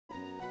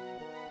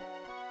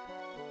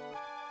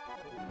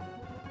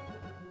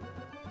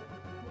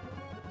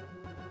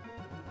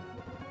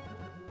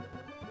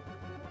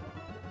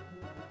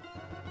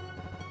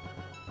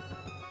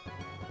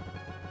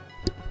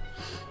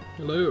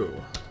Hello.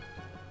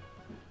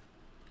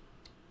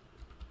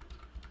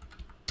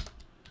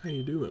 How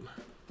you doing?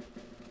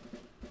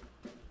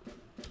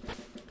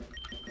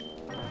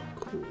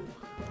 Cool.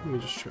 Let me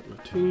just check my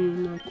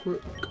team real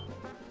quick.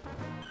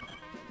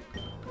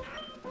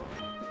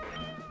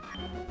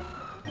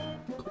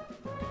 Cool.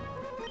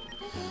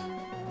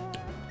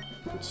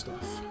 Good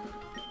stuff.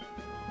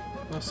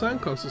 Our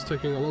sandcastle is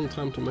taking a long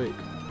time to make.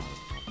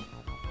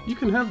 You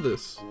can have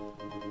this.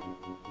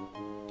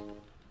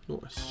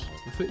 Nice.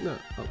 I think that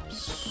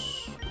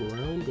ups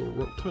ground or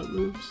rock type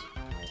moves.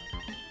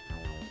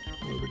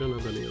 Well, we don't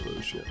have any of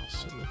those yet,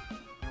 so...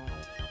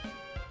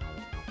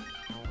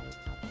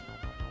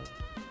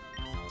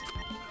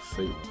 I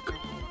think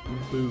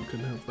Boo can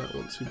have that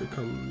once he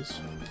becomes...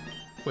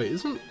 Wait,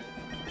 isn't...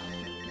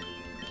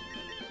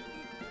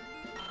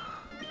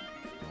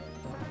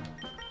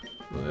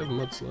 Well, I have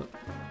Mudslap.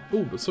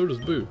 Oh, but so does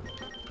Boo.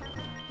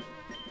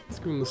 Let's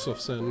give him the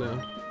soft sand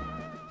now.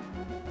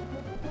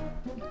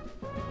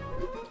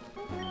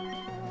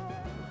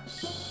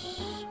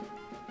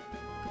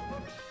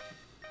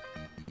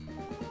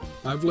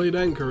 I've laid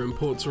anchor in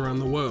ports around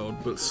the world,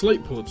 but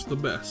Slate Port's the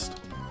best.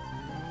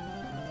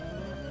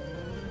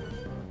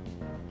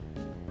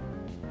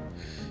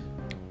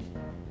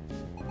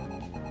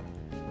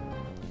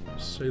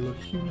 Sailor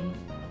Huey.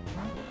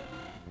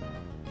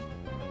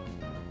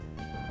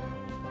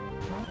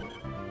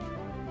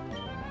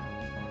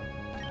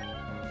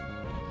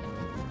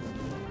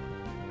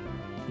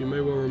 You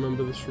may well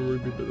remember this from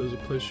Ruby, but there's a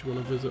place you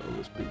want to visit on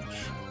this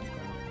beach.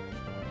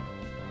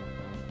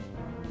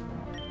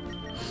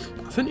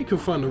 I think you can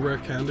find a rare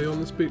candy on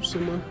this beach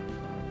somewhere.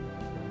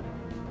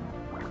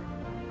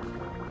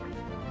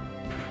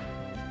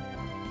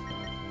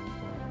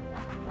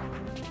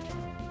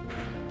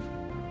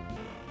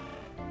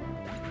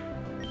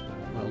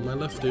 Well, my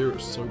left ear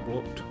is so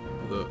blocked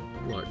that,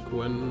 like,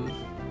 when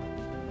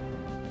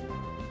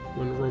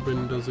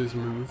Robin does his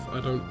move,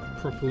 I don't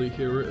properly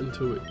hear it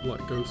until it,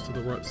 like, goes to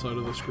the right side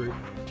of the screen.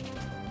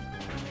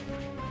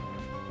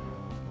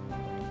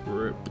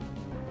 Rip.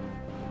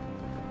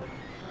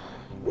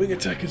 Wing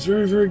attack is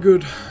very, very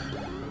good.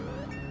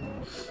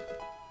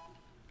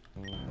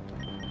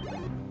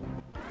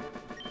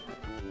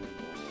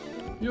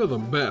 You're the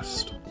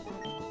best.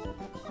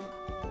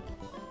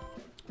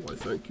 Why,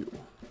 thank you.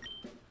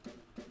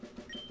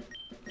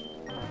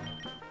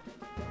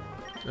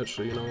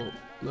 Actually, you know what?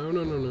 No.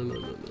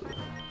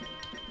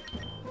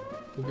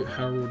 We'll get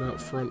Harold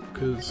out front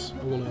because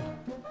I'm gonna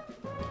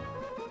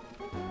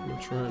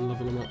try and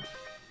level him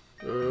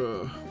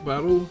up.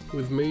 Battle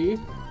with me.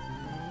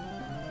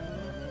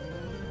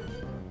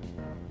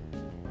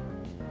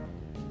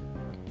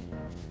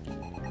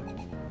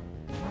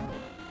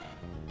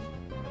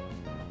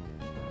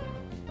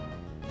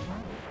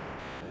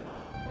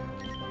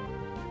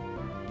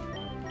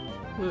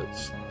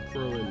 Let's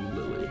throw in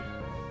Lily.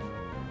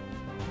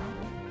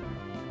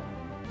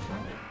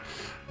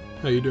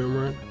 How you doing,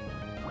 Ryan?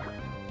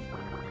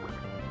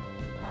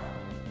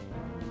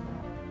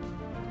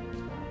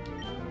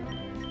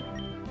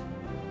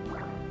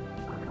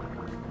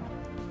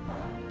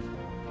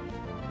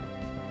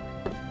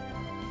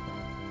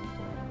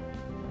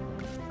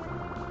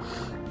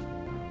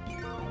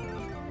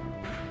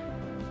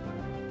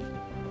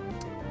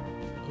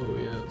 Oh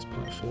yeah, it's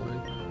part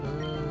flying.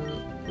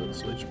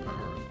 Let's nature power.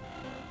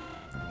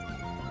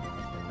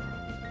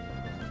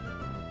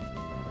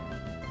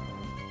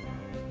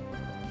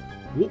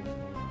 Whoop.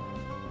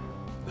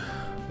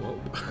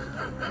 Whoop.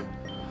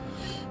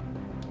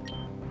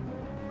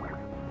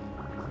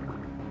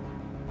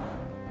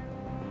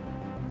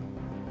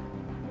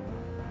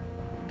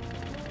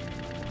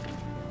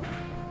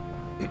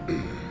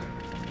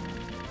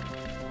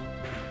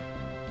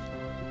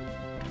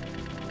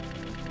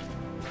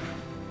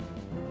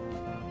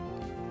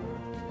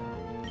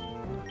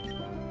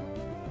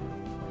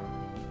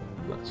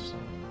 Nice.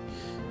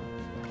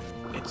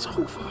 It's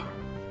over.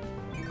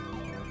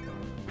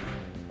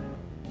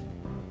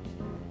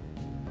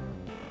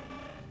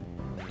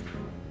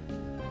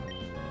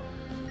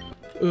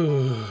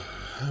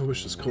 I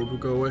wish this cold would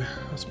go away.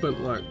 I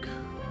spent like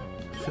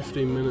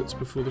 15 minutes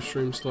before the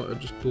stream started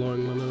just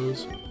blowing my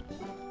nose.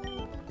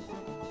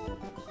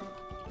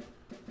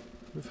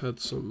 We've had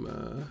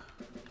some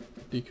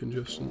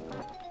decongestant.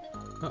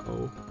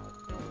 Uh-oh.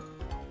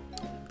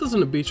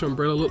 Doesn't a beach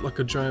umbrella look like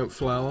a giant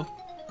flower?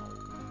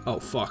 Oh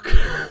fuck.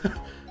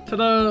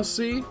 Ta-da!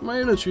 See? My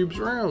inner tube's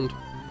round.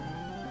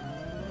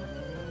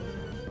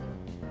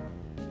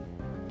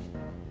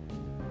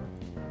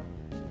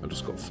 I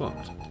just got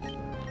fucked.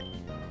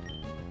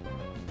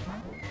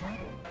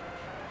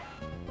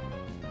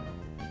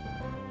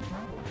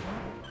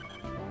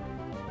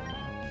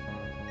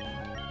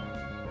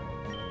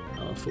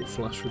 I thought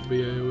Flash would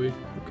be AoE.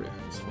 Okay,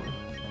 that's fine.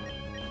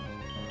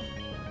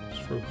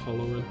 Just throw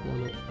Hollow in, why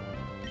not?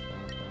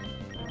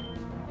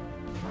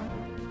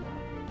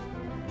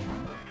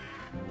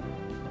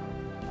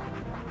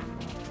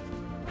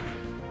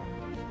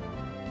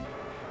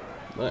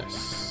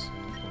 Nice.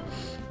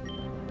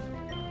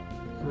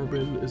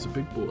 Robin is a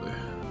big boy.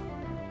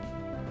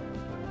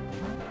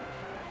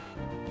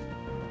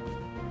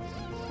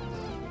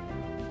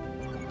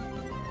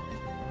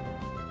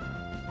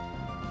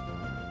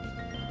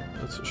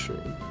 That's a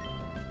shame.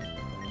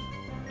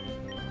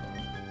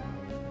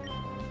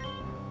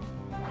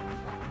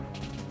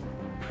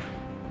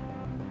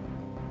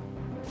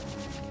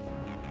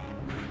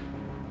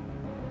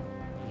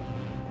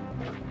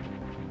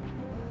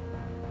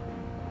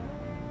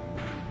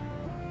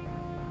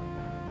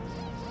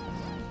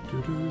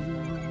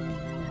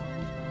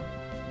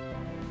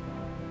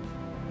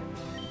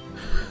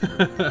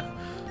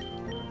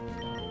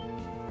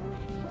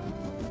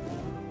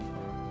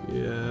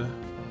 Yeah.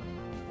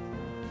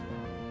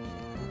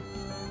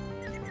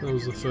 That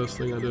was the first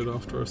thing I did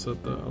after I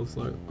said that. I was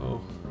like,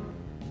 oh.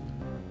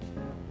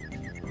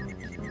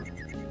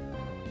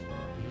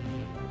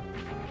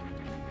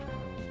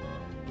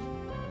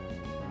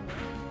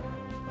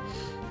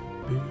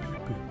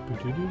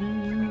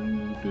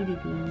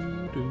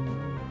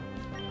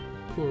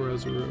 Poor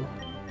Azrael.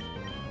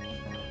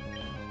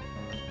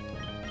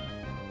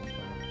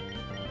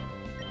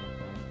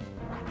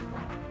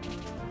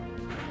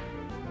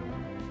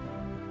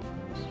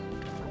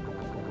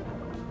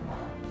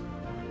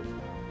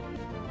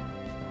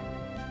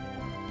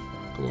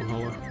 Come on,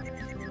 Hollow.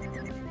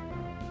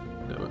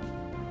 Damn it.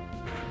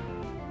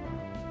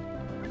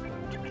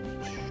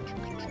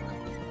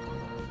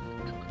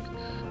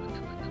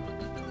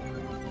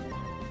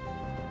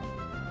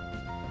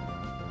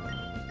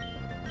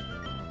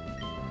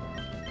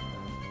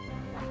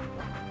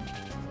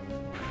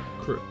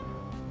 Crit.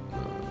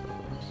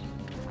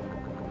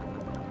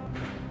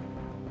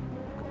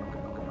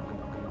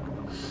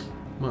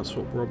 Might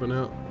swap Robin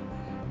out.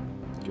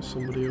 Get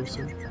somebody else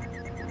in.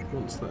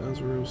 Once that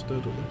Azrael's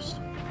dead at least.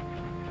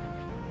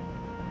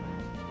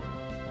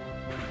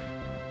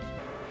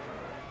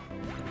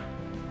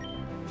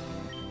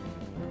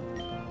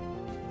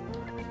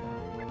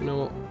 You know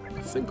what?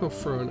 I think I'll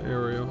throw an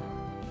Ariel.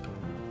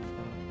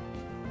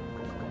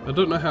 I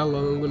don't know how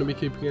long I'm going to be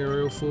keeping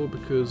Ariel for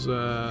because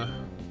I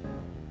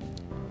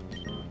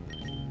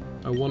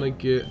want to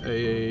get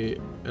a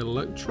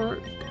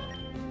Electric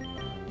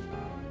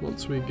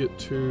once we get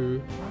to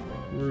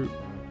Route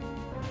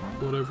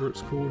whatever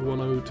it's called,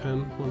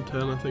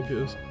 110 I think it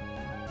is.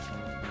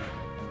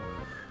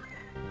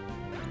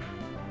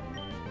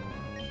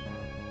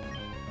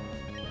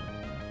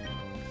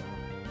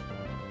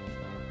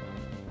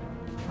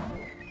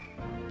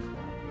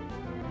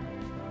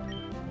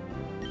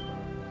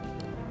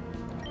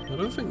 I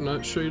don't think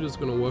Nightshade is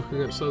going to work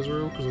against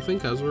Azrael, because I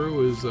think Azrael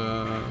is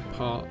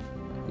part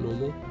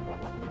normal.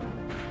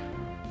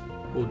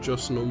 Or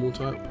just normal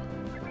type,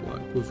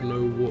 like with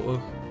no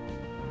water.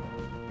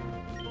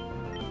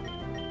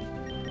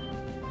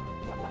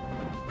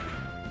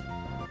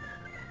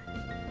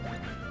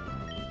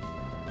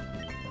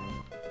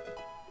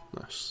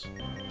 Nice.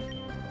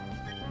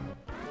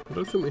 I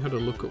don't think we had a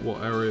look at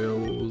what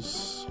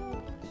Ariel's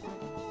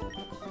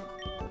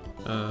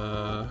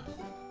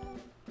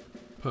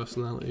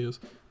personality is.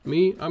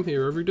 Me, I'm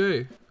here every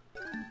day.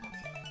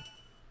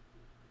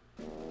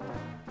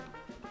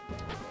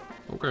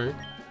 Okay.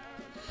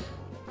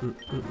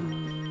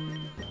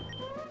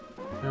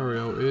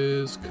 Ariel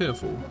is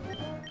careful.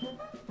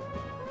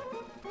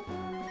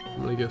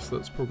 I'm gonna guess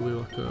that's probably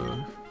like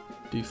a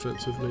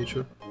defensive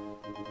nature.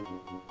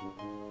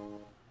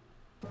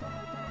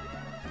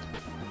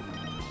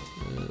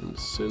 And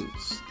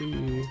since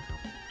the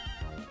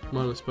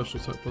minus special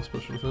attack plus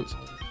special defense,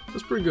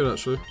 that's pretty good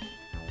actually.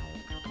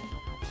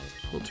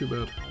 Not too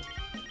bad.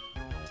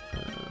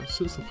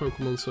 Since the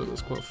Pokemon Center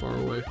is quite far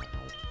away,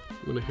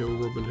 I'm gonna heal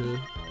Robin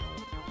here.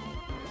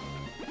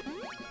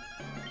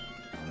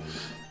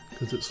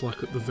 Because it's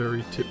like at the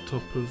very tip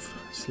top of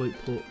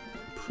Slateport.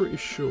 Pretty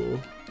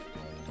sure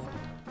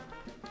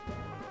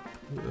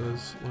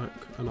there's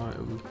like an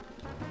item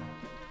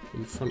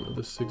in front of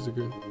this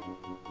Zigzagoon.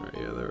 Right,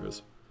 yeah, there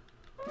is.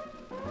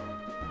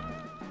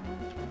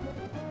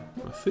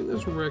 I think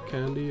there's a rare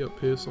candy up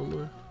here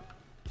somewhere.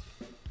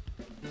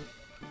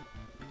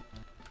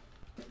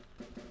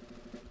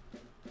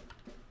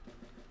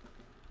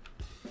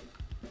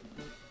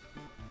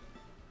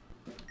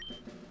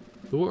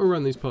 The water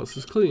around these parts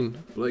is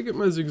clean, but I get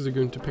my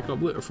Zigzagoon to pick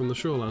up litter from the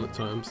shoreline at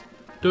times.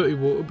 Dirty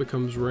water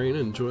becomes rain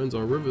and joins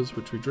our rivers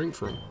which we drink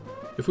from.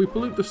 If we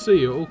pollute the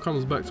sea, it all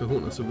comes back to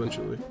haunt us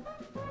eventually.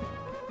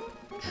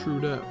 True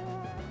that.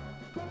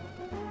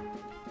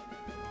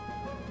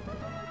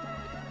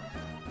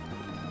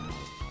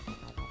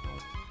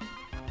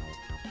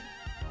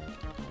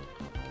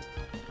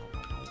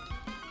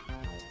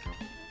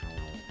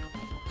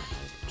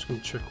 Just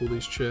gonna check all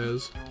these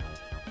chairs.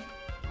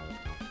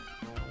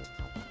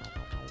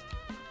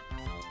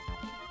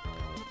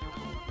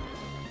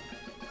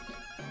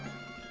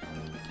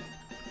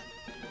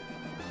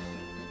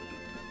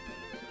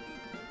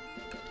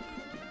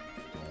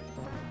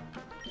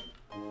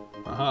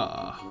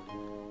 Aha!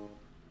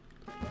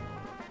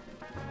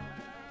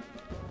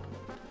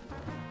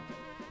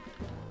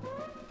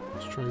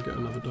 Let's try and get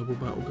another double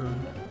battle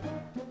going.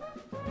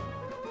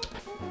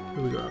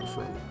 Here we go out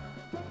front.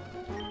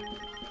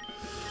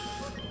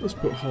 Let's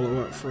put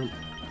Hollow out front,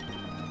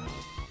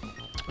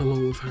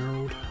 along with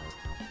Harold.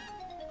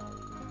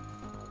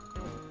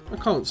 I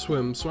can't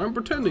swim, so I'm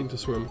pretending to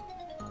swim.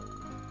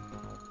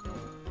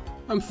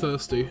 I'm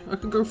thirsty. I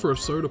could go for a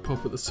soda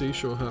pop at the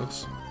seashore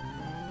house.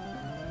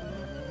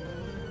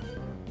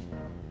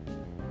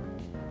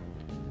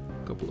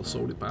 Couple of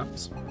soda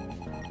pops.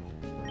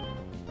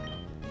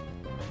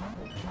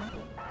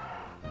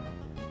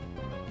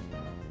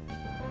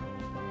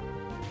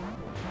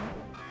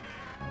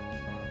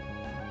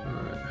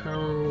 Alright,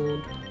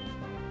 Harold.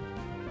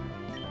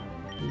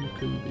 You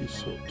can be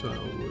swapped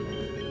out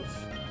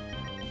with,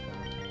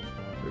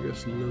 I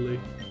guess, Lily.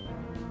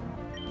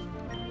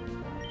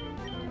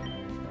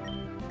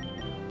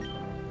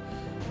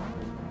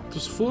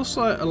 Does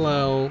Foresight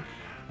allow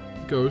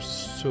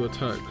ghosts to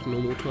attack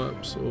normal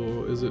types,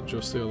 or is it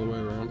just the other way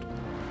around?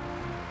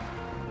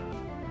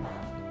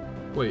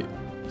 Wait,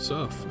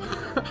 surf?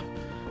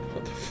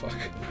 What the fuck?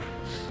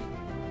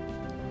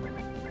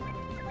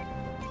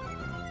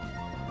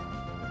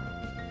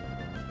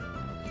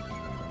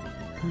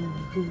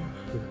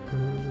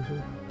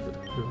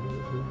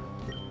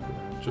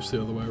 Just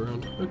the other way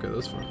around. Okay,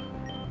 that's fine.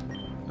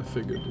 I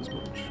figured as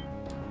much.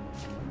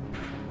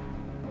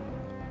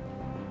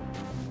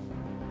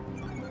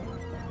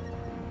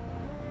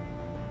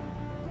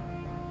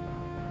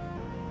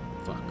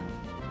 Fuck.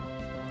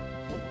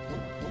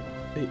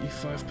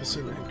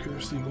 85%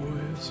 accuracy,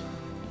 boys.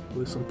 At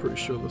least I'm pretty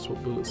sure that's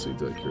what Bullet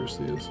Seed's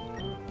accuracy is.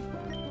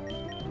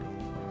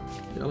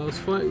 Yeah, allows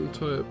fighting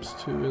types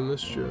to in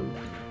this gym.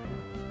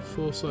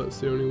 Foresight's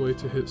the only way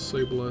to hit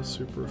Sableye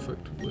super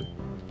effectively.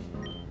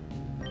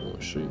 Oh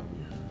shit.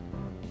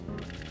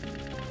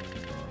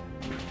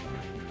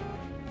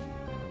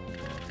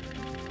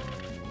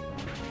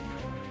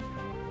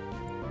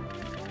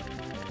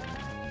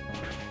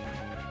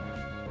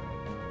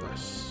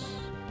 Nice.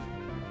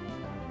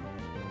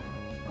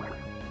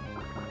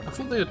 I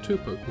thought they had 2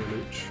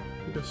 Pokemon each.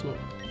 I guess not.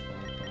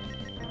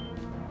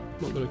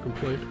 Not gonna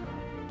complain.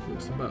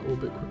 Makes the battle a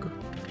bit quicker.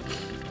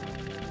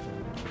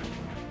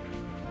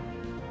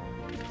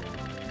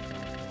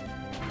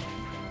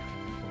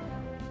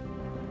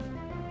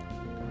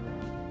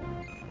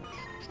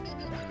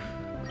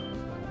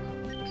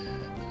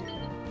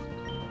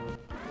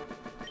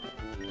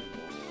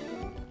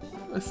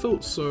 I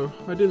thought so.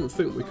 I didn't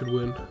think we could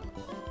win.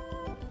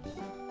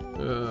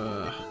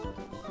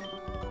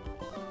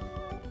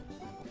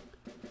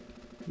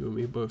 You and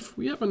me both.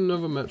 Will you have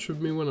another match with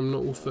me when I'm not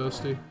all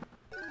thirsty?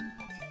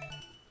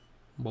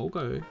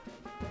 Okay.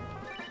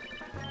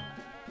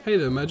 Hey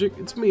there, Magic.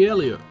 It's me,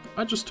 Elliot.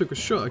 I just took a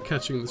shot at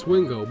catching this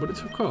Wingull, but it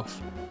took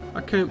off.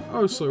 I came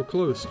oh so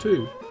close,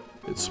 too.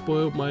 It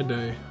spoiled my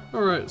day.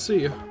 Alright,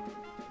 see ya.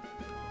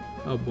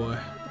 Oh boy.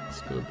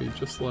 It's gonna be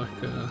just like,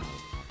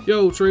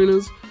 Yo,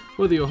 trainers.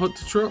 Whether you're hot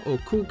to trot or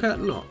cool cat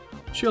not,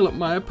 chill at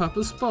my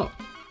papa's spot.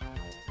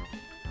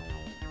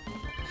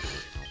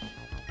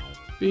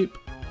 Beep.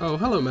 Oh,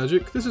 hello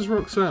Magic, this is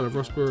Roxanne of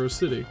Rossborough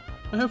City.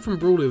 I heard from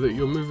Brawley that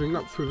you're moving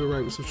up through the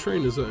ranks of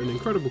trainers at an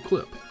incredible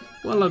clip.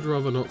 Well, I'd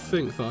rather not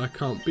think that I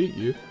can't beat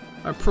you.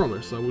 I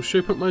promise I will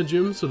shape up my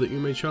gym so that you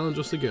may challenge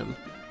us again.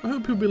 I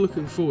hope you'll be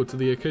looking forward to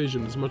the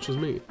occasion as much as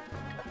me.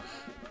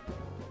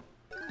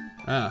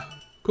 Ah,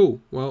 cool.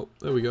 Well,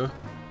 there we go.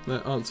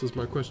 That answers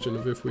my question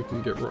of if we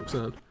can get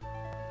Roxanne.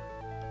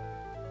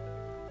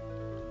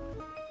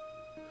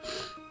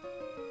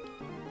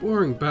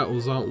 Boring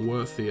battles aren't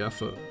worth the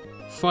effort.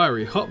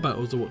 Fiery, hot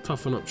battles are what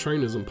toughen up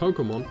trainers and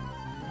Pokémon.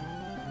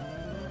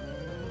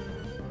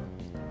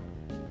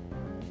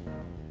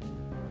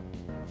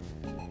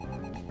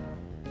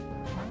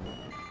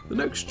 The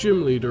next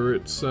gym leader,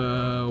 it's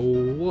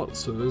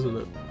Watson, isn't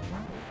it?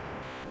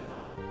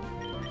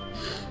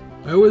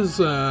 I always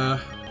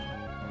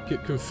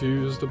get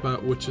confused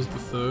about which is the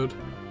third.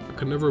 I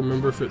can never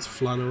remember if it's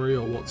Flannery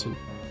or Watson.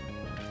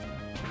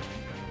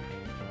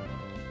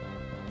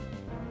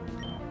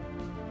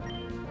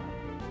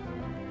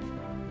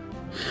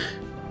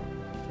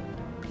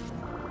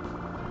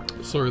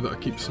 Sorry that I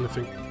keep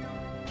sniffing.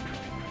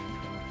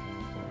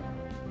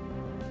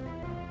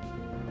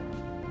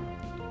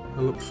 I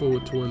look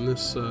forward to when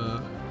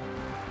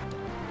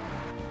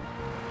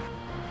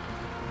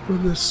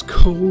this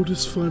cold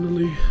is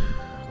finally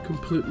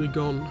completely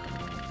gone.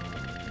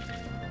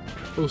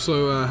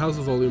 Also, how's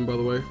the volume, by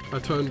the way? I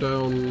turned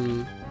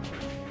down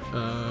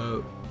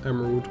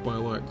Emerald by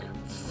like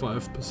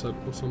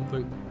 5% or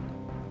something.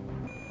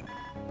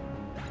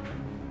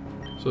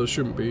 So it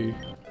shouldn't be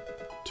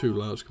too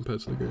loud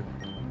compared to the game.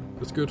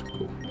 That's good?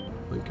 Cool.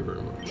 Thank you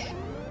very much.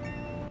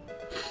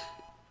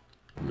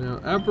 Now,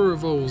 Abra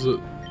evolves at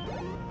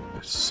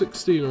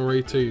 16 or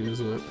 18,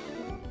 isn't it?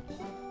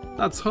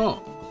 That's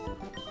hot!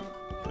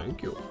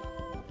 Thank you.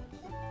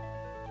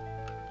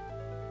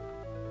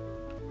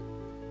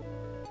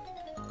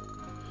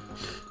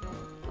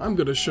 I'm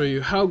gonna show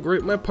you how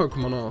great my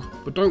Pokemon are,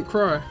 but don't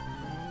cry.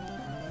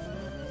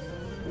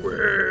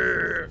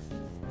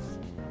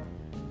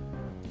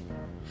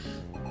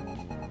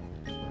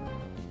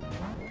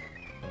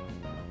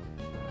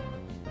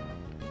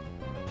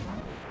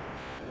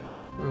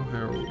 Oh,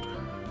 Harold,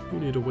 you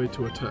need a way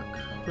to attack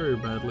very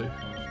badly.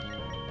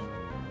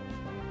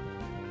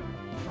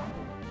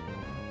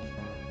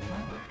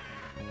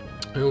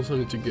 I also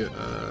need to get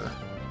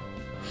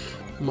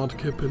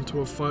Mudkip into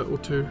a fight or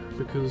two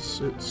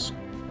because it's,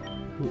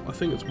 I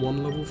think it's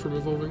 1 level from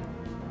evolving.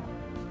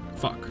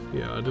 Fuck,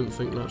 yeah, I didn't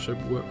think that shape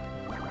would work.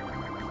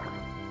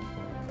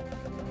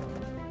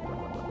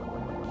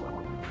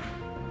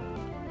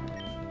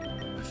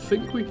 I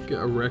think we can get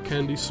a rare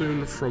candy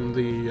soon from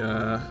the,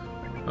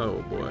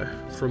 oh boy,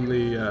 from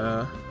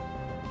the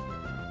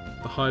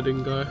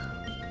hiding guy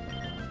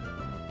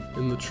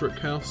in the trick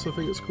house, I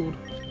think it's called.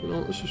 You know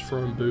what, let's just throw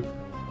him Boo.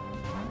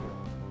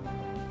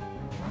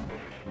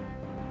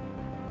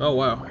 Oh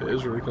wow, it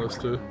is really close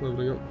to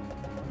leveling up.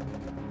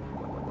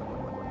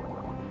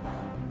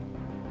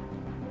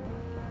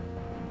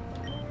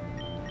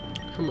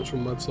 How much will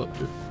Mud Slap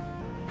do?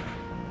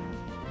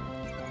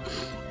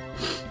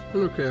 I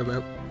don't care,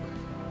 man.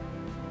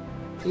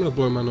 I'm gonna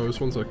blow my nose,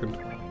 1 second.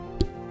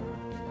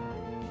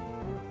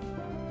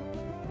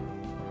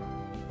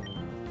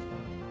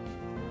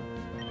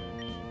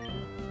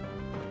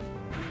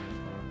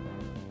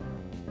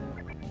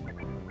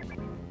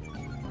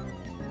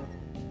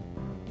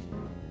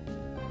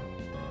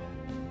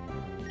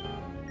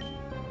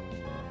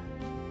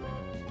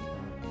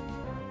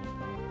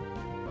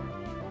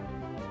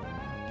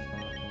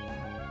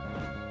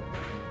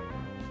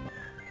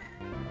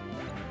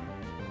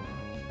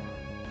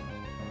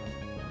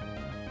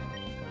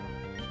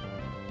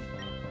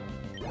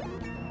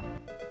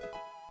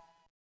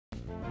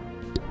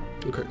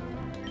 Okay.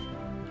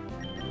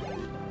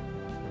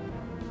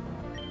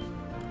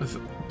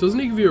 Doesn't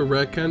he give you a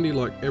rare candy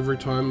like every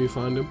time you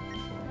find him?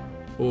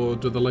 Or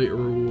do the later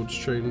rewards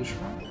change?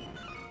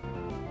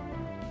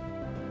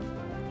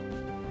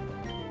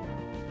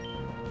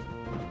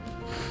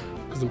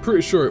 Because I'm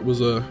pretty sure it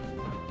was a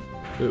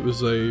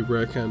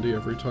rare candy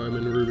every time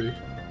in Ruby,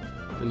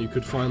 and you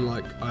could find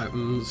like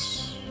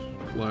items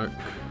like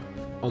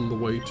on the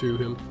way to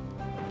him.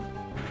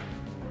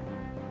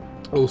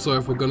 Also,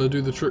 if we're gonna do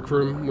the trick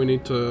room, we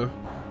need to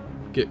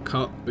get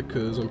cut,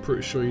 because I'm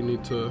pretty sure you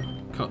need to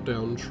cut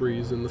down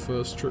trees in the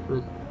first trick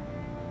room.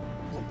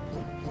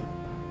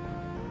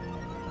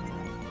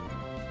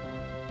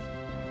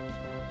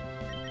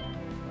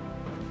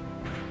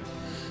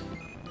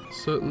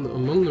 Certain that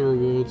among the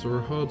rewards are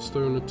a hard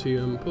stone, a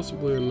TM,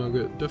 possibly a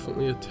nugget,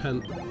 definitely a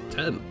 10.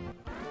 10?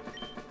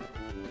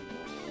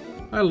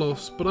 I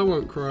lost, but I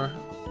won't cry.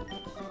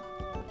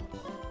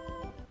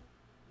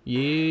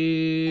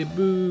 Yeah,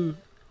 boo.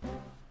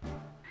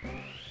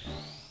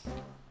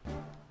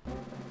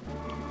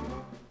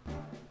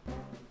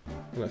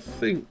 And I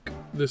think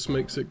this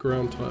makes it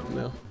ground type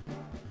now.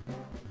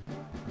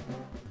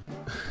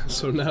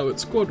 So now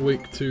it's squad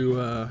week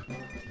to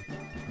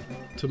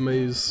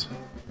Maze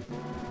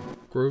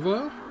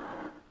Grovile,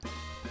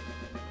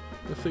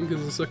 I think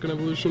is the second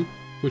evolution,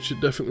 which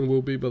it definitely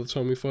will be by the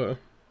time we fight her.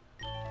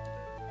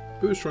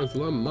 Who's trying to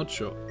learn Mud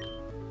Shot?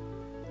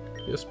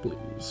 Yes,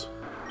 please.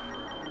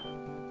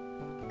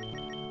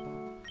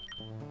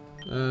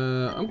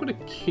 I'm gonna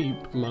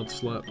keep Mud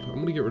Slap. I'm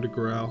gonna get rid of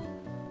Growl.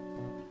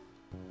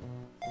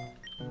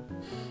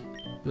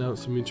 Now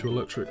it's immune to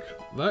electric.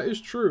 That is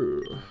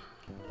true.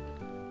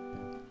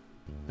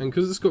 And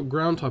because it's got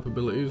ground type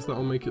abilities,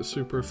 that'll make it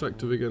super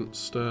effective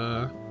against,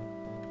 I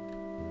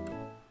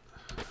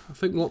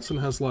think Watson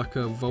has like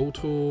a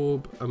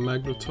Voltorb, a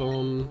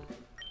Magneton,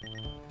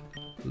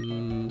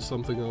 and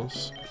something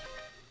else.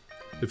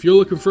 If you're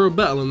looking for a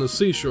battle in the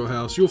Seashore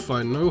House, you'll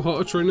find no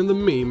hotter training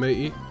than me,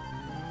 matey.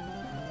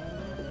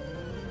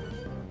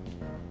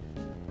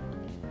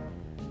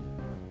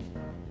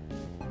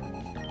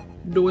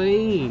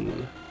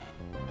 Dwayne.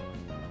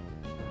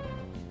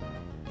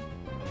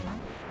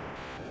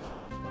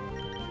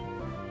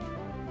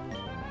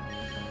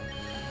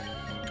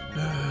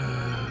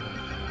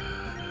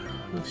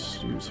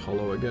 Let's use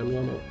Hollow again,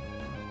 why not?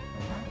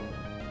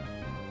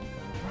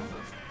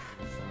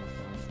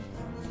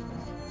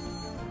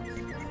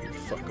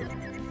 Fucker.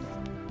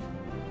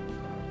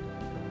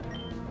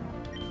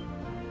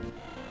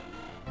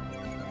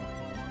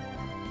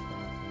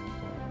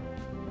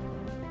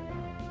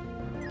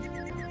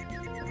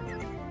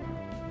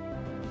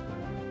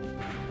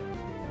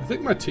 I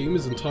think my team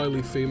is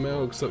entirely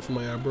female except for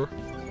my Abra.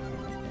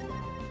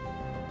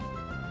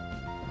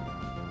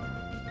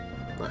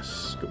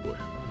 Nice, good boy.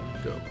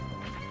 Go.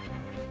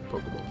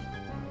 Pokémon.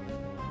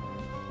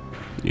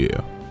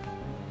 Yeah.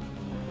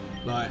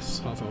 Nice,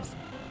 half health.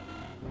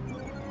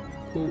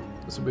 Cool,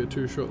 this will be a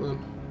 2-shot then.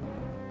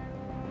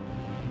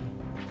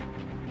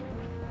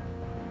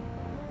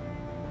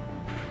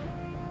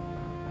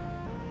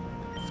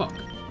 Fuck.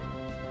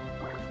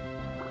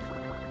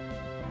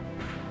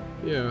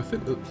 Yeah, I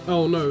think that.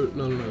 Oh no,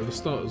 the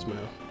starter's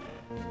male.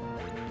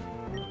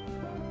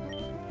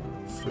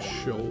 For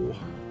sure.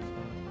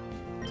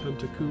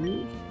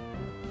 Tentacool.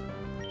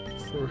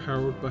 Throw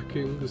Harold back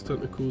in, his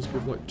tentacles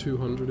give like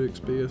 200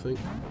 XP, I think.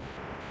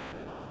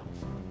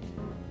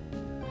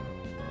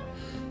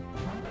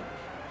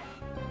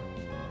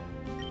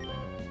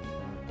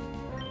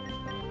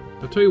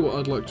 I'll tell you what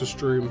I'd like to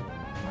stream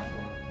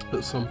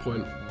at some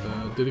point,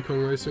 Diddy Kong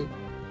Racing.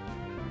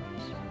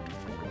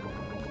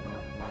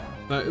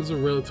 That is a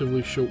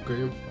relatively short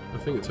game. I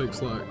think it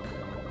takes like,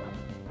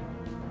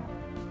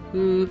 I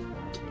don't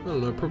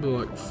know, probably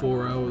like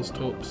 4 hours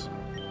tops.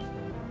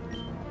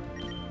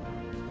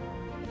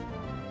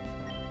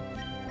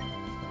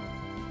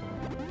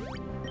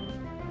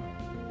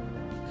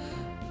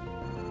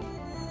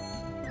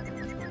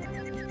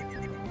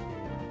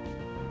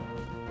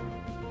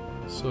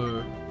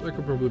 So, that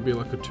could probably be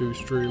like a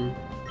 2-stream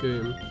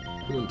game.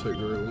 It wouldn't take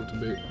very long to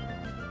beat.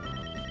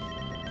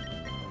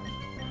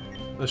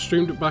 I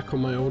streamed it back on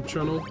my old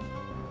channel,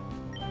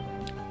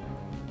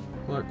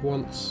 like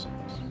once,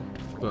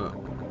 but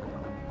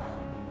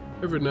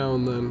every now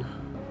and then,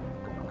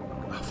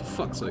 oh, for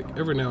fuck's sake,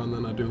 every now and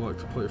then I do like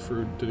to play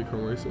through Diddy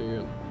Kong Racing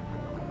again,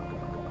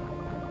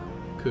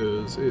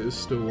 because it is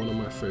still one of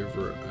my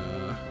favourite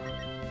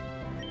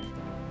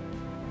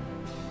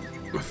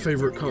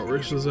kart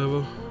races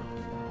ever.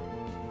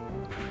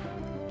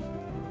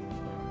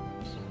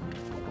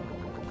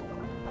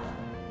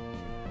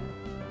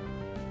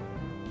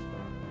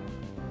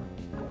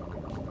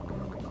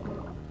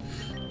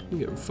 I'm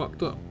getting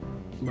fucked up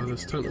by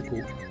this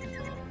tentacle.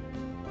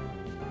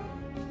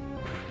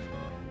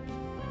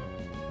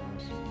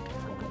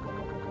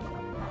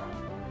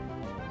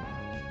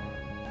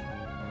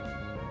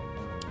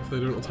 If they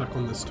don't attack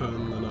on this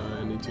turn, then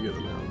I need to get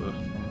them out of there.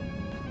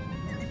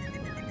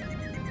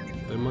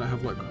 They might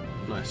have like...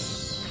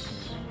 nice.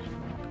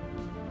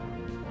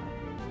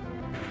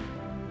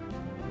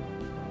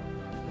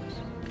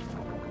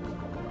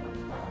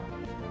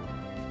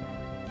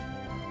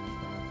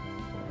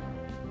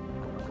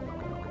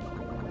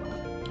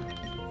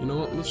 You know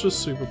what, let's just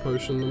super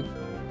potion them.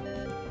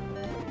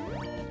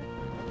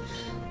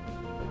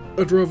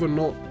 I'd rather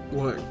not,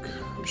 like,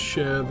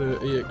 share the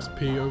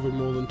EXP over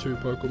more than 2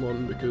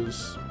 Pokemon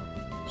because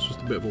it's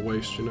just a bit of a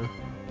waste, you know?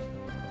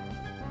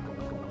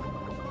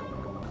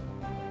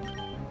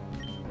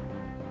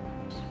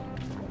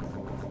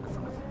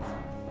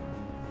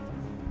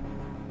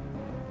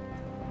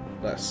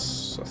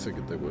 That's... I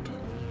figured they would.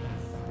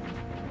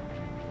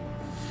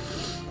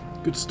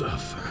 Good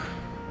stuff.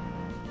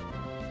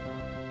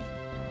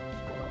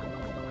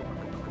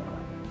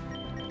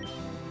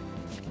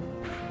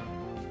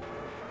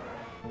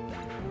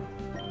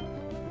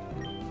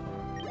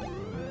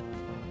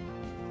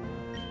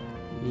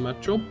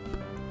 Matchup.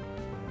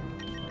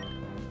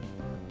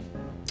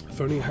 If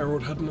only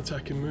Harold had an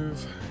attacking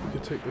move, he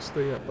could take this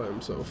thing out by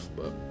himself,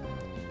 but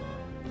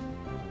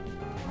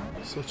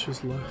such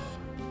is life.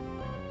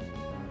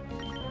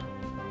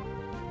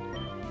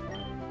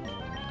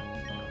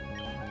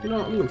 You know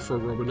what, I'm gonna throw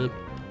Robin in.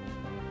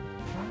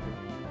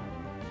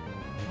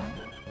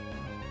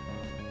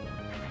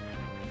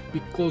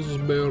 Because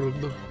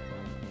bird.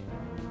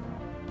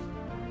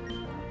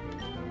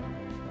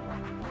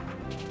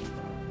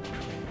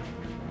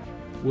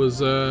 Was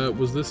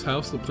this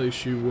house the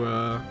place you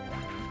were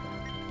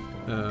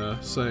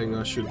saying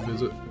I should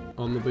visit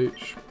on the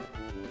beach?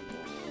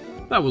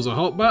 That was a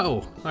hot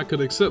battle. I could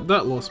accept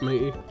that loss,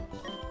 matey.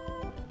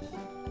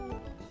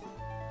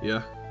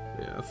 Yeah,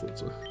 I thought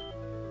so.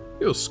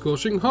 You're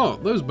scorching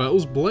hot. Those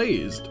battles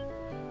blazed.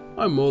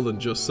 I'm more than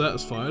just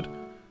satisfied.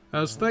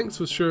 As thanks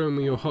for showing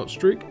me your hot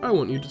streak, I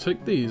want you to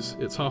take these.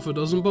 It's half a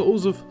dozen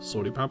bottles of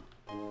Sorty Pap.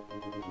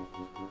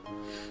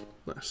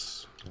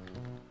 Nice.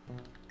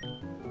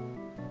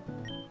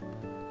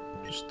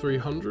 Just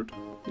 300?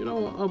 You know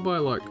what, I'll buy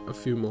like a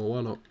few more,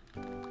 why not?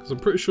 Because I'm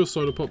pretty sure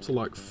Soda Pops are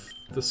like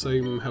the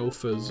same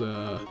health as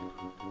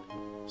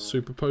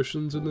Super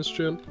Potions in this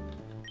gen.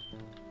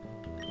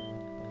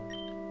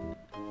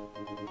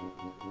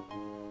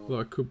 Though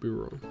I could be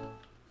wrong.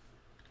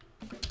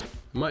 It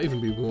might even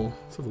be more.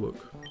 Let's have a look.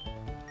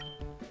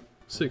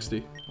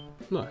 60.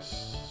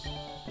 Nice.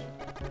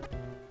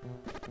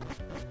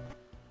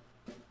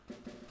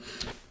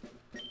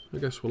 I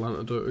guess we'll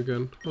antidote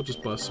again. I'll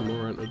just buy some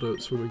more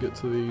antidotes when we get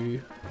to the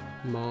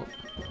mart.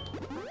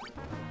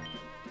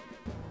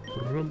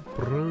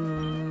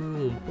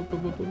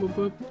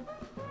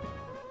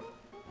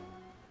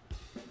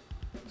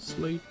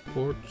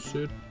 Slateport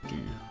City.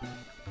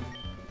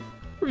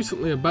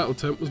 Recently a battle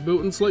tent was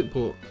built in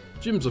Slateport.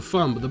 Gyms are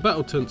fun, but the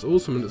battle tent's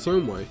awesome in its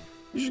own way.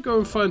 You should go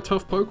and find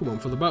tough Pokemon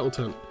for the battle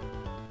tent.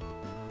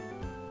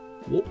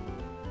 What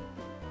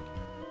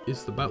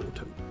is the battle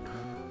tent?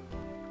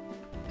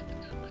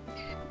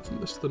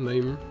 Isn't this the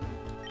name?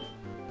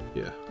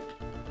 Yeah.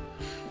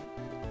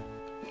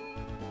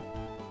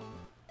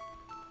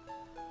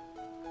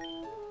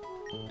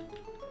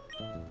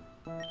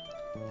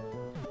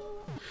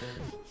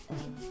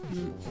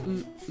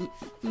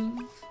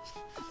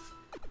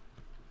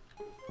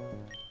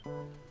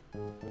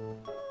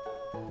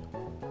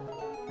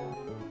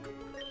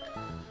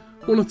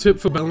 Want a tip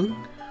for battling?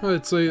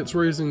 I'd say it's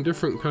raising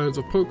different kinds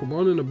of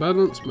Pokemon in a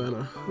balanced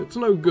manner. It's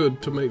no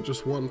good to make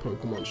just one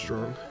Pokemon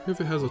strong. If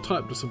it has a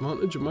type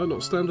disadvantage, it might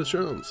not stand a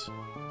chance.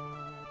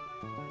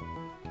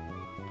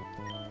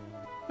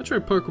 I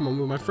trade Pokemon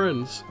with my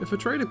friends. If a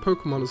traded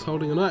Pokemon is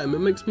holding an item, it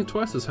makes me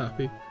twice as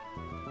happy.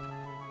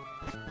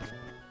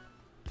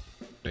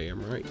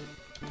 Damn right.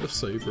 Let's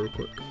save real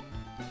quick.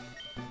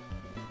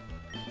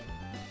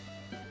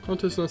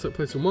 Contest now take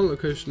place in one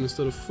location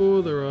instead of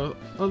 4. The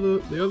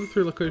other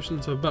 3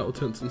 locations have battle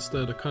tents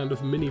instead, a kind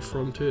of mini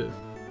frontier.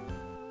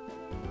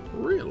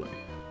 Really?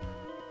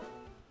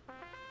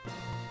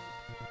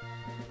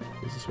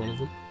 Is this one of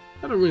them?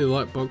 I don't really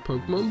like bug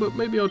Pokemon, but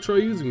maybe I'll try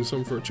using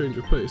some for a change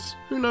of pace.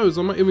 Who knows,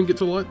 I might even get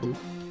to like them.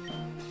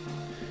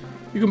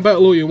 You can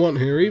battle all you want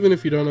here, even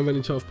if you don't have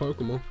any tough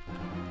Pokemon.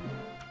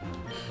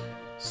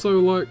 So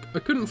like, I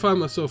couldn't find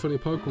myself any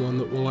Pokemon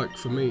that were like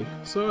for me,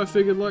 so I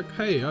figured like,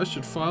 hey, I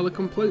should file a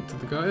complaint to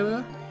the guy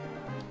there.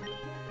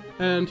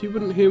 And he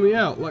wouldn't hear me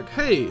out, like,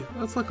 hey,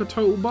 that's like a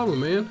total bummer,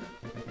 man.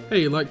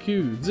 Hey, like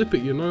you, zip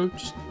it, you know,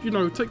 just, you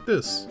know, take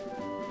this.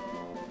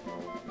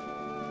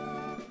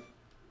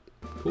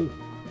 Cool.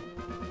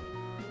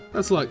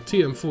 That's like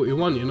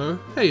TM41, you know?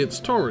 Hey, it's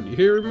Torrent, you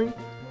hearing me?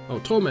 Oh,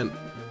 Torment.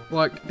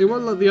 Like, it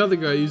won't let the other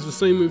guy use the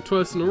same move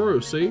twice in a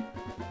row, see?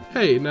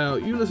 Hey, now,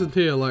 you listen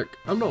here, like,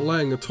 I'm not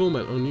laying a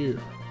Torment on you.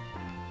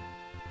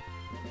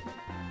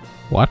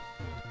 What?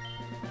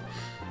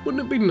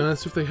 Wouldn't it be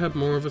nice if they had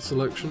more of a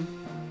selection?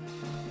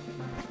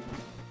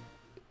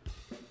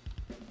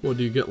 What,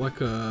 do you get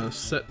like a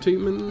set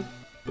team in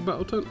the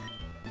battle tent?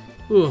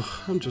 Ugh,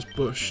 I'm just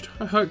bushed.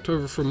 I hiked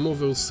over from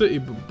Morville City,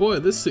 but boy,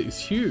 this city's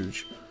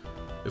huge.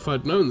 If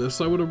I'd known this,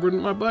 I would have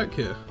ridden my bike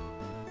here.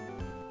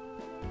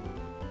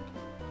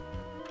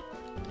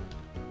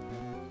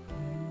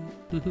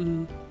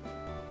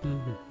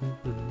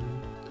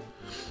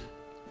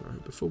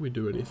 Alright, before we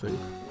do anything,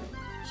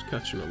 let's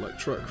catch an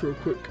Electrike real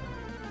quick.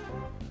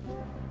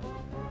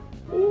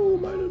 Oh,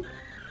 Minun!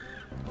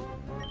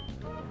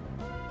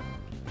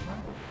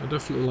 I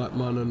definitely like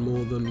Minun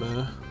more than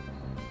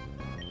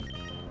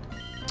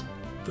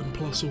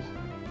Plusle.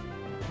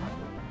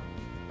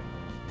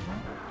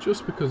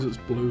 Just because it's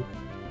blue.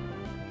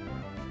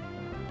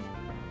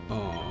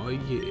 Oh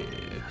yeah.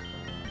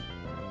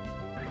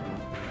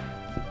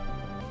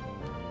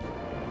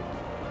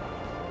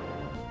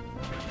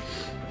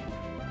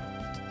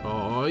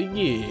 Oh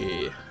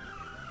yeah.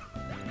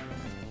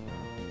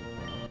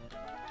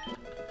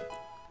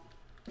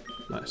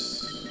 Nice.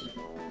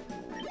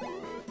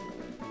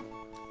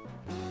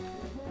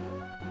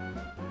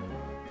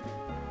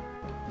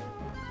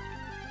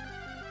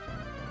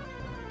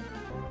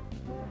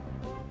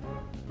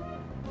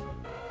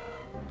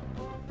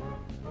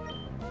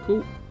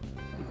 Cool.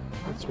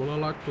 That's what I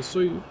like to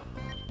see.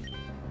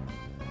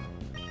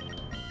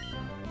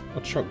 I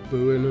chuck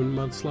Boo in and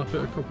Mudslap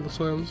it a couple of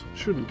times.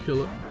 Shouldn't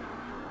kill it.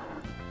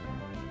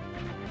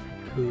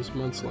 Because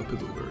Mudslap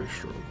isn't very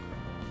strong.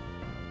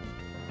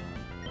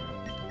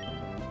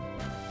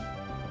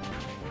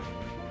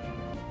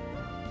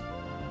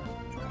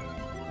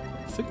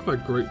 I think if I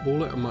Great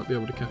Ball it, I might be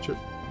able to catch it.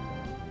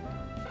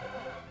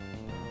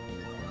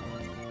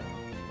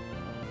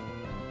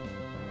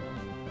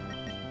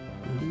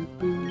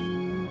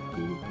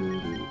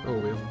 Oh,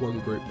 we have one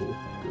Great Ball.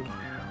 Good.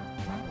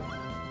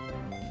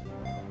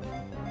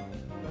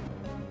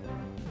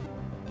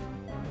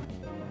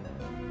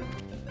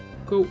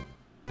 Cool.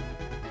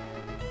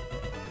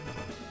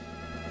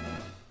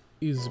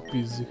 Easy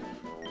peasy.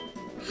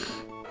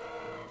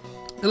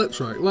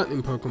 Electrike,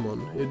 lightning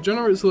Pokemon. It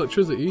generates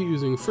electricity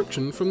using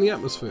friction from the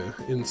atmosphere.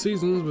 In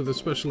seasons with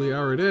especially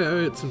arid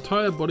air, its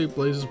entire body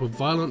blazes with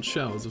violent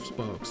showers of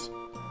sparks.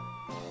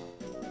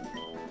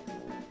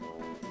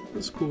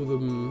 Let's call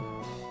them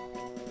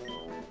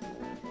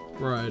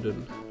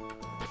Raiden.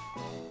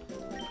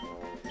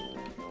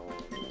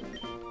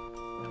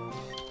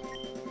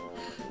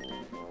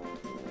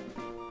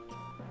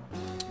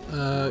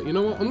 You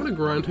know what? I'm gonna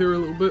grind here a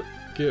little bit.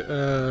 Get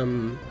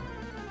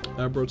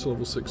Abra to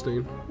level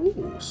 16. Ooh,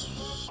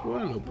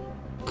 Swinub.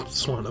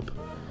 Swinub.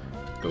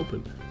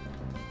 Open.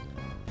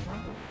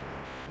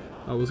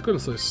 I was gonna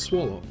say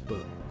Swallow,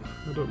 but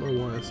I don't know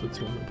why I said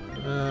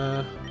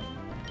Swinub.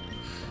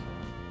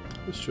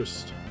 Let's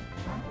just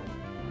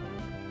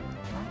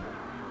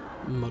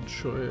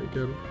Mudshot it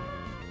again.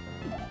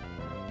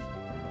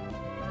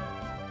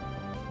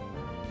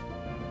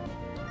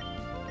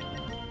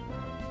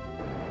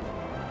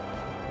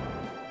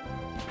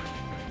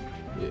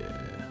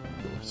 Yeah,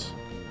 nice.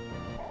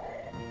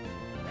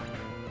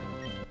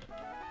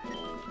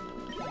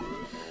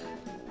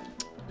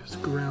 This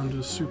ground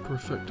is super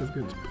effective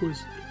against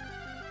poison.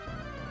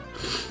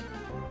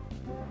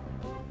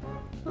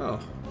 Oh,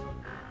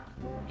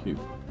 cute.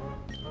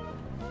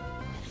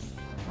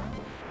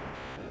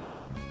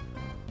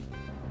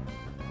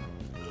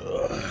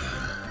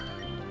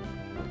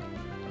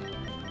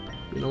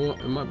 You know what,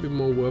 it might be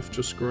more worth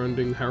just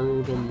grinding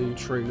Harold on the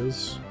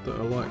trainers that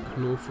are like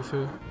north of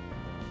here.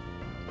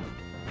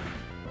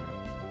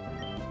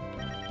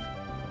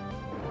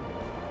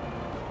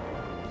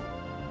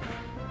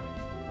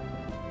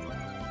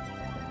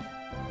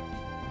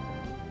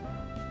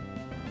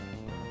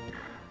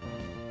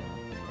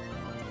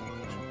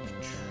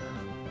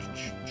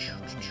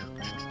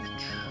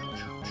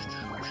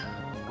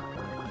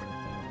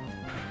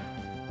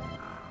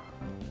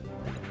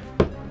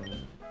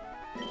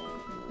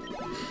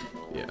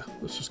 Yeah,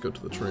 let's just go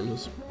to the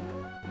trainers.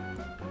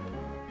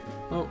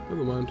 Oh,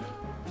 never mind.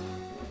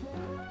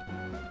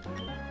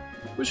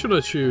 Which should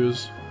I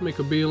choose? Make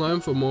a beeline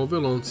for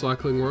Morville on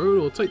Cycling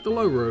Road, or take the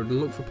low road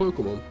and look for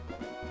Pokémon?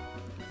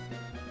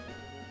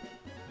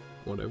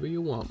 Whatever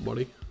you want,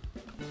 buddy.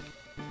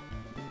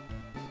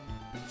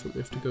 I think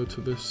we have to go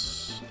to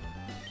this...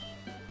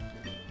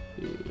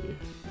 Yeah.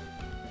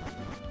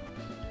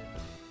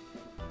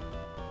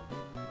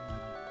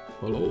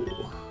 Hello.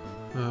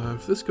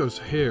 If this goes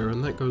here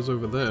and that goes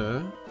over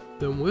there,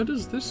 then where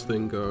does this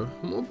thing go?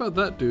 And what about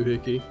that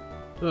doohickey?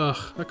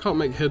 Ugh, I can't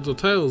make heads or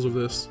tails of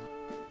this.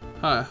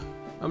 Hi,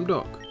 I'm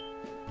Doc.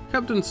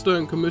 Captain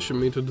Stern commissioned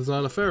me to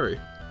design a ferry.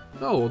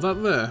 Oh,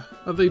 that there.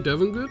 Are they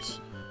Devon goods?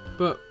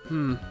 But,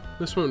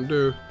 this won't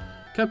do.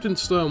 Captain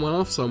Stern went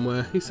off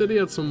somewhere. He said he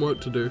had some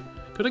work to do.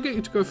 Could I get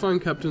you to go find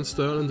Captain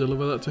Stern and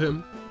deliver that to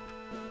him?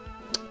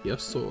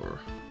 Yes, sir.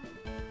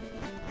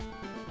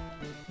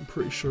 I'm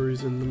pretty sure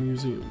he's in the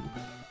museum.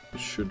 It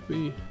should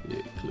be,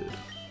 yeah, cleared.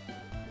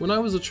 When I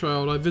was a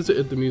child, I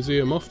visited the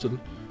museum often.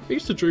 I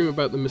used to dream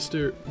about the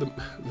mysteries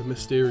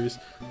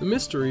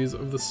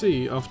of the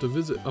sea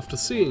after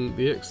seeing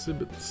the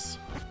exhibits.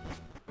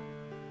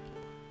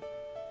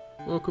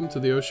 Welcome to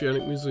the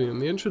Oceanic Museum.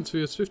 The entrance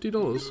fee is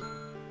 $50.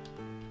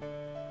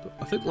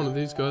 I think one of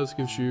these guys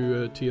gives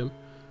you TM.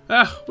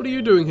 Ah, what are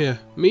you doing here?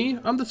 Me?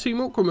 I'm the Team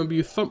Aqua member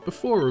you thumped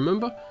before,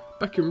 remember?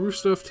 Back in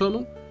Roosterf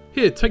Tunnel?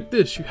 Here, take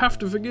this. You have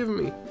to forgive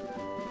me.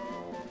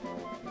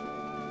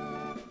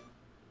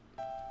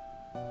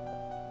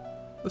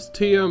 That's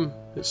TM.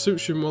 It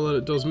suits you more than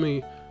it does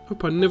me.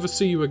 Hope I never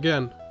see you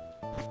again.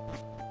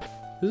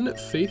 Isn't it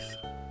Faith?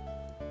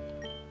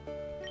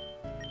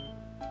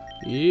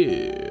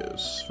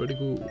 Yes, very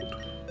good.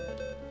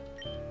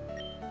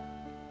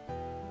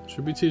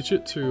 Should we teach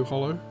it to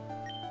Hollow?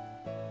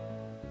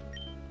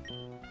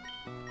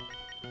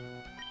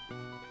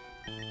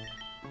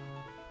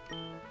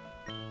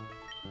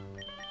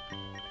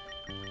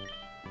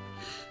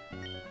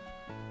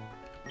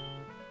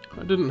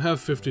 I didn't have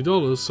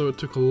 $50, so it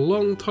took a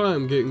long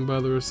time getting by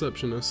the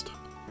receptionist.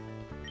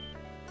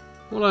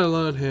 What I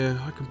learned here,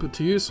 I can put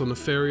to use on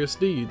nefarious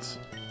deeds.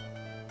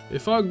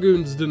 If our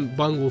goons didn't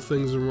bungle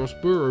things in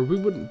Rossborough, we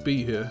wouldn't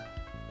be here.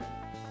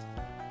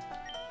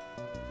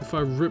 If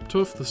I ripped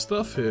off the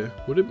stuff here,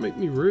 would it make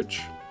me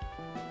rich?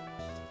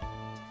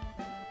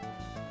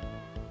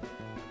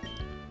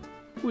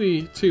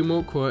 We, Team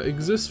Aqua,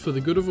 exist for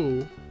the good of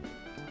all.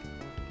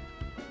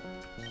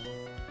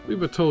 We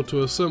were told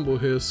to assemble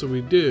here, so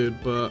we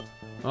did, but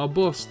our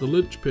boss, the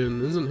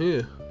linchpin, isn't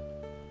here.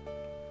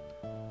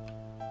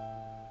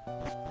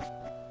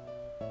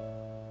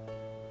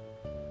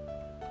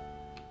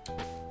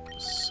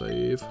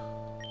 Save.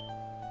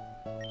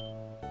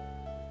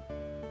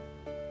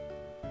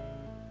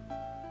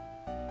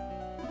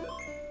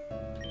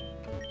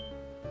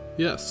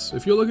 Yes,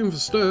 if you're looking for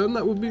Stern,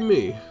 that would be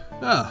me.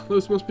 Ah,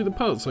 those must be the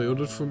parts I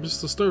ordered from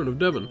Mr. Stern of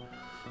Devon.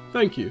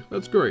 Thank you,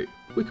 that's great.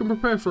 We can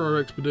prepare for our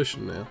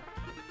expedition now.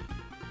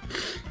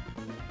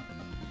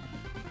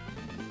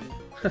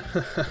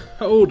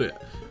 Hold it.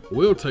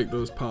 We'll take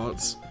those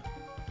parts.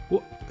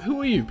 What?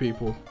 Who are you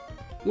people?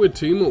 We're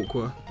Team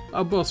Aqua.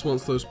 Our boss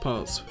wants those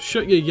parts.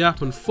 Shut your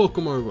yap and fuck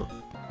them over.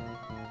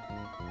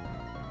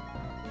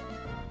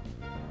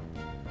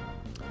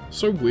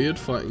 So weird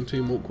fighting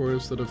Team Aqua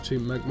instead of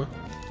Team Magma.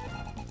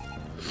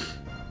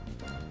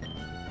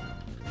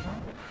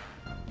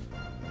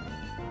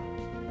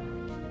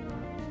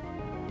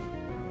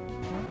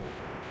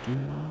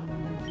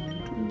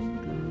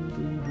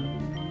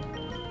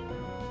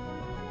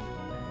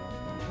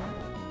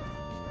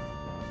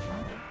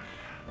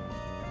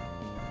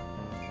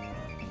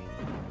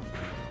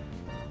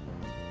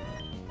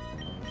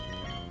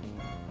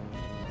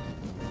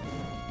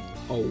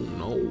 Oh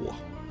no.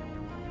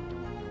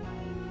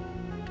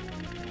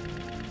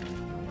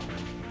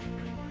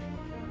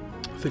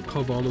 I think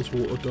Carvana's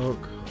water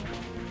dark.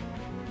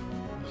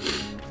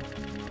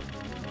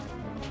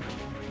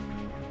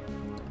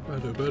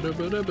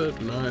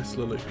 Nice,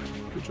 Lily.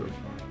 Good job.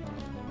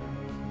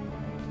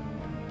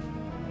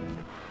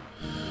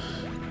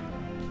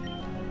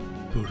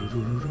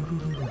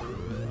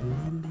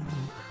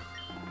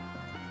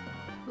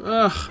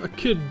 Ugh, a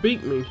kid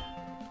beat me.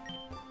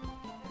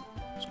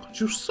 It's 'cause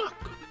you suck.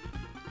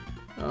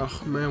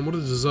 Ugh, man, what a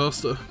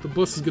disaster. The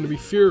boss is gonna be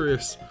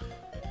furious.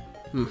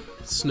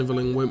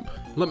 Sniveling wimp.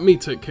 Let me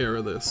take care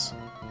of this.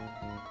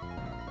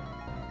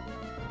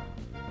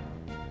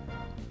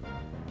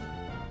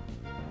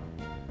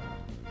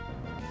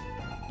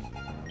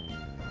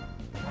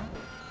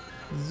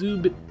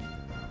 Zoobit.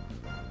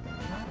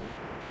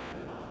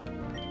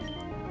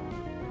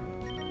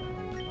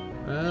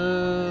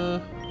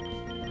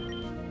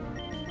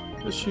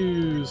 Let's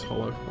use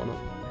Hollow. Why not?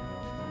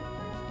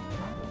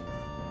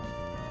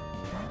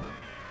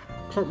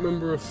 Can't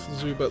remember if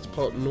Zubat's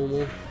part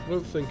normal. I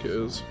don't think it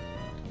is.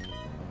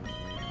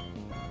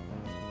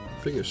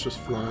 I think it's just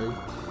flying.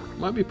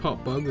 Might be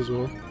part bug as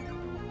well.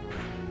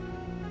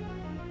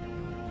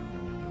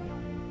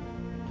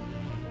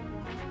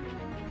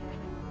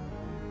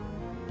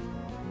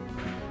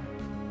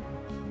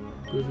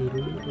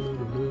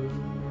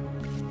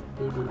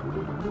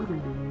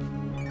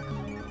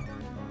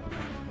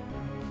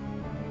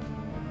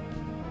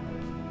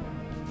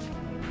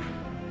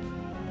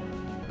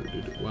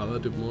 Wow,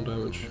 that did more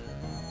damage.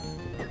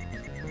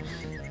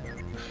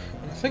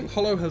 I think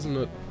Hollow has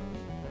an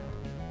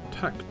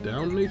attack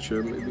down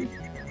nature, maybe?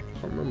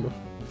 Can't remember.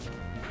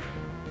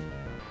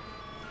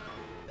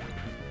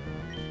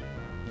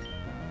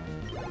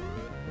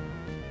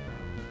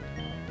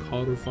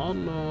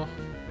 Carvana.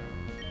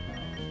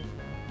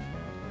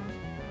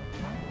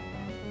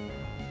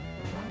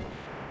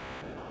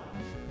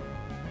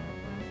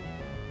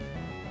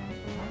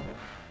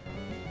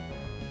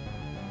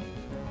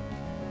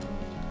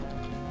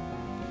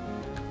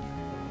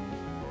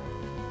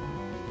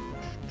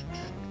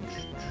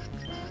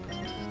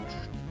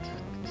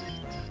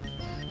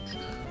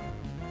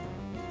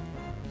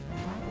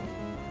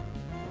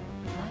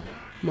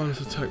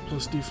 Minus attack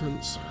plus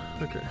defense.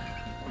 Okay.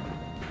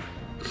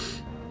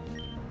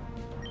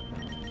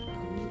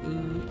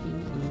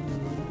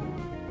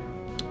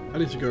 I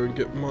need to go and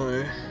get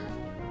my...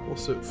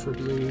 what's it from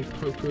the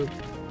poker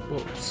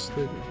box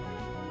thing?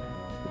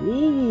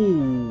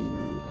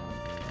 Ooh!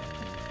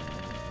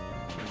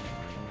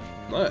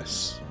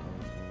 Nice.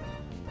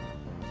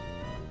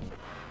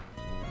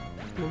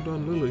 Well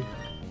done, Lily.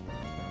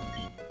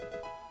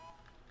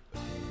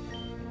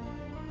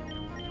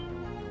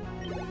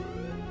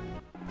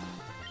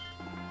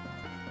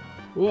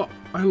 What?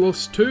 I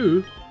lost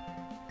 2?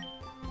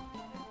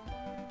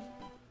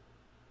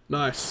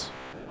 Nice.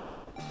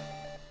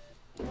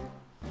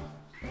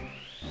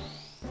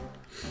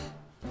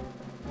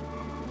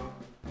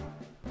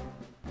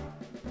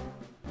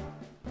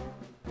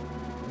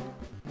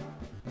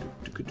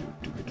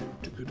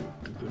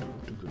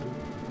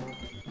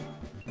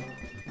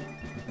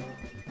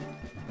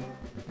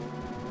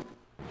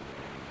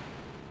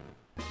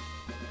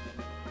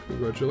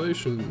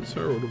 Congratulations,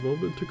 Harold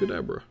evolved into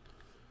Kadabra.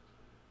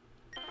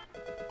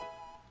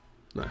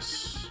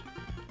 Nice.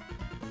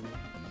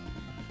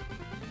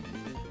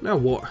 Now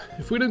what?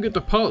 If we don't get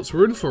the parts,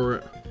 we're in for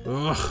it.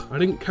 Ugh, I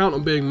didn't count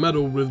on being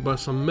meddled with by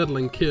some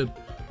meddling kid.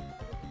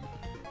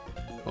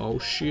 Oh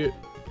shit.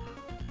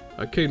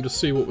 I came to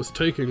see what was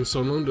taking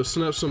so long to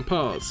snatch some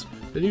parts,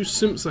 and you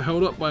simps are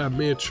held up by a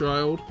mere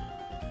child.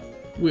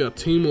 We are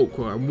Team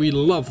Aqua, and we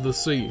love the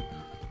sea.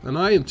 And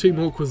I am Team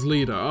Aqua's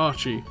leader,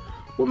 Archie.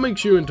 What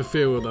makes you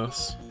interfere with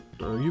us?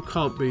 No, you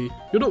can't be.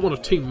 You're not one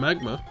of Team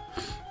Magma.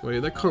 Wait,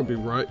 that can't be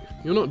right.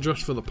 You're not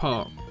just for the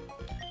part.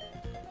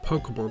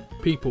 Pokémon,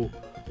 people,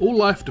 all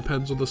life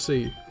depends on the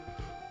sea.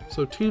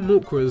 So Team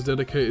Aqua is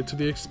dedicated to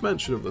the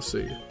expansion of the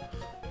sea.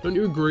 Don't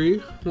you agree?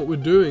 What we're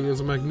doing is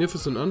a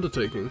magnificent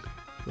undertaking.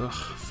 Ugh,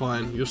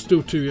 fine, you're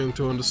still too young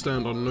to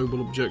understand our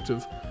noble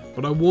objective.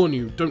 But I warn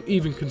you, don't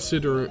even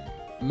consider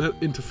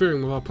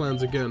interfering with our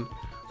plans again.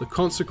 The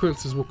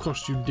consequences will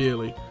cost you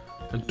dearly.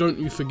 And don't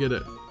you forget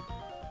it.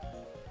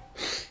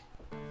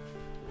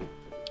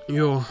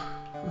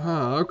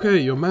 Okay,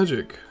 you're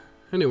magic.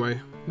 Anyway,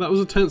 that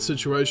was a tense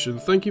situation.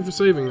 Thank you for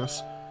saving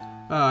us.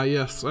 Ah,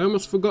 yes, I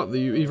almost forgot that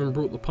you even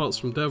brought the parts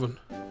from Devon.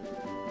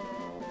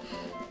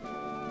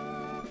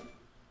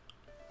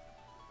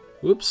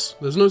 Whoops,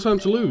 there's no time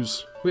to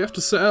lose. We have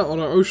to set out on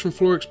our ocean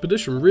floor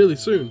expedition really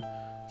soon.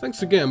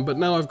 Thanks again, but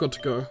now I've got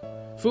to go.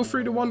 Feel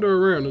free to wander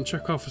around and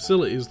check our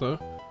facilities, though.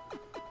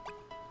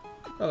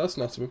 Oh, that's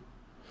nice of him.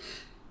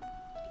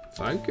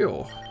 Thank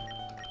you.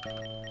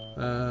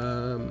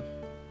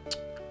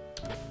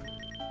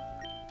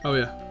 Oh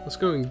yeah, let's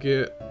go and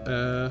get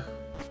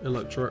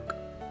Electric.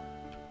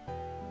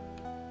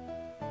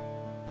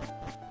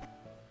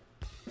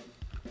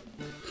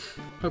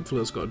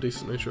 Hopefully it's got a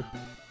decent nature.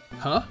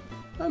 Huh?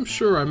 I'm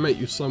sure I met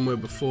you somewhere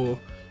before.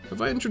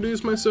 Have I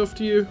introduced myself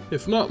to you?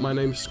 If not, my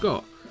name's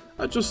Scott.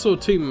 I just saw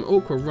Team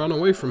Aqua run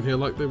away from here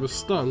like they were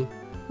stung.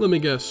 Let me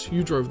guess,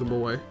 you drove them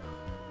away.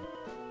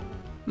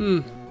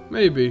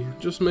 Maybe,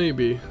 just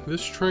maybe,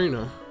 this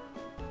trainer.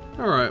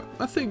 Alright,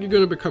 I think you're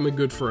gonna become a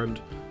good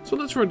friend. So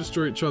let's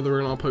register each other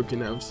in our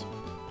Pokénavs.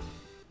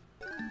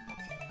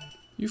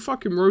 You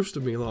fucking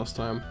roasted me last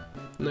time.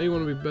 Now you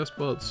want to be best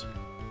buds.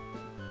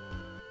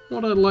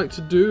 What I'd like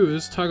to do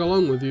is tag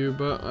along with you,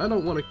 but I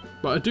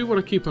do want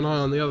to keep an eye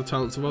on the other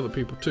talents of other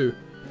people too.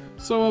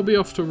 So I'll be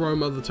off to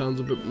roam other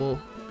towns a bit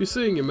more. Be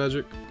seeing you,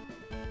 Magic.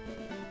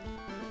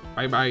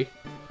 Bye bye.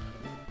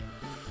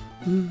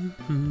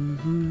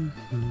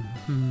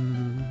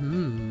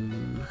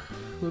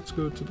 Let's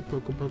go to the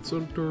Pokemon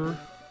Center.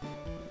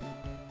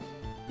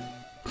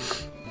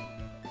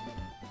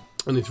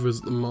 I need to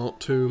visit the mart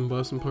too and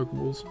buy some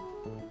Pokeballs.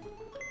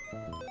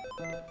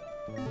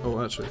 Oh,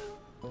 actually.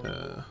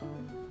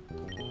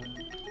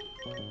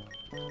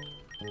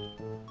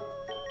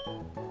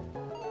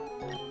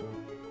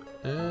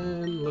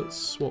 And let's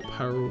swap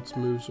Harold's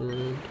moves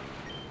around.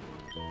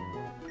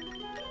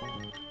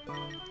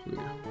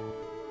 Yeah.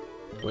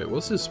 Wait,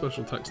 what's his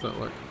special attack stat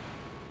like?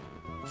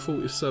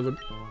 47.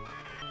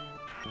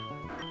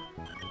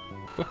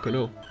 Fucking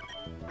hell.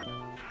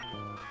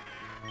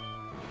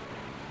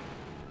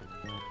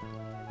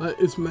 That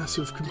is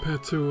massive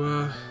compared to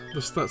the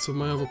stats of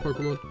my other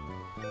Pokemon.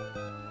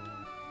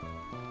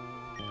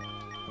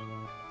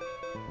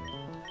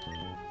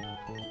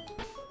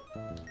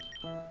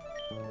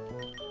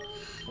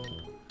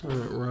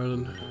 Alright,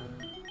 Ryden.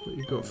 What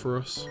you got for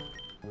us?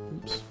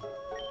 Oops.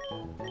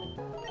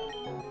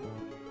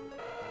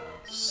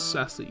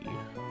 Sassy.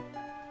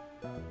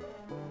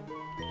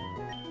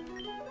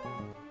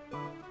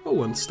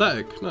 Oh, and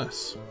static.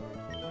 Nice.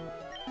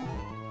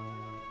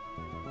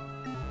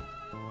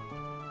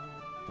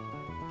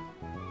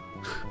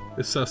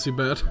 Is Sassy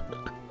bad?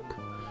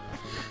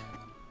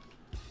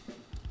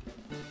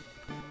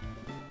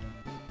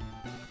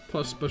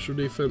 Plus special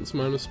defense,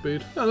 minus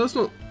speed. Yeah, that's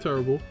not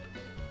terrible.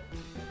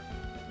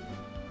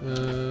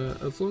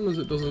 As long as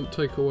it doesn't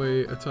take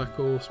away attack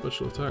or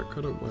special attack,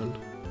 I don't mind.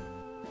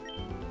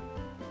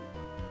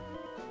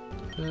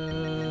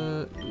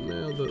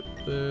 Now that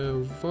they're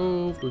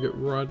evolved, we get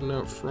Ryden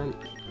out front.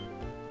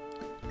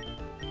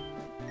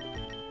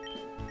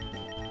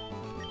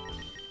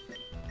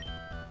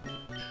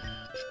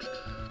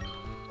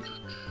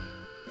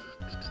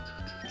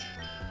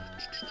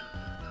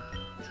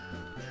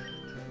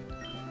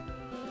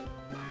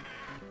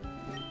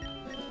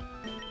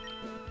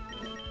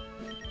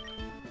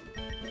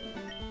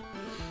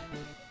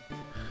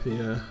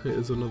 Yeah, it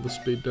is another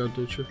speed down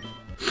nature.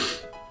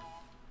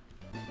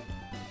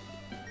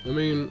 I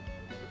mean,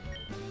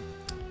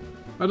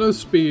 I know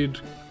speed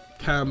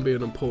can be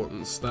an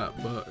important stat,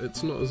 but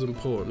it's not as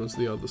important as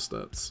the other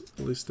stats,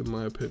 at least in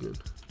my opinion.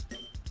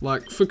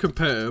 Like, for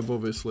competitive,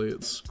 obviously,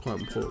 it's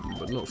quite important,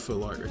 but not for,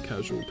 like, a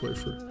casual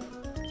playthrough.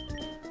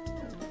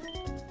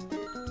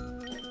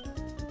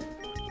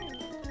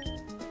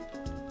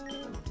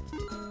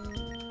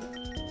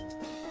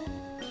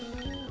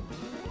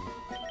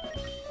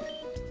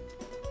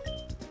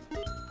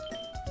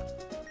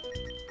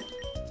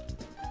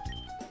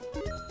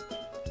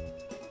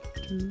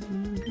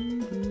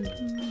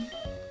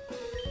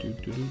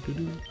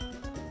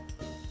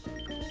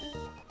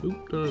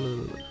 Oop,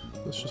 no.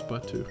 Let's just buy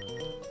 2.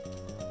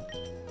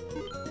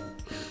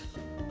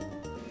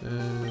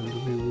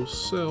 And we will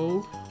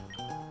sell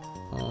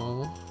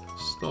our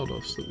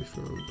Stardust that we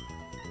found.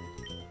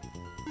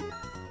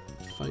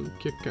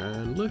 Thank you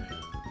kindly.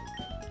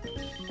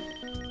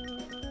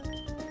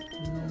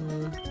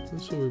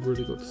 That's all we've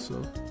really got to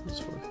sell. That's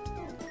fine.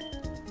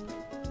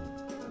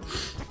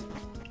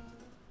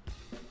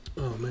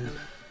 Oh man,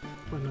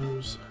 my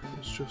nose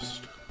is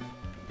just...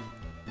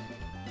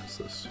 What's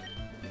this?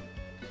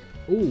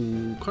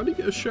 Ooh, can you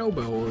get a shell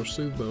bell or a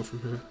soothe bell from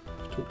here?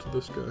 Talk to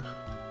this guy.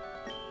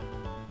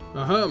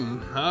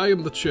 Ahem, I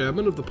am the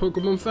chairman of the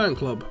Pokemon fan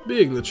club.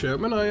 Being the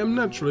chairman, I am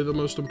naturally the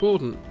most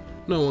important.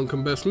 No one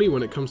can best me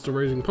when it comes to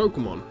raising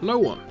Pokemon. No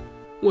one.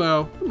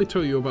 Well, let me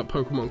tell you about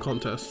Pokemon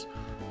contests.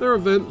 They're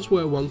events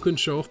where one can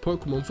show off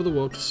Pokemon for the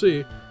world to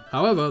see.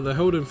 However, they're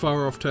held in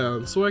far-off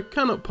towns, so I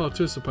cannot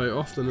participate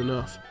often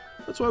enough.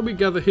 That's why we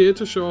gather here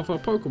to show off our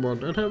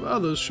Pokemon and have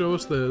others show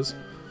us theirs.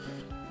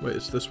 Wait,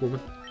 it's this woman.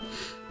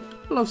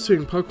 I love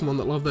seeing Pokemon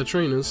that love their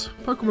trainers.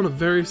 Pokemon are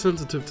very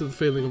sensitive to the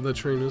feeling of their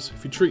trainers.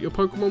 If you treat your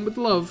Pokemon with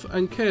love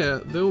and care,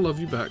 they'll love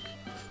you back.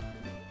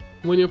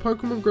 When your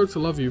Pokemon grow to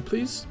love you,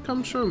 please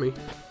come show me.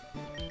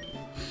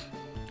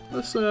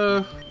 Let's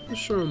show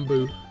them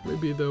Boo.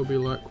 Maybe they'll be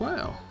like,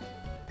 wow,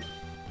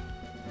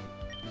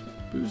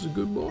 Boo's a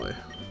good boy.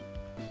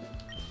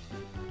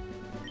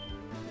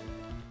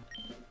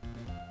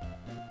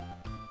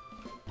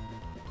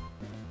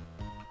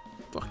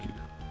 Fuck you.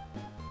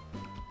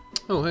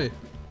 Oh, hey.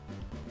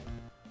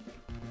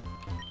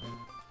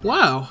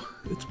 Wow,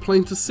 it's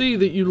plain to see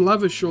that you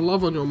lavish your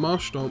love on your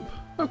Marshtomp.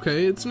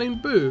 Okay, it's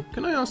named Boo.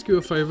 Can I ask you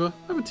a favour?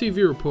 I'm a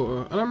TV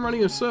reporter, and I'm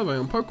running a survey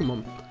on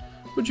Pokemon.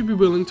 Would you be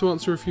willing to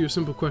answer a few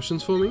simple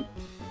questions for me?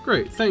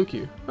 Great, thank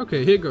you.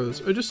 Okay, here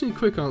goes. I just need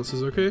quick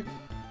answers, okay?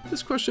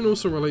 This question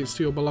also relates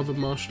to your beloved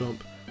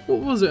Marshtomp.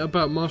 What was it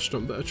about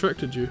Marshtomp that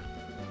attracted you?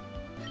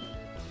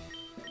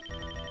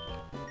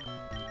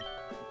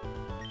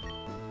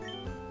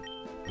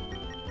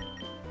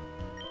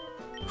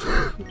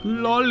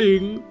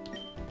 Lolling.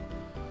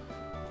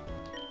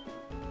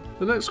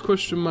 The next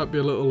question might be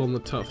a little on the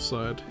tough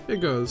side. Here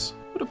goes.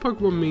 What do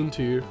Pokemon mean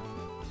to you?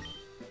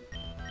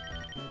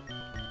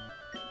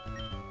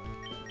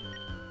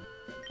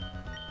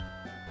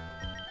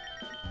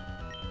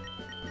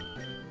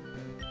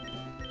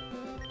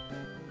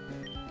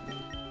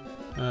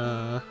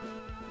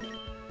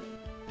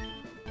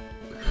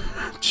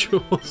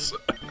 Chores.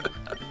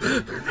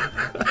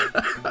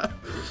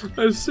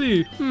 I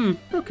see.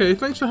 Okay,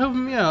 thanks for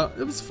helping me out.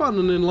 It was fun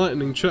and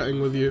enlightening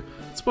chatting with you.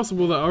 It's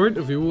possible that our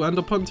interview will end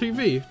up on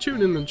TV.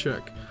 Tune in and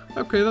check.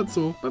 Okay, that's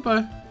all.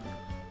 Bye-bye.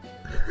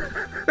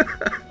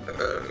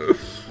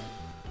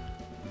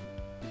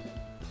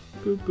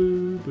 Boo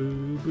boo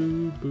boo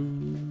boo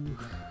boo.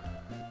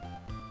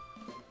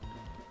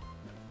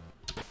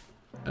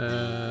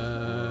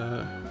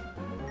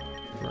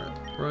 Right,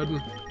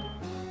 Ryden.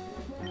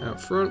 Out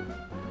front.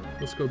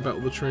 Let's go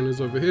battle the trainers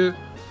over here.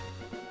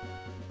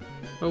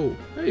 Oh,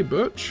 hey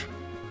Butch.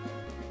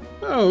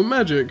 Oh,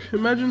 magic.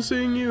 Imagine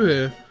seeing you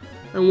here.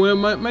 And where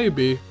might May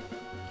be?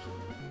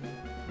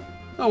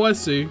 Oh, I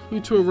see.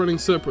 You two are running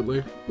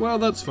separately. Well,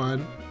 that's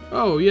fine.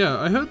 Oh, yeah,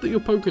 I heard that your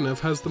Pokénev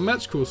has the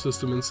match call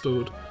system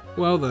installed.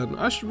 Well then,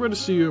 I should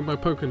register you in my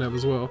Pokédex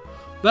as well.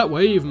 That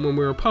way, even when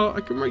we're apart,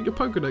 I can read your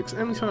Pokédex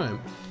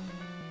anytime.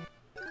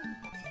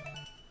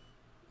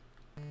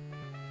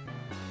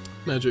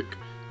 Magic.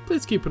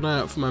 Please keep an eye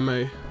out for my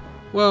May.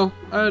 Well,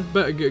 I'd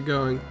better get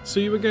going.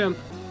 See you again.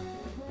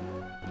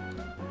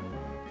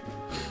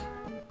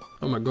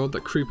 Oh my god,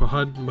 that creeper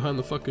hiding behind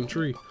the fucking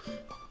tree.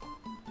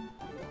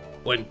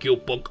 When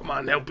cute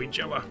Pokemon help each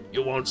other,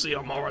 you won't see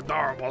a more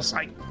adorable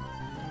sight.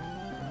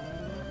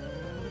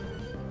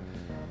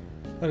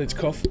 I need to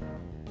cough.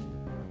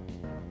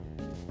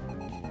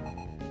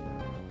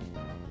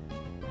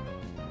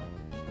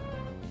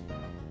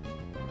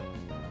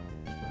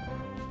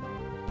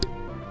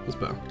 That's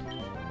better.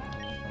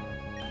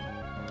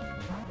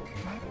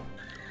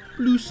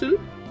 Lucille.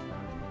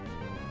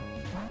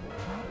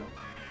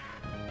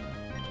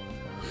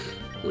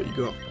 What you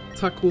got?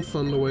 Tackle,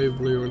 Thunderwave,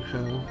 Leer, and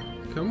Howl.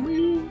 Can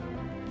we?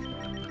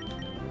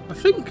 I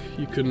think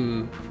you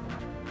can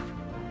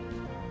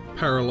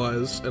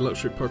paralyze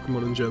electric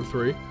Pokemon in Gen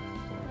 3.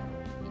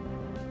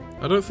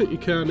 I don't think you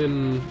can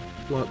in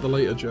like the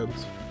later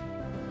gens.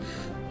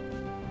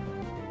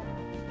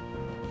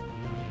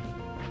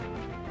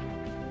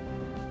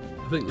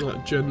 I think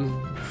like Gen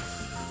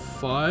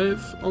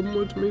 5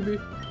 onward maybe.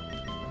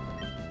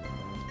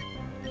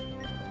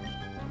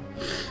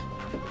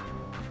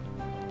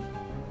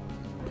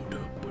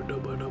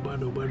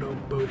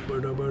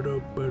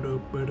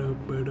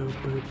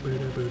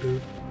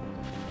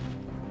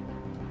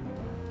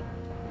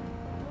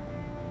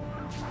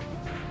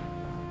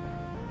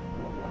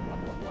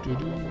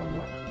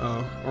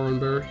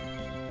 Oranberry.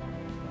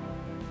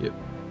 Yep.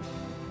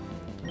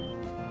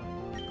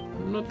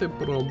 Not a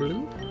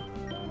problem.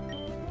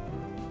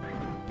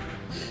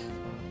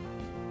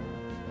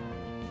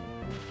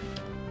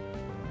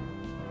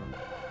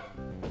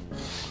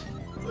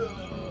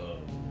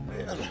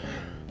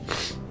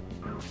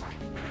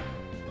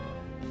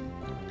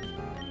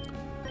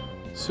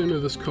 Sooner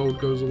this cold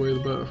goes away, the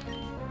better.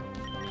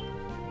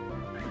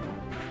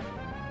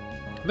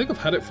 I think I've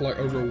had it for like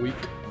over a week.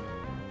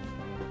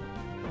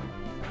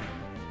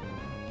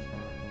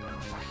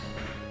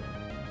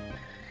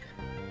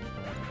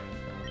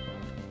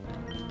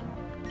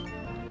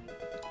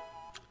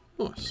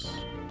 Nice.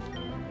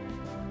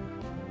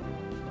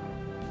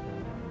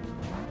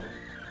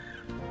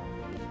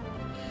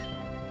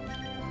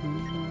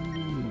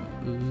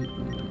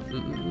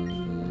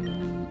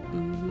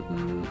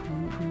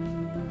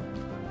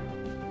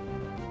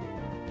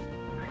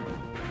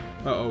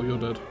 Uh-oh, you're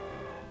dead.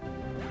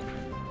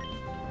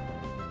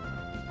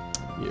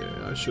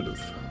 Yeah, I should have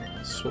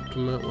swapped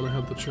him out when I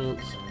had the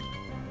chance.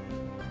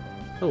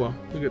 Oh well,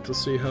 we get to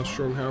see how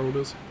strong Harold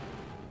is.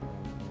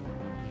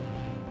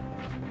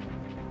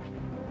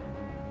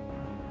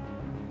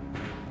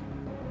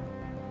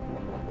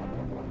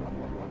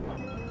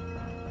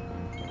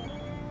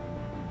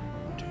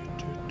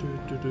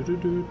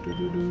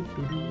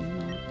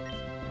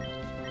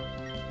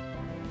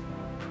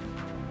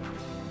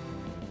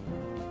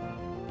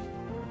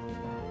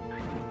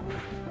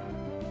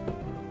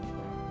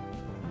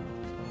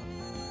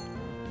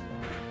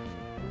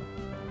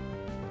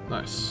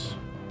 Nice.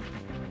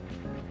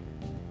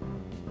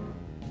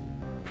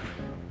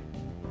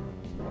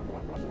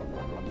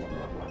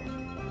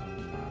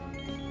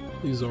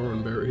 These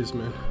orange berries,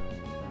 man.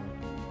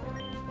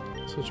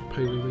 Such a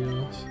pain in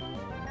the ass.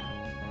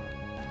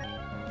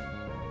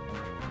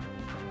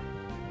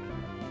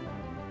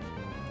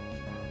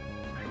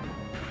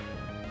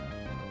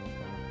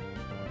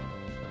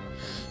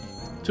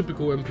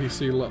 Typical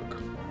NPC luck.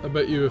 I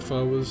bet you if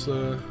I was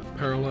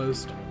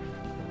paralyzed,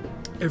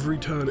 every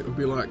turn it would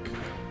be like,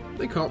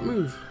 they can't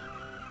move.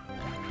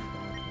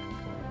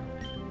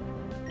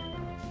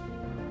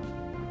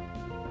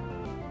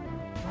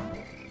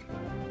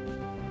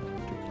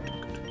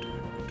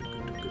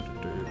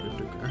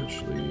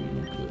 Actually,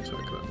 you can attack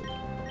that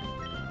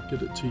one.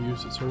 Get it to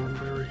use its orange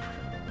berry.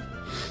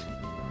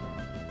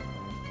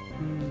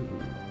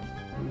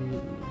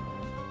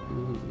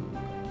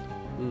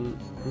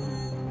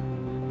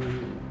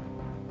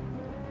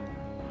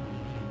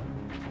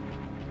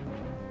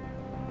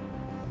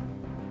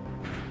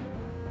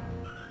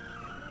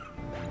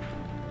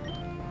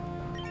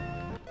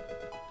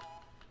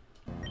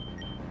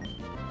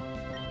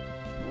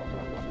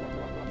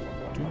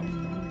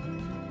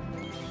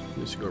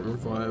 Just got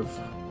revive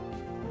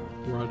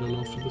right on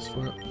after this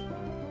fight.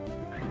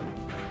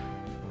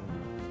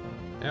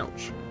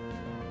 Ouch.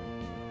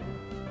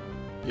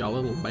 Ya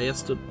little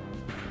bastard.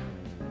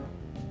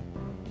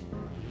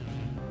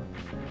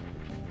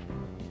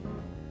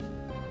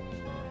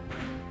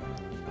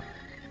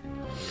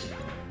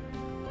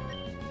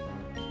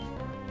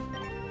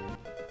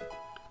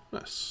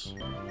 Nice.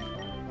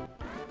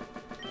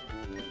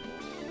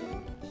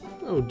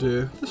 Oh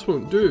dear, this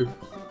won't do.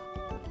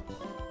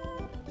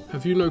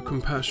 Have you no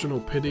compassion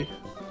or pity?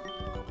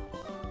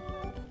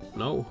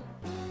 No.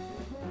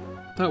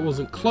 That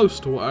wasn't close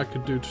to what I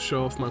could do to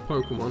show off my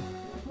Pokémon.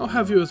 I'll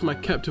have you as my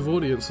captive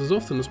audience as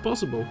often as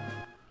possible.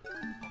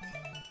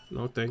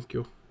 No, thank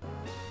you.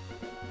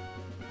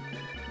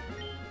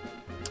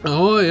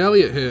 Ahoy,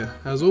 Elliot here.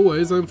 As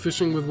always, I'm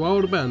fishing with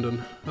wild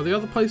abandon. Are there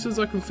other places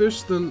I can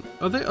fish than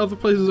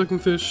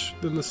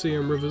the sea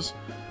and rivers?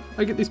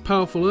 I get these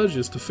powerful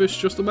urges to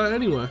fish just about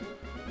anywhere.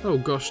 Oh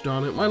gosh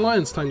darn it, my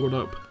line's tangled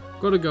up.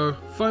 Gotta go.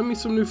 Find me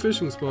some new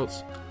fishing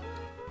spots.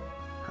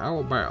 How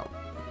about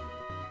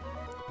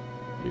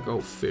you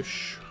go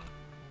fish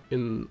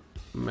in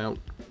Mount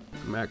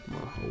Magma,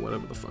 or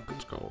whatever the fuck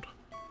it's called.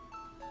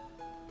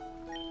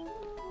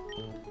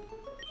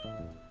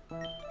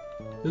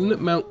 Isn't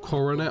it Mount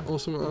Coronet or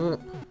something like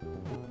that?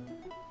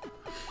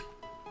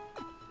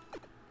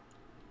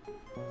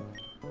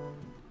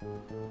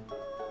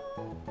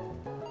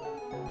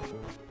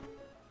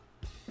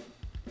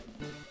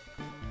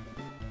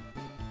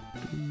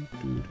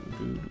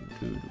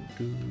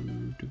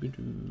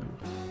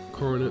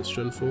 Coronet's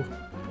Gen 4.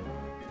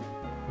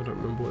 I don't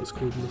remember what it's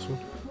called in this one.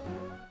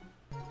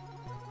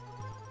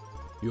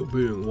 You're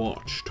being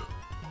watched.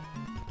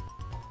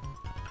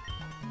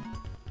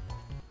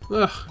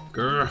 Ugh,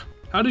 grr.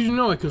 How did you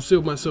know I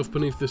concealed myself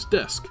beneath this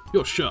desk?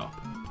 You're sharp.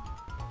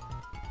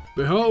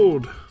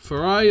 Behold,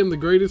 for I am the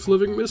greatest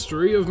living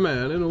mystery of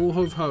man in all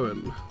of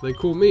Hoenn. They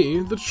call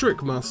me the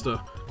Trick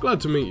Master. Glad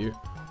to meet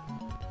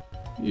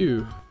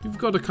you. You've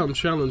got to come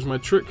challenge my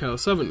trick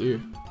house, haven't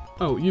you?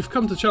 Oh, you've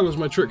come to challenge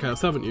my trick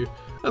house, haven't you?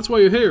 That's why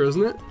you're here,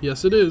 isn't it?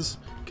 Yes, it is.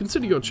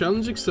 Consider your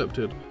challenge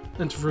accepted.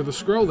 Enter through the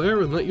scroll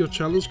there and let your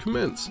challenge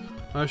commence.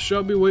 I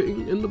shall be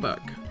waiting in the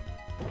back.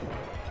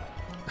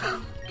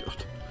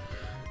 God.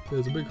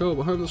 There's a big hole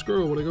behind the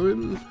scroll when I go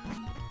in.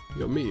 You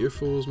got Meteor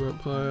Falls,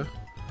 Mount Pyre.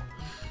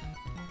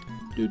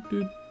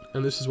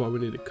 And this is why we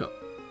need a cut.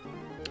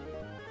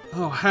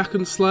 Oh, hack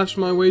and slash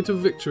my way to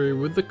victory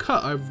with the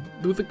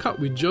cut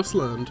we just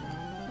learned.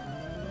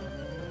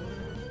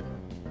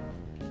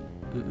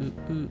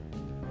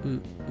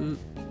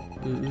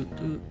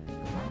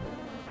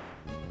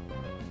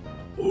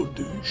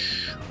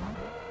 Odish.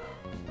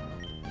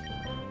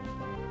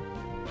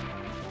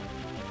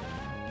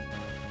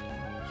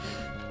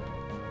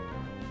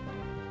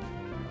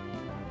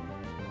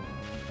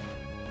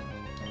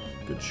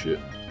 Good shit.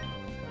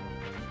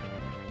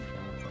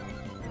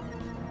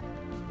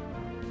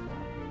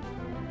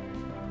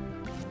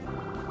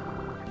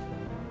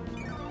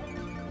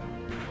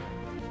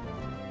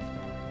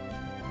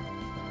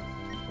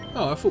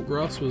 Oh, I thought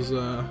grass was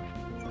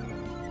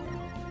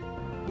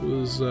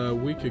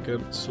weak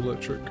against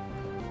electric.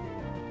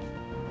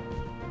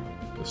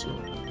 Guess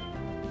not.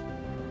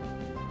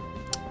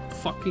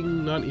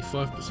 Fucking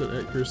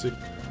 95% accuracy.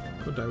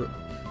 God damn it.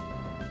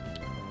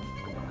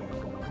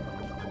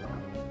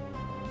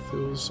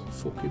 Feels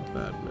fucking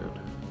bad, man.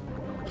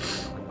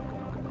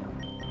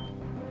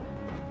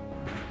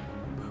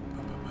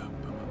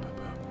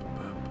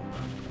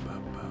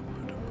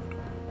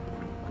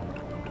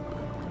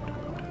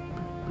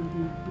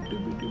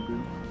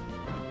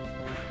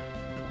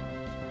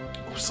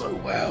 Oh, so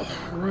well,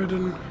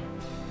 Roden.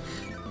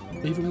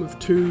 Even with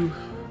two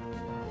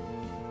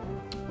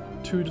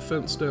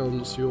defense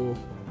downs, your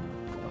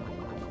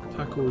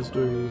tackle is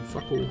doing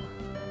fuck all.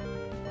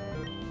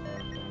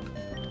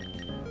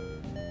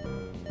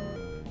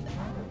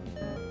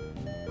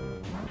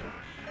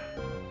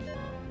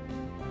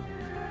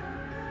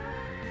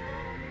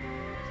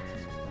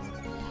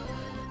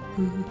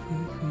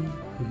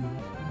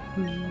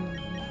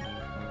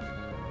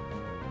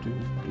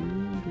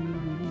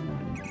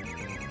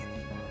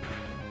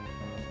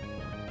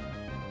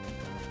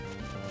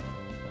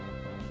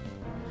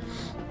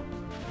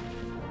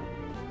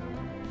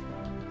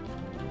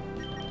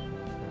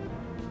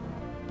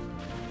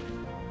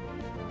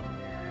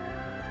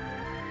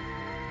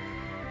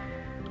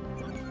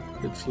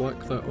 It's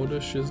like that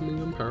Odish isn't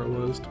even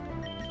paralyzed.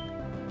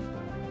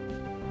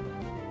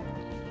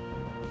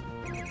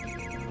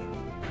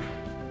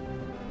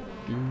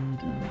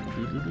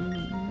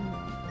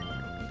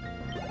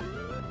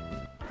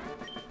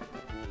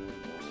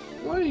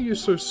 Why are you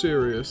so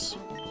serious?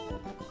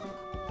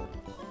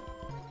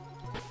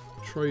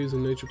 Try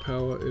using nature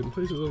power in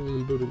places other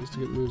than buildings to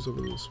get moves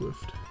other than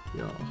swift.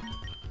 Yeah.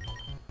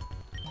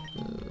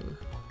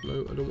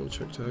 No, I don't want to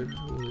check tag.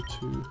 I wanted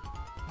to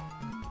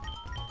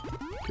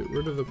get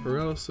rid of the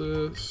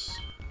paralysis.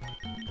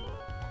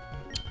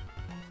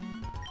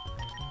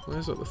 Why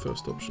is that the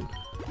first option?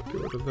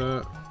 Get rid of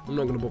that. I'm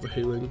not going to bother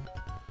healing.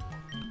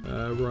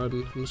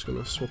 Riding. I'm just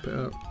going to swap it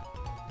out.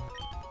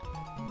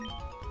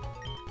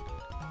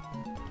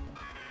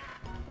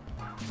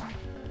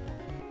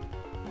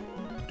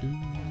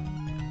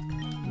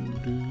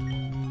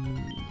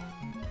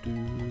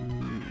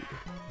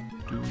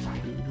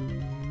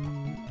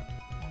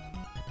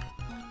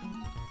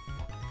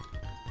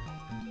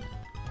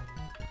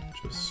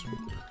 Just swap it.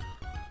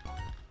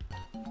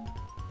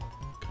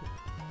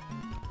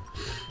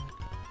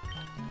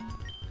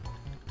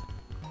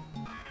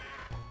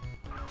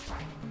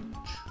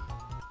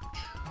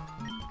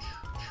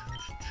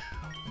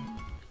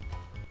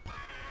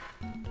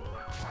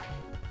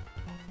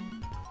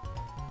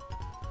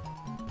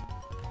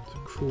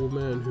 Cruel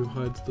man who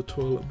hides the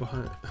toilet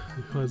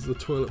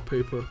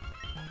paper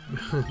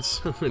behind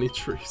so many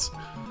trees.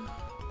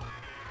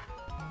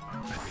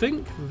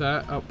 think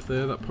that up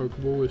there, that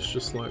Pokeball, is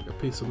just like a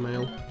piece of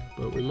mail,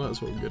 but we might as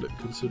well get it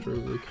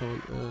considering we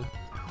can't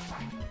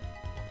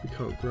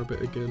grab it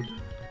again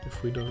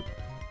if we don't.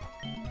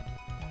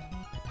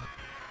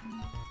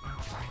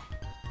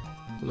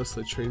 Unless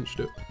they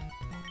changed it.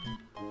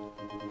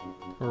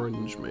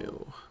 Orange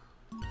mail.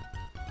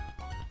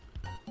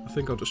 I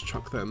think I'll just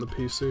chuck that in the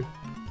PC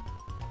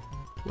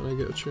when I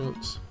get a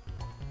chance.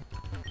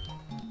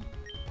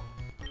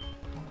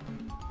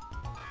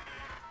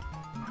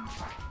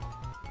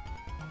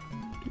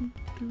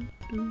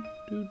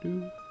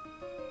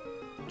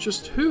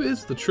 Just who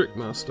is the Trick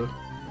Master?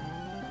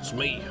 It's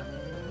me.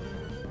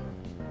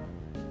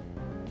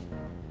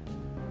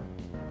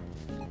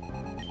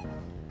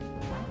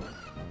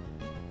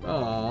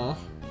 Ah,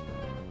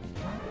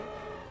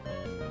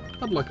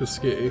 I'd like a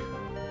Skitty.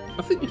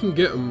 I think you can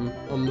get them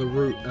on the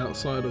route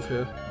outside of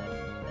here.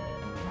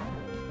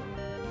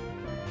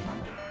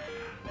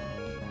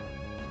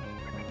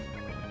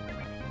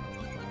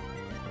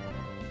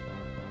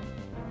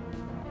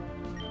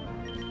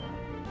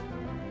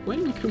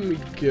 When can we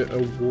get a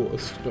water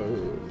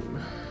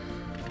stone?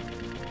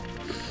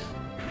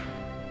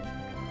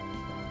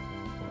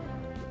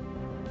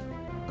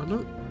 I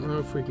don't know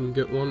if we can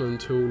get one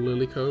until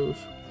Lily Cove.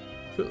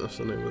 I think that's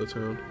the name of the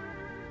town.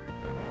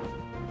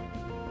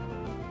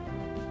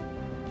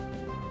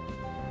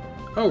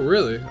 Oh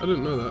really? I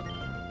didn't know that.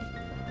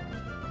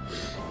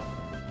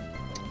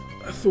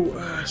 I thought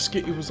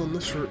Skitty was on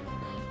this route.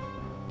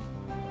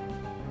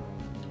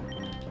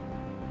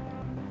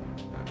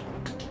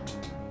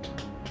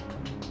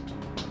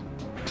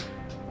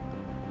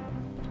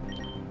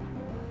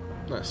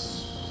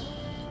 Nice.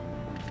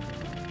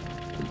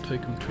 Didn't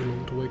take him too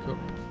long to wake up.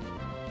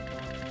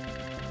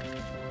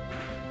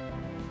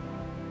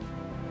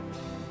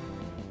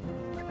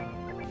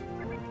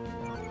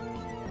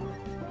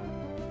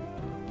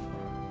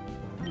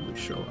 We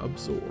shall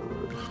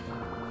absorb.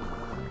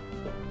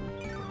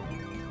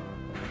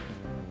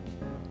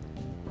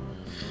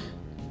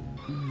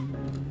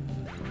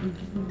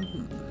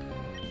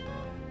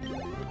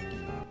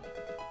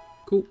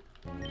 Cool.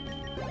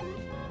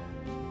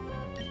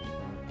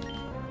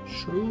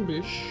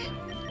 Shroobish.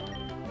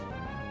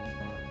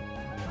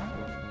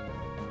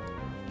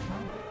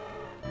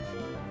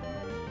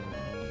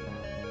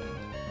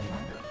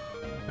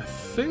 I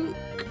think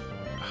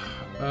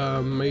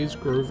Maze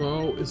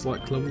Grovile is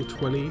like level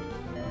 20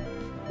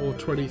 or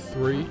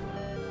 23,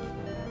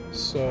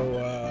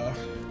 so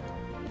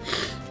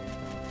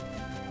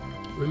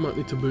we might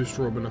need to boost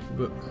Robin up a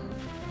bit.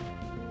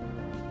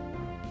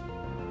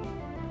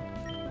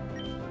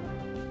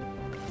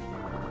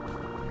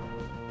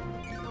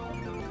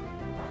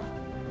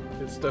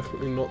 It's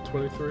definitely not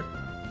 23.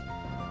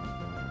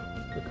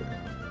 Okay.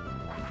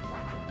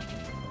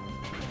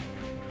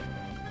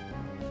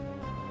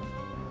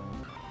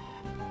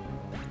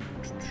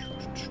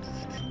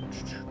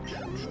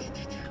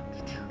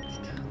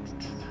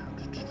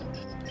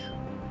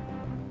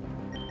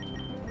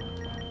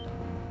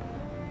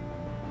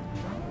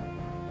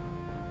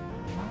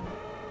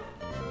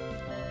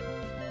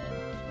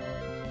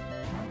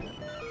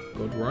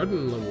 God,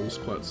 riding levels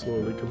quite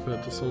slowly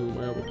compared to some of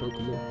my other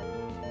Pokemon.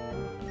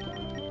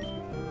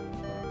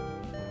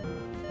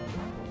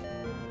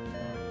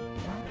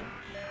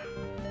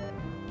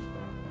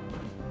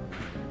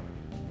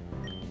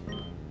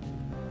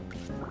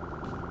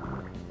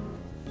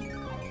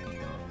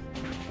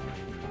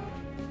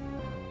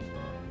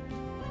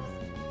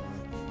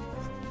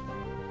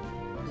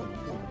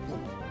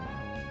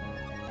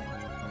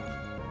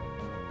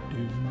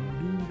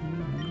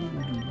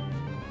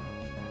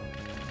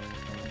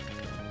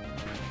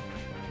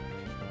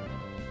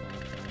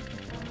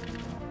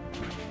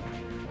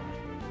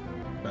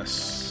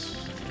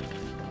 Nice.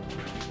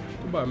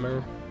 Goodbye,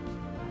 Meryl.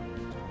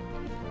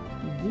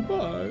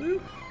 Goodbye.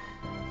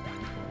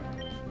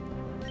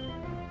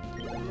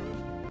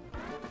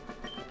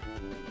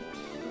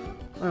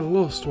 I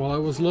lost while I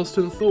was lost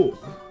in thought.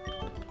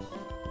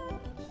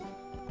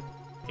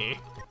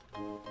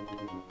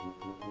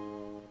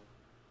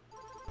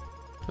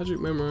 Magic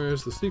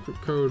memorize the secret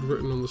code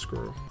written on the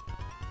scroll.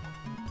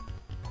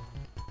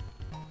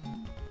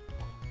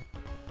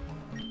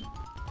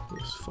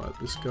 Let's fight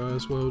this guy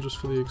as well, just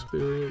for the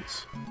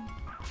experience.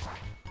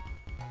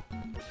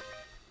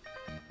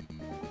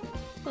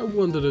 I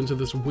wandered into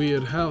this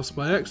weird house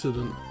by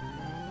accident.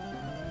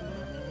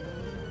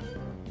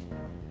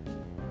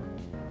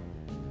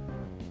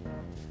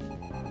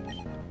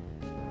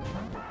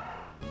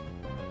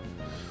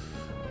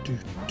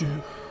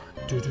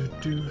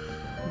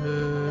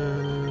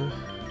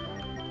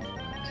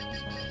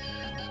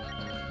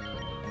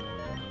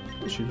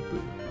 Let's shoot a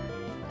boo.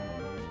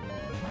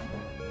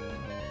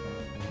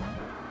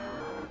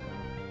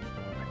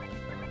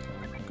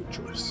 Good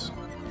choice.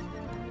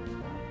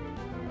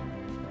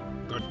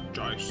 Good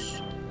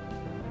choice.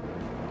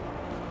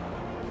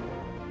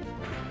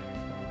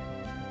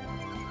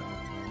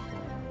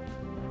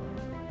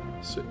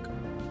 Sick.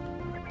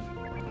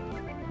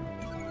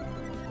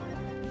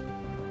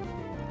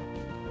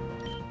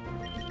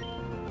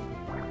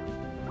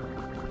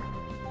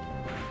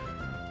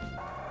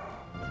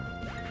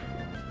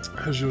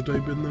 How's your day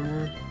been then,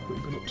 Ryan? What have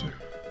you been up to?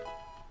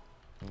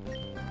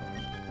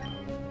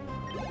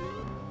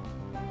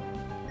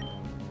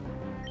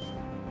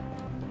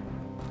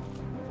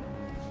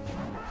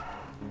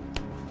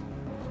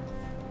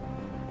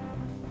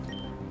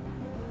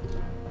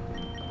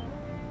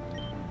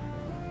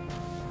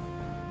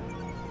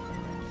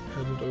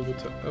 Headed over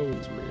to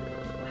Ellesmere.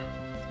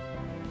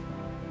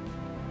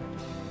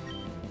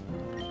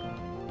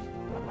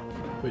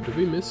 Wait, did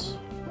we miss?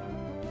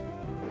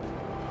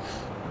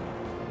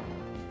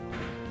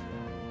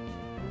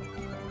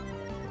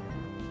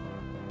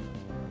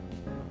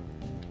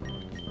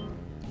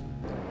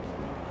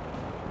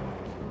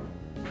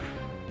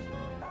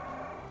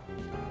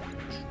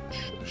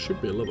 Should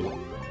be a level up.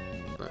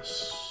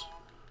 Nice.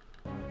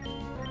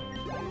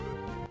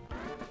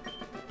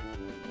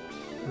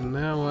 And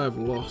now I've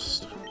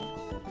lost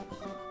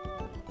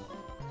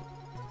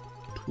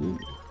 2.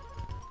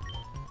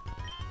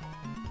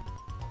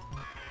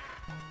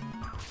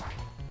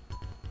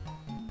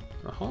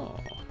 Aha.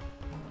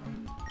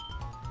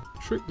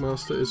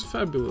 Trickmaster is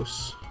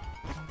fabulous.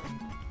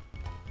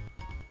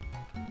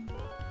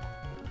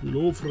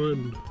 Hello,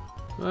 friend.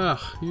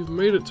 Ah, you've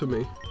made it to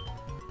me.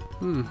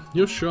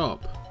 You're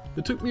sharp.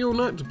 It took me all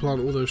night to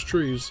plant all those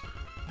trees.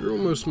 You're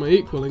almost my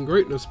equal in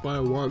greatness by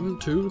 1,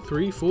 2,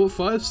 3, 4,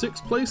 5,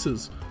 6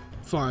 places.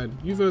 Fine,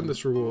 you've earned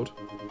this reward.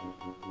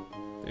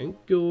 Thank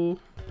you.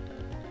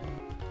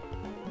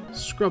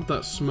 Scrub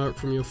that smirk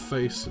from your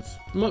face. It's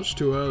much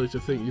too early to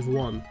think you've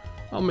won.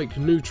 I'll make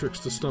new tricks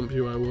to stump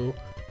you, I will.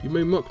 You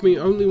may mock me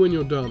only when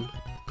you're done.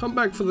 Come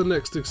back for the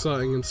next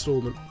exciting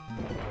installment.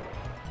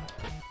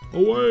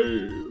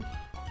 Away!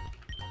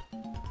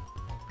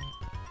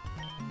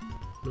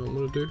 You know what I'm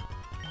gonna do?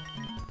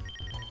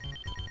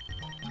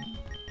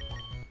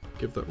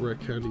 Give that rare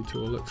candy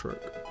to Electric.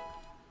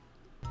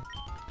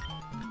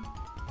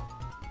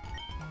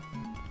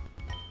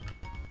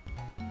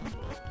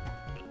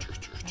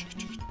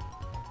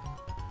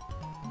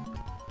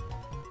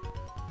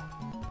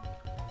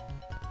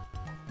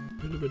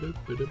 I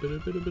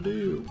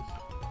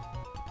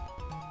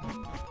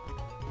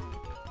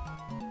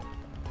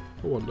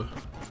wonder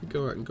if we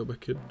go out and go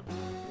back in.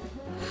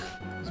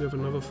 Does he have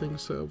another thing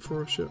set up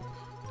for us yet?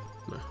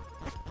 No.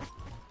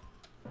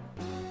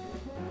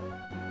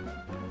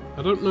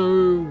 I don't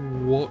know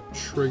what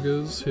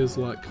triggers his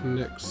like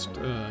next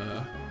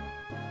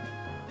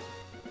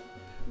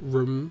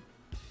room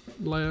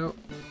layout.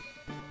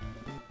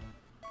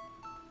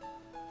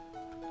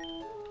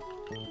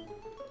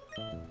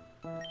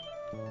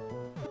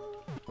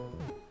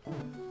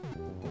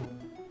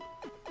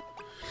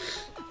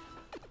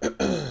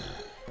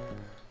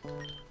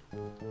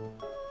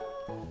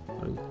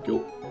 Thank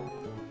you.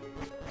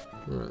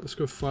 Alright, let's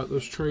go fight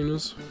those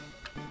trainers.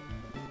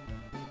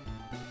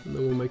 And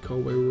then we'll make our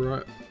way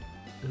right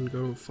and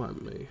go and find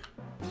me.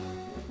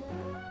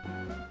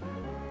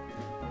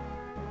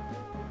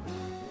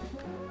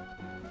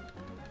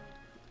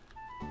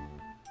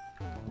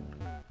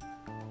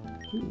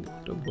 Ooh,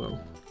 done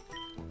well.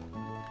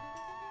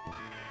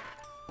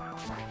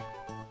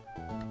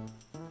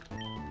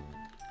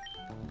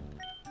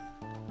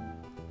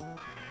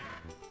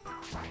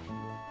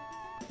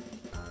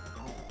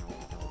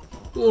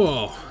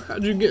 Whoa,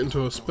 how'd you get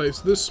into a space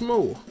this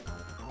small?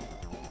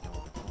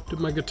 Did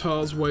my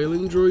guitar's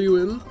wailing draw you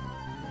in?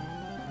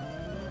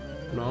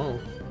 No.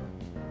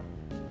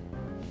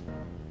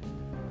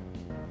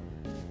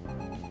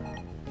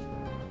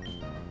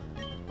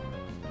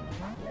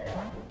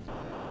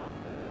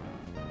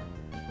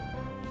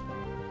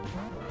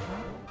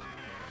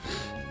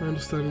 My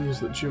understanding is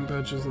that gym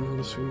badges and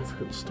other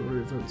significant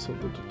story events are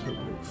the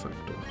determining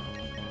factor.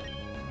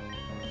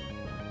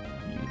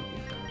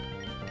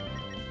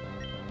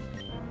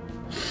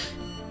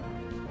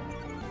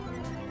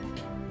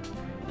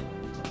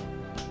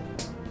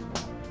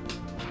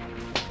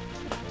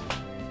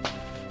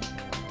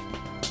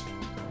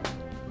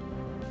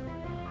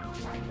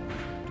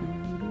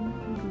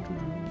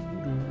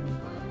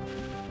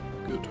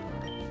 Good.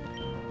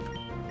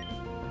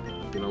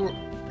 You know what?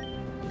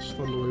 Let's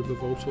Thunderwave the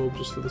Voltorb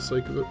just for the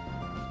sake of it.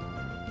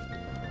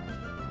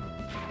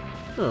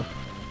 Oh.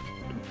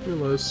 Didn't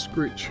realise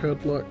Screech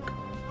had like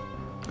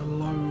a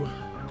low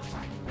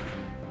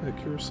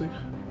accuracy.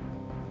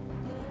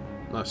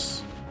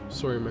 Nice.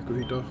 Sorry,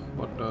 Mekuhita,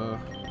 but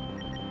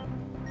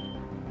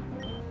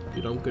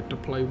you don't get to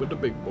play with the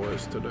big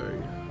boys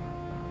today.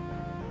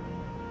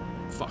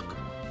 Fuck.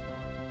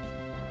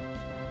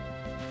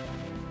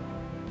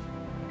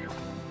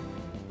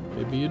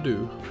 Maybe you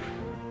do.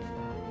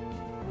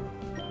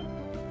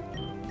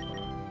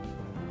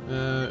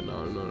 No.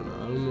 I'm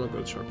not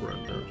gonna chuck right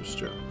now,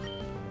 just yet.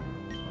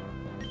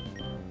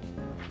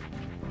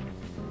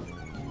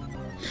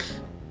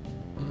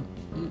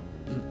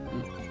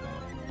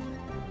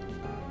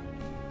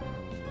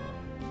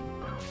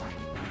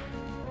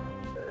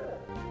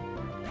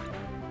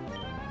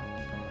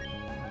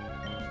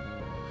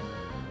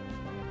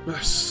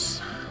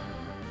 Nice.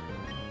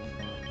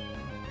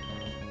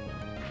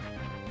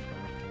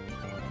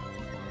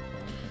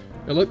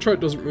 Electrite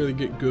doesn't really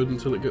get good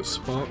until it gets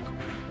Spark.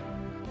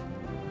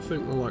 I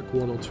think we're like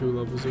 1 or 2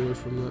 levels away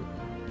from that.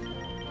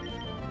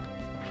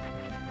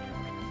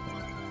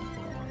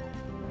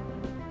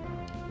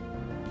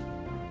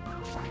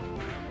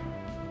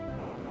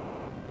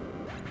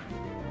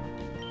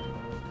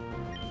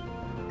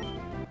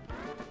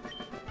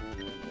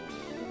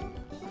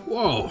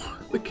 Whoa,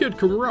 the kid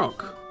can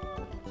rock.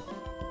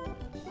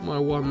 My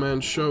one-man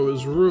show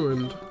is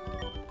ruined.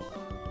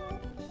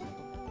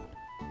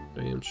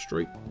 Damn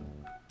straight.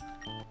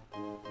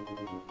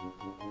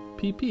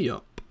 PP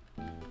up.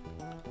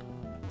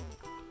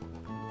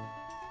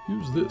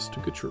 Use this to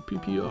get your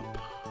PP up.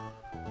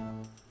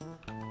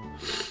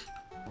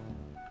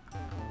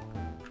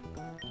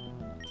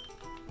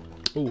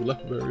 Oh,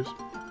 leopard berries.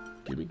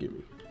 Gimme,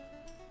 gimme.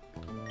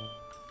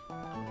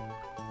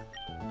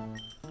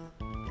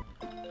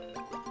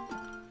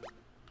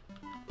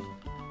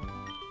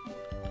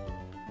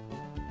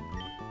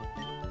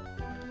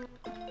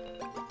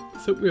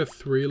 I think we have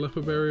 3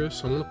 leopard berries,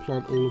 so I'm gonna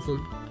plant all of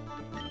them.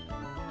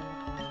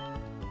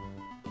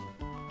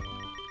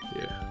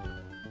 Yeah.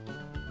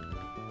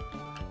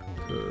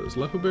 Because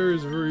leopard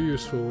berries are very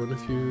useful, and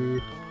if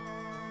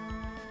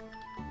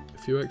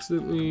you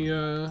accidentally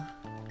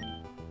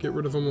get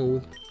rid of them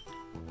all,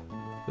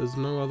 there's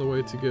no other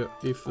way to get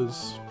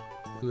ethers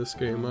in this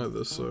game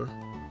either, so...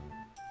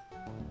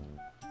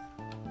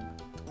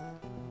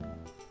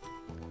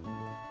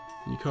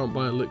 You can't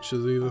buy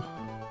elixirs either.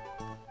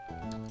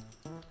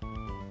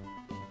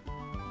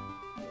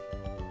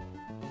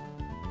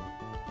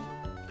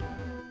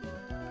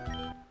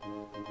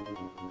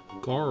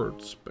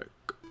 Guard spec.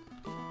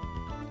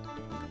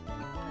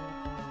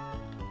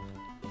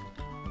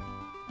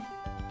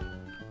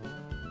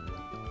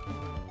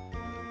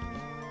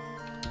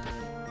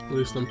 At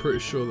least I'm pretty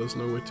sure there's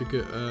no way to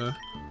get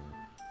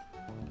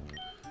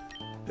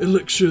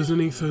elixirs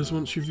and ethers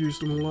once you've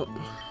used them all up.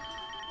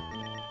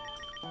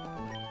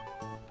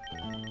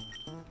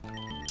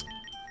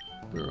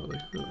 Where are they?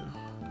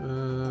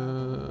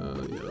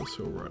 Oh, yeah, that's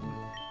all right.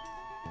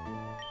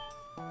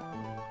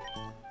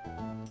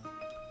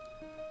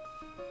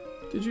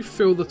 Did you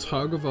feel the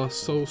tug of our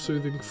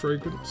soul-soothing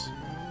fragrance?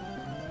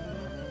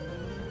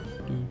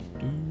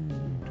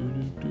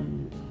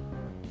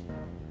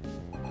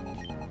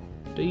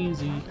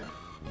 Daisy.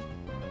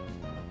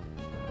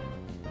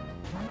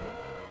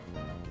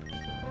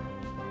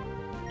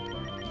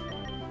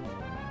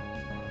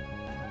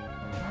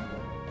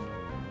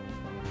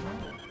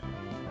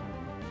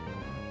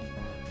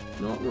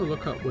 No, I'm gonna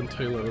look up when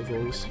Taylor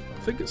evolves. I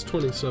think it's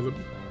 27.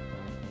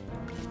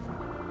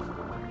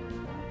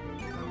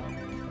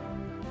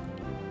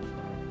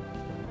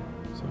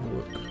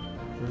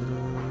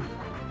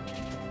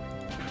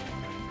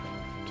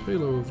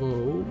 Taylor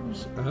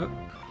evolves at...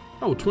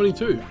 Oh,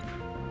 22!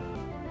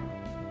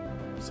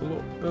 It's a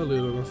lot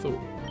earlier than I thought.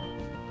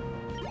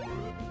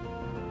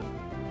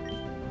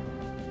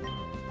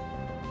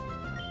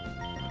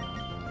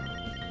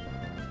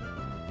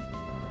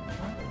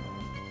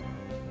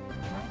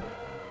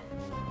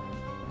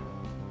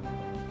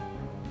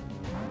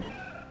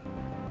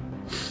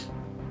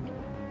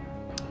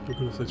 I'm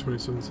gonna say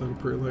 27 sounded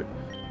pretty late.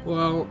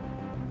 Well...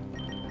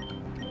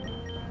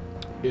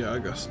 Yeah, I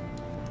guess.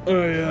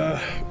 I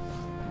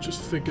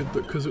just figured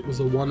that because it was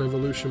a 1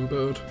 evolution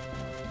bird,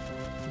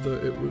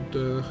 that it would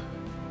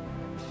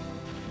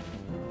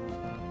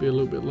be a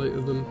little bit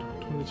later than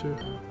 22.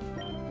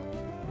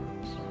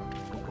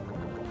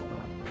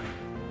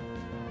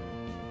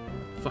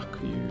 Fuck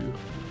you.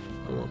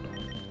 Come on.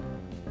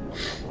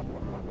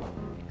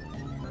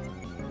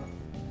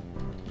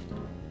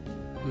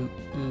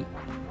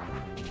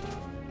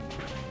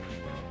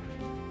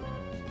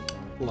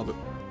 Love it.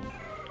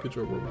 Good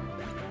job, Robin.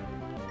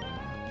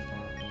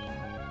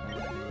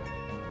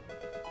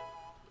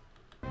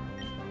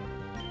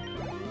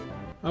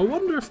 I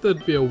wonder if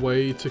there'd be a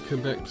way to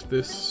connect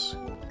this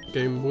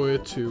Game Boy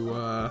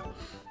to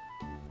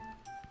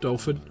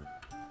Dolphin,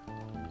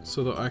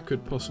 so that I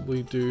could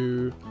possibly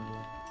do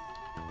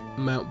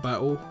Mount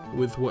Battle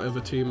with whatever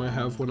team I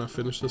have when I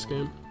finish this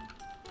game.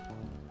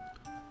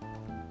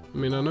 I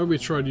mean, I know we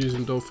tried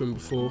using Dolphin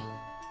before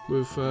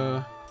with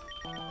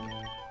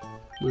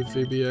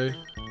VBA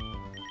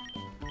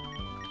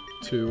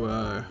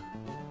to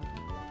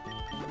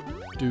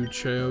do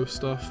Cheo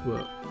stuff,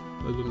 but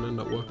that didn't end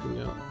up working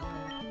out.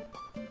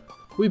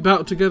 We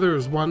battle together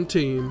as one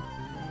team.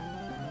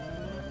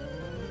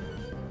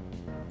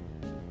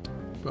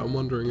 But I'm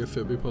wondering if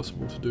it'd be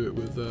possible to do it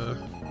with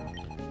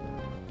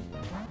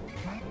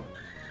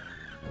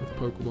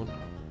Pokémon.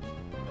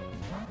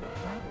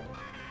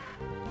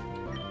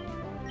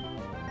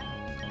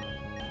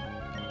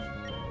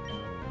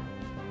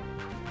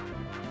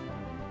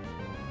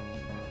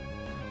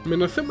 I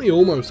mean, I think we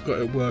almost got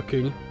it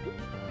working.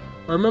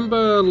 I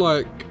remember,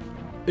 like,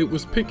 it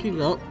was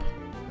picking up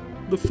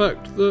the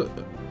fact that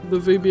the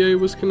VBA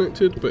was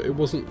connected, but it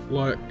wasn't,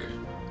 like,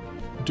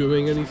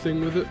 doing anything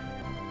with it.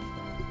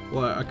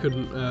 Like, I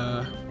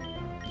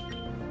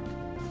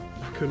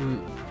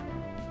couldn't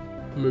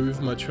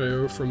move my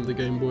Cheo from the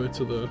Game Boy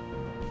to the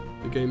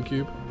the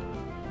GameCube.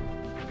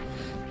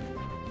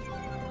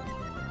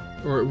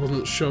 Or it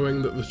wasn't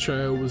showing that the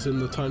chair was in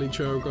the tiny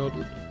chair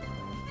garden.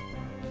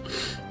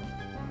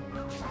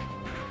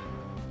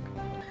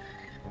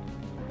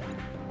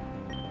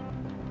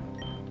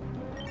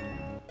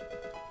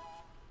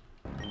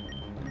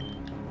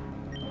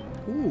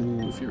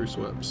 Ooh, Fury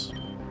Sweeps.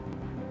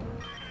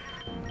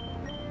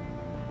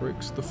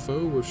 Breaks the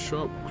foe with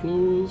sharp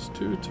claws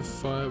 2 to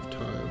 5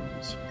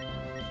 times.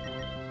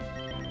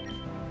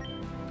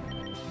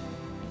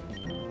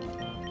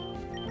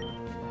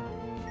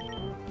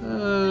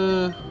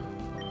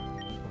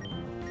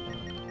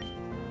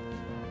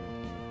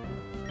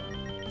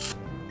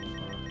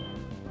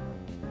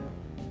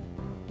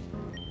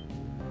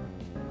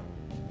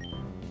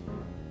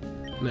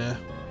 Nah.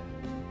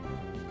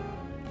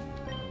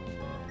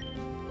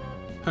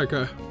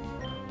 Okay.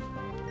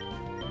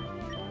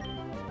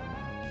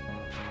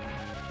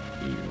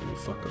 You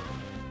fucker.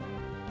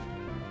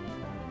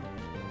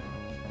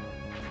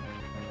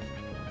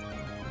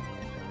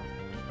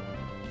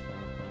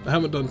 I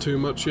haven't done too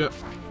much yet.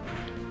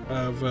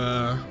 I've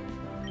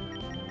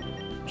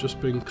just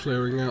been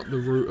clearing out the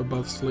route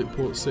above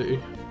Sleeport City.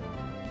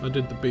 I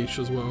did the beach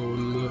as well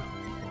and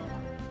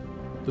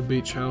the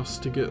beach house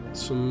to get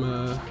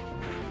some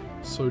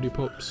sody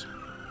pops.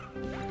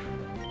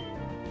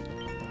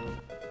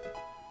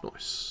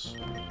 Nice.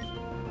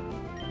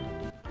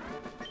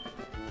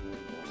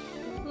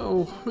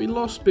 Oh, we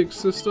lost, big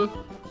sister.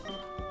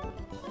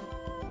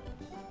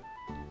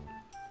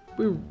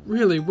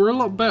 We're a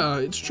lot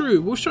better. It's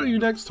true. We'll show you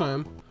next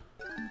time.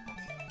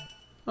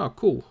 Oh,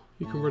 cool.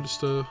 You can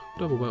register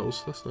double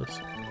battles. That's nice.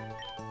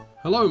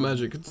 Hello,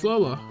 Magic. It's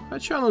Lola. I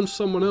challenged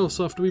someone else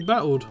after we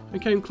battled. I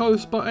came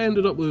close, but I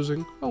ended up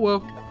losing. Oh well.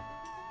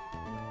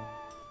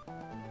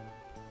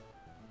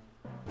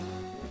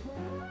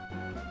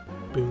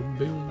 Boom,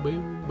 boom,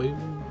 boom,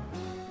 boom.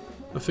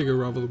 I figure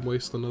rather than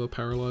waste another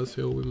paralyzed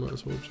heal, we might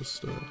as well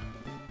just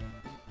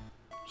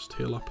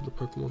heal up in the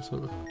Pokemon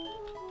Center.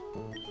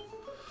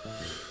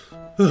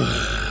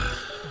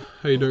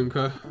 How you doing,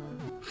 Kai?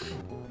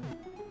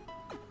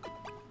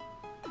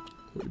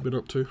 What you been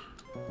up to?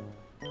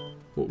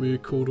 What were you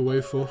called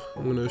away for?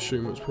 I'm gonna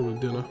assume it's probably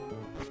dinner.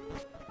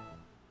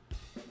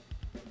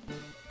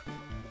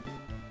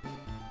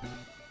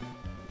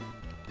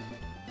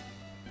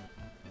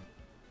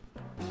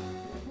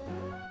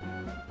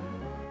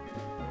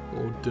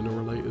 Or dinner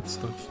related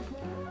stuff.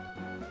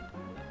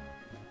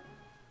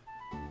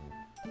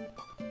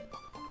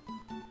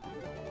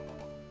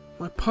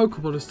 My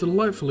Pokemon is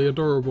delightfully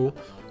adorable.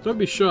 Don't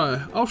be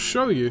shy, I'll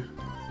show you.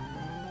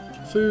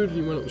 Food,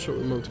 you went up the shop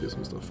with Mum to get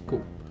some stuff.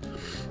 Cool.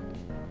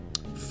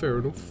 Fair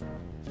enough.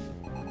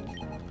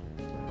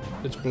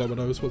 Let's blow my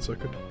nose, 1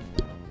 second.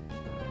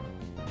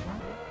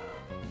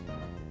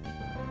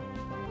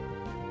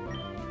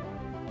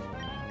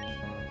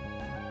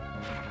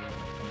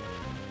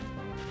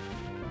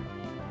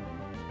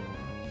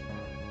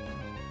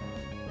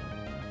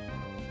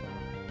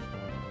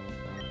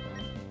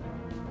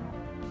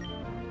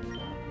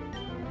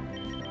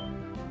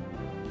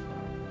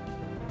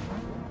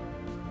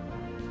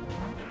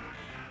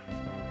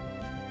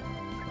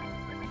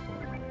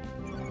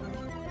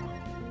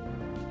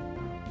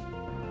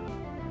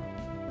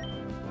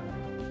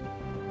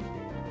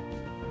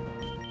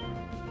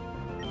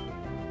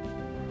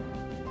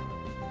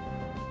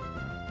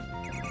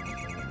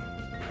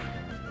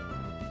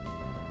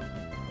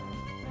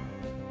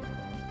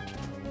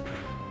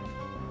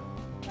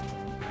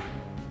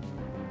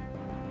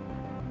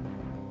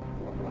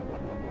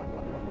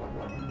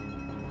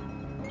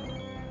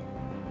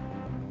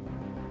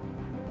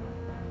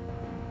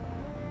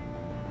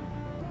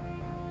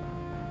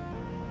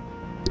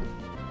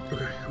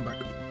 Okay, I'm back.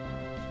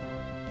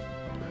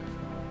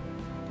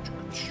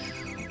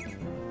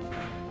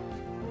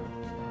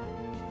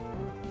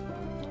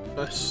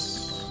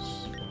 Nice.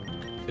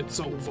 It's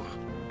over.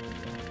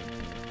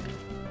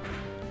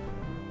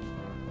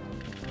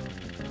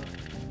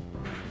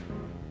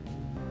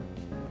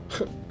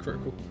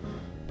 Critical.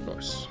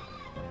 Nice.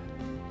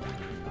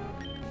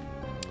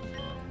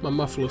 My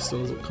muffler still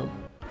hasn't come,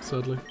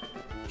 sadly.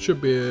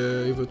 Should be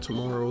either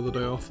tomorrow or the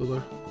day after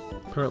though.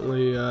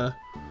 Apparently, I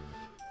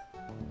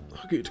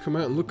get to come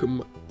out and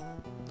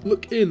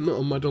look in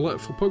on my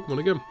delightful Pokemon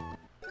again.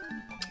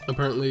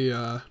 Apparently,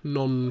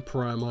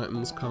 non-prime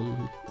items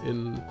come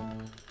in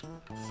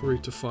 3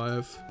 to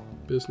 5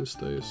 business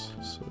days.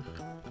 So.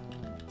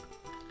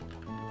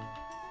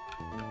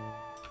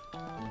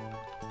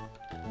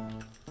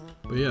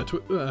 But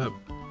yeah,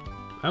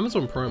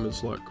 Amazon Prime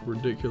is like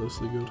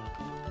ridiculously good.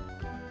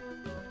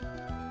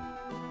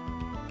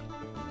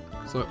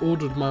 So I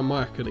ordered my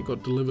mic and it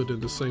got delivered in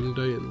the same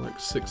day in like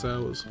 6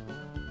 hours.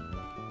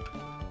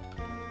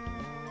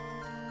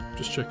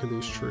 Just checking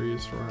these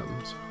trees for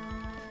items.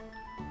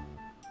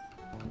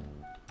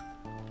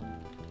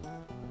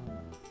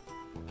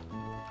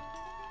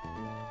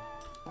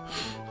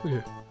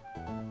 Okay,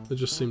 they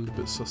just seemed a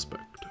bit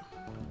suspect.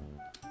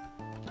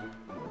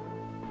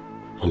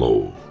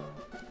 Hello.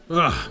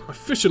 Ugh, my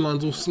fishing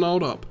line's all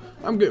snarled up.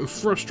 I'm getting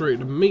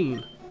frustrated and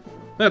mean.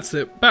 That's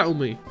it, battle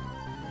me.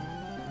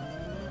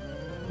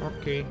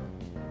 Okay.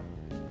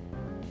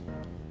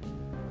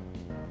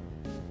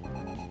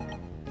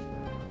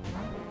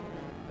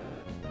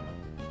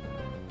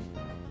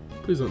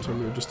 Please don't tell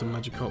me you're just a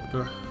Magikarp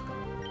guy.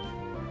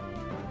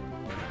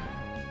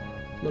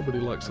 Nobody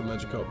likes a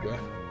Magikarp guy.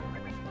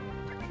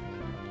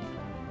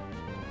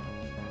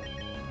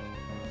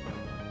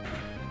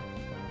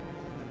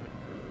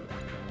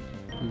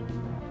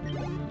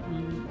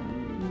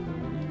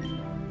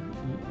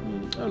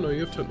 Oh no,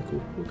 you have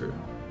technical. Okay.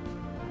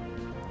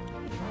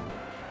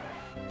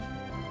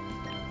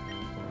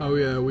 Oh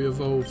yeah, we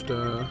evolved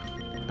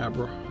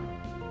Abra.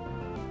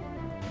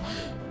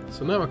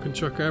 So now I can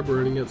chuck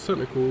Abra in against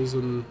technicals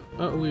and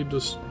utterly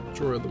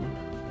destroy them.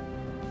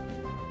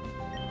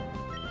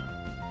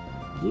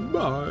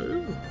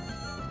 Goodbye.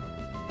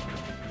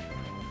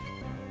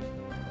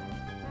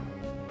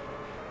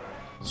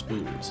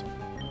 Spoons.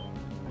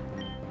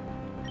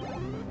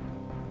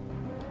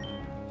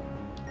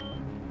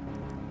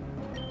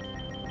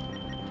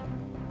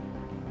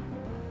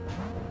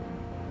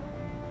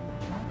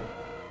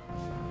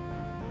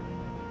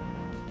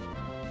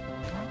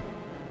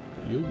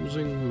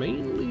 Using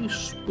mainly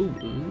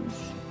spoons.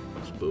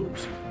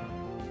 Spoons.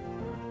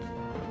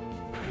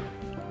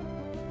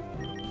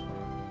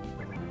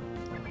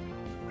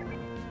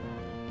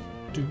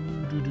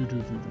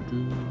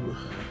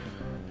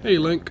 Hey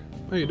Link,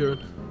 how you doing?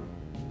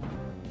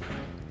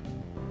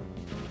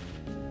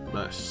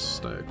 Nice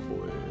stag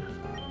boy.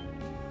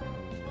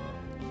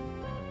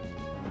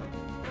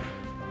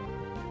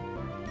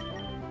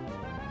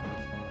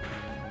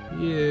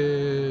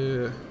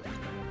 Yeah.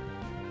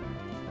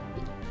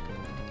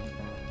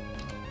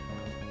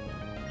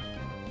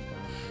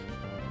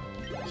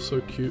 So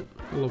cute.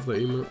 I love that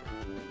emote.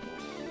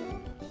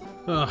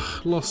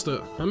 Ah, lost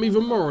it. I'm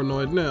even more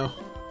annoyed now.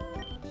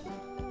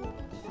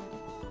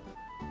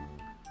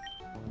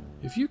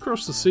 If you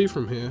cross the sea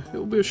from here, it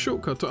will be a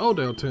shortcut to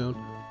Oldale Town.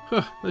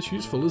 Huh, that's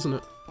useful, isn't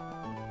it?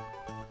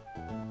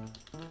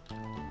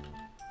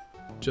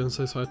 Jen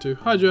says hi too.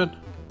 Hi, Jen!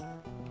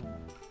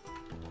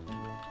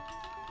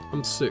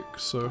 I'm sick,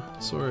 so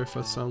sorry if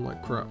I sound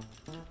like crap.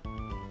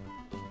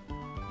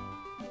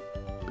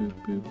 Boop,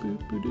 boop,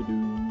 boop, boop, doo,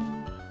 doo.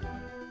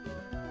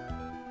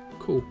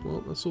 Cool,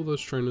 well, that's all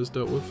those trainers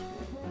dealt with.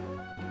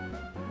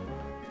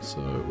 So,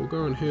 we'll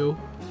go and heal,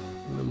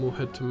 and then we'll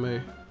head to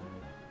May.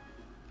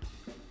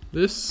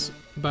 This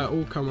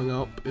battle coming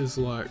up is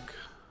like,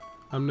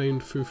 I'm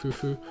named Foo Foo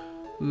Foo.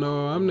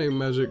 No, I'm named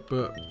Magic,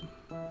 but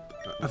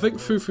I think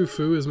Foo Foo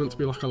Foo is meant to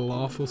be like a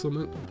laugh or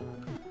something.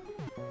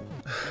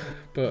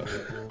 But,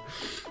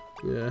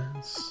 yeah,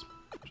 it's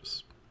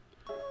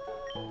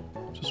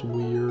just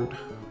weird.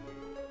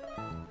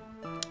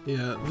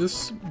 Yeah,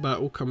 this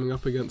battle coming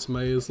up against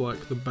May is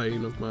like the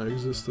bane of my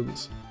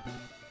existence.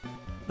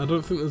 I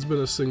don't think there's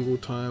been a single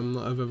time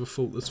that I've ever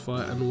fought this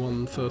fight and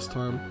won first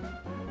time.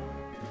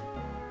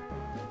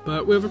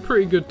 But we have a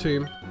pretty good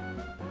team.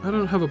 I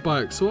don't have a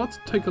bike, so I'll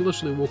take a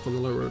leisurely walk on the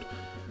low road.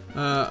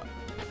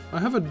 I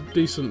have a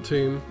decent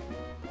team,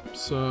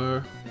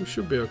 so we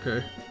should be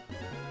okay.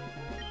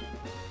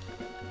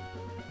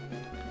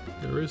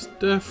 There is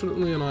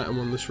definitely an item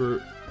on this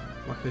route,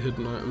 like a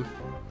hidden item.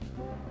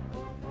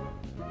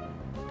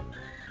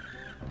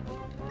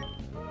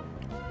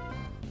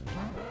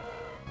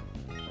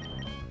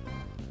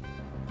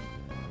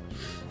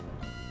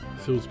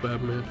 Feels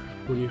bad, man,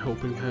 when you're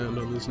helping hand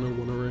and there's no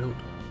one around.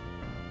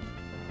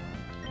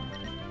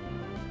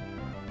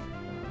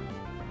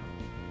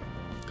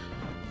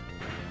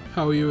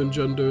 How are you and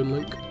Jen doing,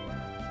 Link?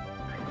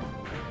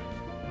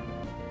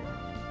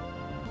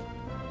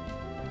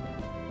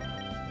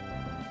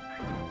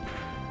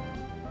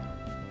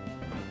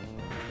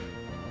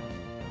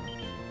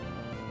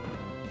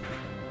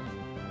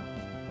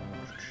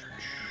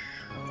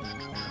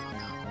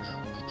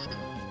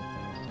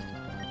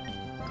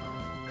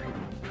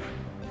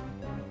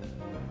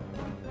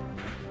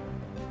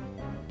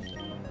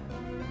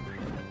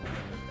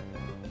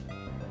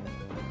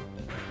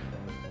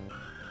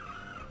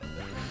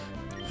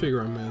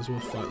 Figure I may as well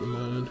fight the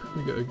man.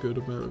 We get a good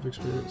amount of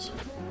experience.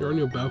 You're on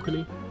your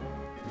balcony?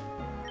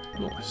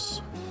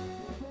 Nice.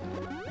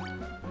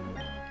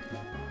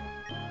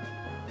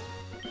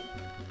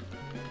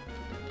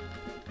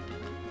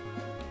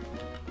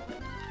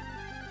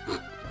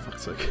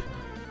 Fuck's sake.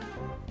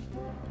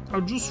 I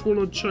just want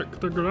to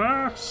check the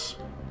glass.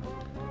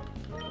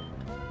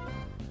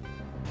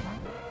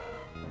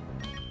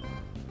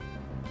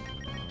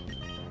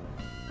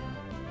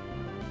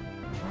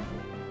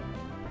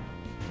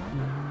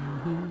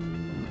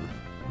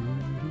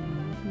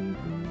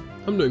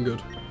 I'm doing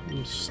good.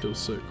 I'm still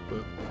sick,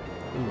 but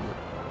I'm alright.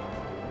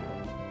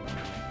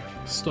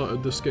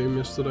 Started this game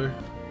yesterday.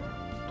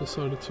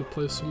 Decided to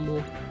play some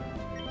more.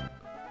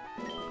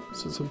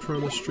 Since I'm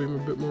trying to stream a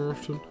bit more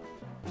often.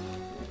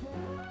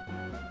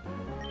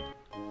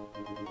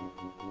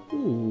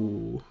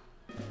 Ooh.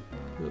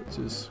 That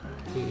is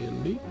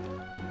handy.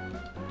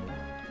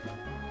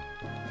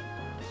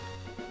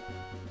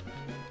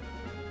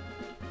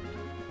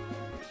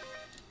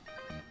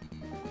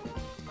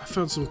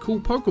 found some cool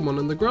Pokemon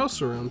in the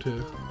grass around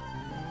here.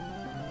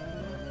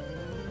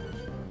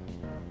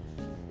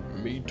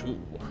 Me too.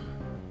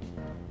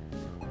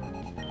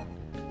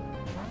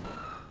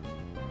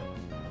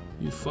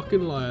 You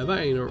fucking liar.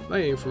 They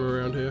ain't from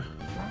around here.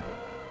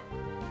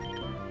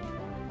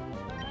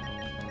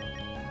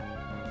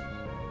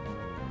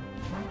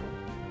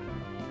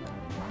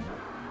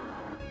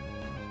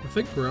 I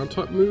think ground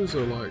type moves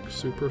are like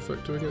super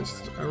effective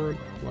against Aaron,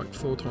 like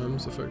 4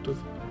 times effective.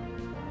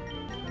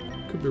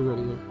 Could be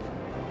wrong though.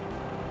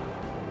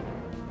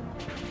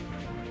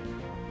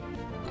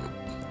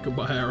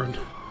 Goodbye, Aaron.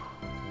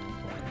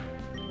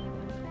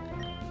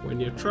 When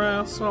you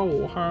try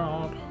so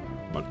hard,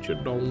 but you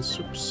don't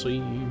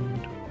succeed.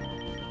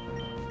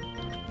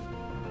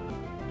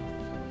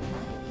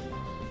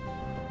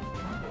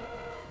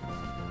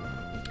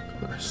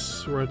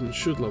 Nice. Redden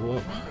should level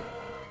up.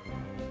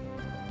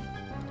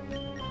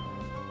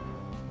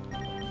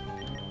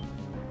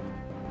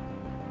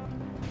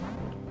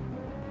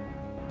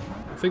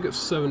 I think it's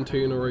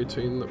 17 or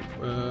 18 that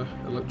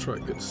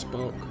Electrike gets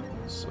Spark,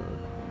 so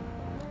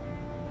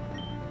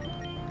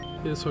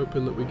here's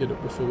hoping that we get it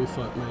before we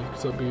fight May,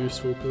 because that'd be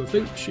useful, because I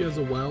think she has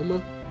a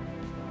Walmer.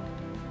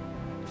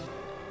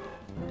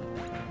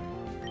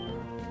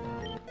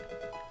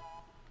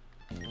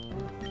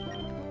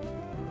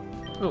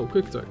 Oh,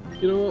 Quick Attack.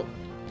 You know what?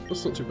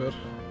 That's not too bad.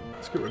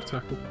 Let's get rid of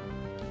Tackle.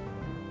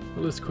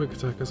 At least Quick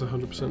Attack has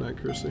 100%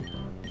 accuracy.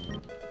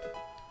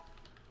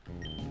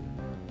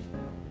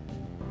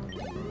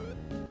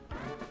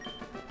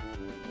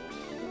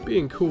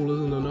 Being cool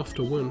isn't enough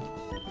to win.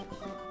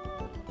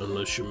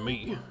 Unless you're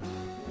me.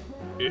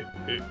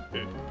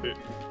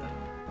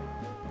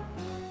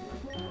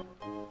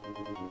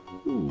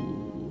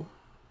 Ooh.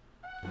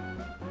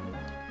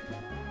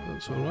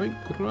 That's a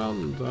light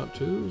ground, that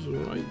is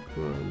light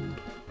ground.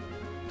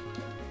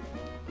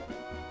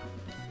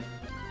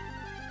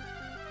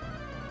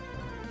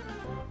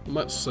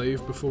 Might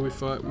save before we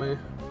fight me.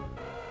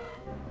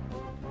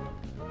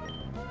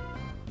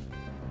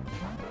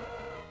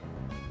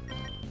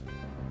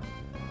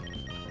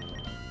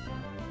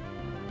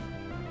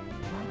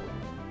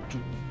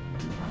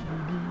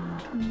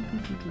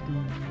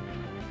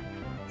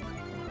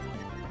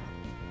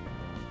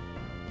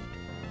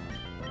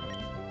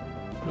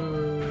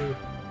 No.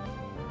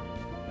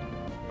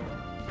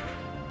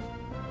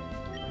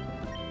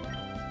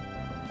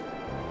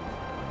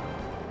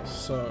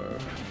 So,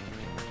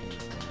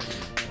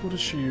 what does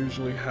she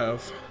usually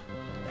have?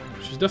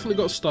 She's definitely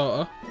got a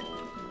starter.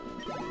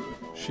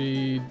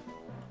 She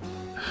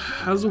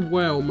has a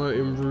Whalmer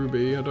in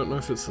Ruby. I don't know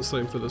if it's the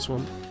same for this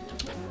one.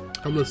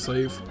 I'm gonna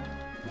save.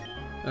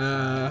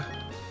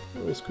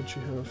 What else could she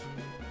have?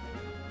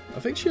 I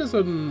think she has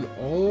an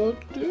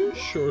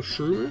Oddish or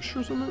Shroomish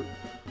or something.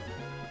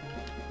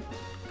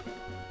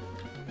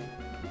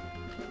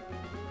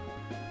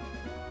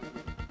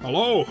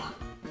 Hello!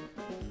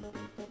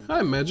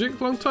 Hi Magic,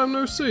 long time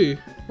no see.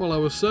 While I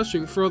was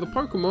searching for other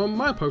Pokemon,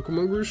 my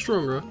Pokemon grew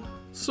stronger.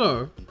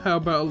 So, how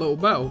about a little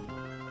battle?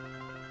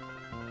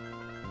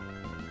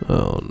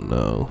 Oh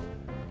no.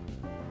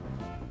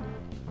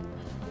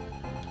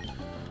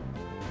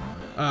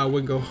 Ah,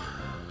 Wingull.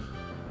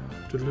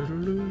 She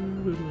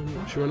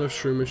won't have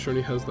Shroomish, she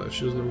only has that if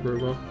she doesn't have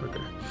Grover.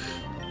 Okay.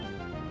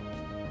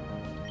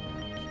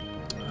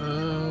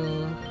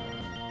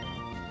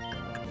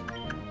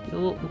 You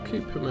know what, we'll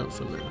keep him out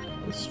for now.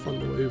 Let's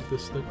find a way of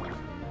this thing.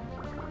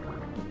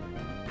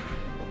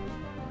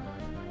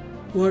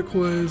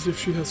 Likewise, if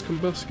she has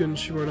Combuskin,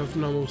 she won't have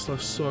Numel /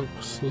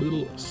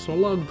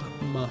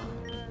 Slugma.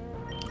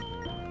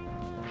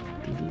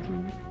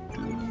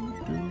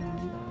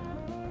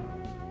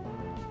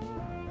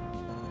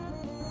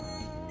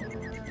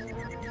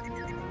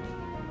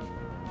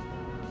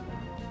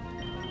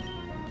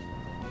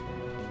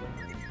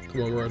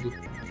 Come on, Raiden.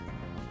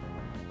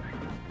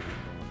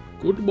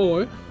 Good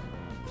boy.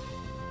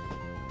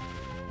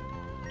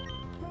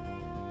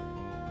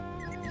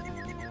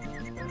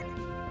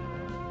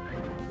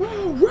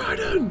 Oh,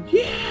 Raiden!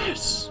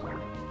 Yes!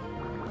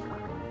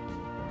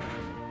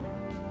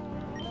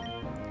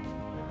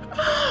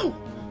 Oh!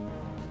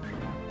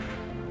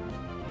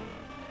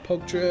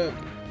 Pogtrap.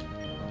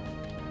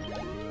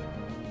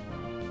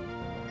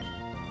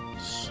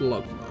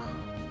 Slugma.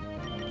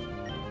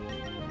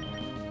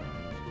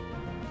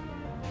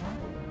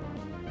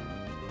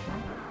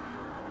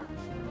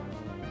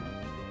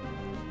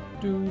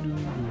 Doo-doo-doo.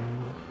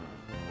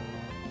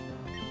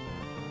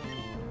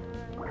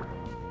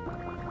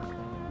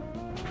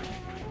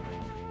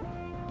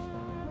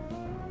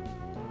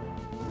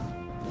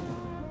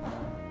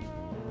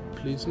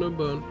 Please no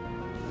burn.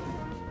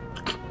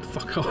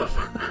 Fuck off.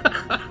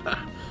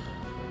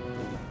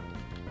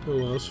 Oh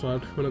well, that's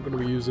fine. We're not going to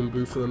be using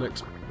Boo for the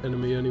next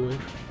enemy anyway.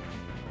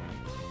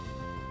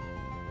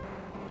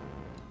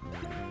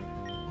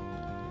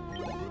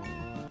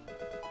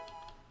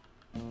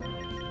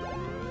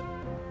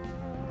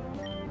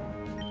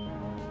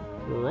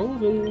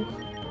 Roll.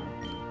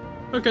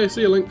 Okay,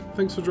 see you, Link.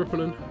 Thanks for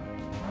dropping in.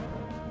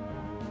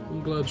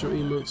 I'm glad your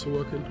emotes are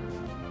working.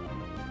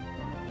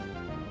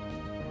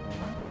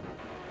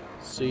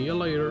 See you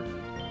later.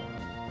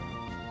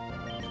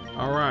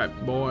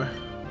 Alright, boy.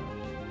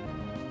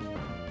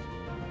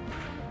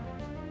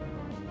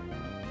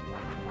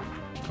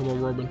 Come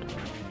on, Robin.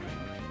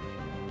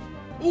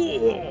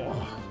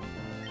 Oh!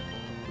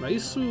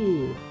 Nice.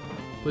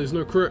 Please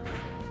no crit.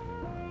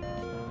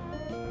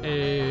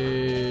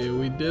 Hey,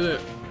 we did it.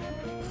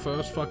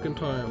 First fucking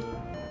time.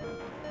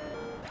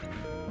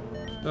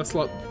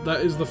 That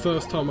is the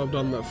first time I've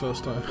done that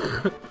first time.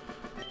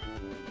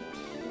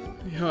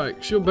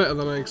 Yikes, you're better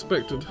than I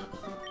expected.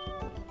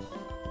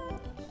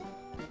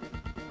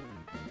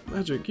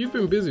 Magic, you've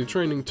been busy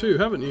training too,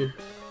 haven't you?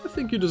 I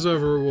think you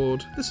deserve a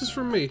reward. This is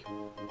from me.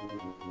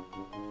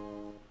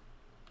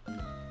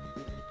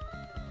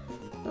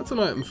 That's an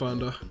item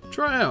finder.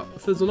 Try it out.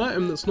 If there's an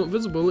item that's not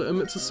visible, it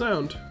emits a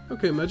sound.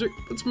 Okay, Magic,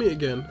 let's meet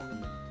again.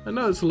 I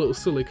know it's a little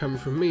silly coming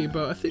from me,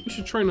 but I think you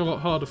should train a lot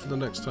harder for the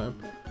next time.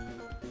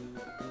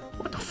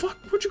 What the fuck?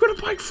 Where'd you get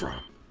a bike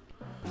from?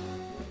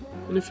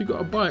 And if you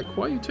got a bike,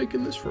 why are you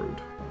taking this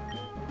road?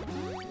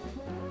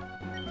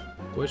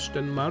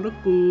 Question mark.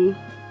 Yeah,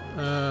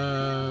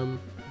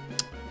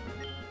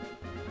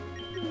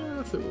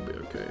 I think we'll be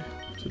okay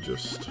to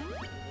just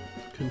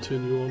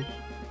continue on.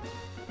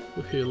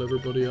 We'll heal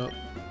everybody up.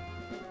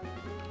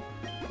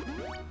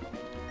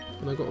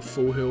 And I got a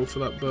full heal for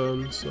that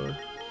burn, so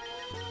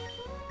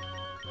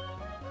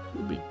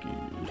we'll be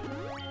good.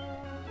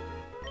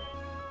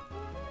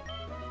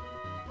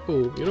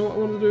 Oh, you know what I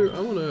want to do? I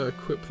want to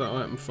equip that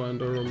item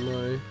finder on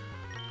my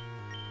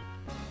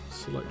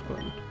select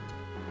button.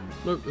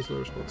 Nope, there's no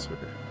response,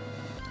 okay.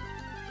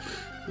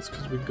 That's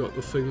because we got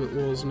the thing that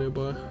was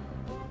nearby.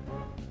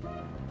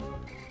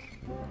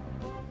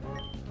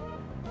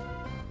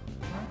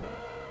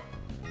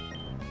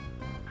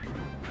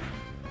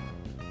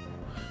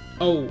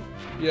 Oh,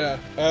 yeah,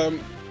 I'm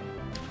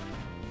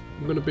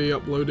going to be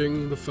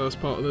uploading the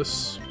first part of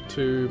this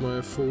to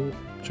my full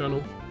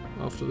channel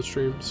after the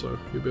stream, so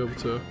you'll be able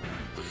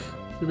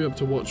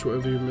to watch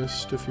whatever you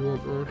missed if you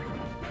want, right?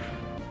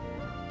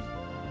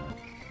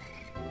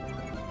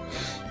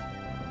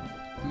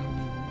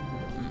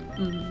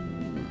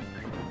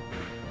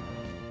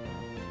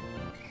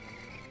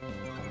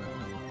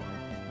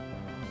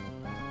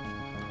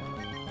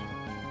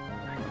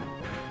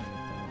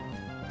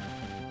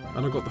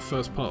 And I got the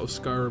first part of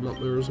Skyrim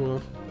up there as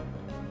well.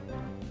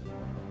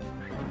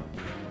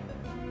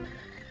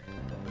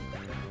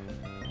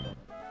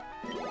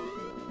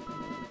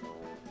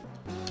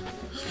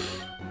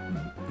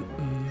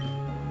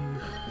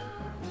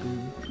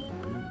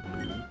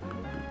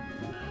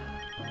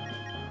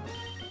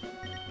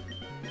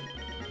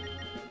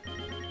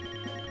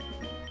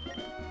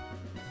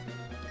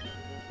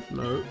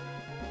 No.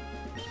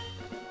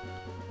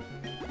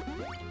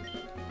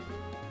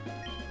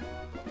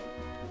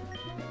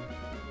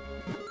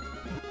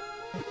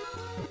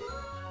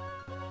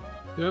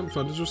 Yeah,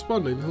 Fun is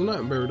responding. There's an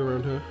item buried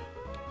around here.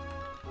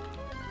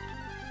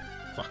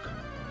 Fuck.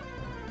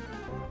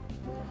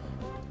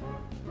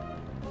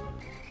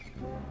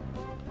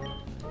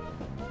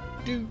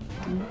 Do.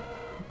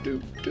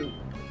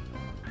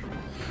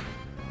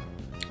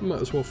 Might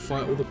as well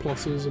fight all the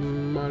pluses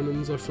and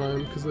minons I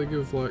find, because they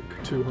give like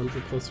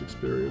 200 plus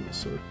experience,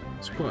 so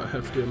it's quite a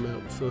hefty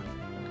amount for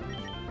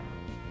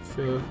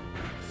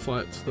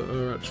fights that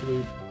are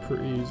actually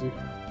pretty easy.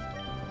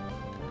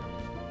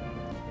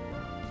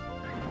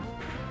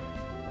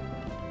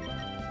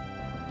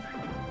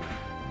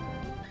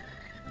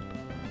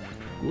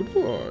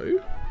 Goodbye.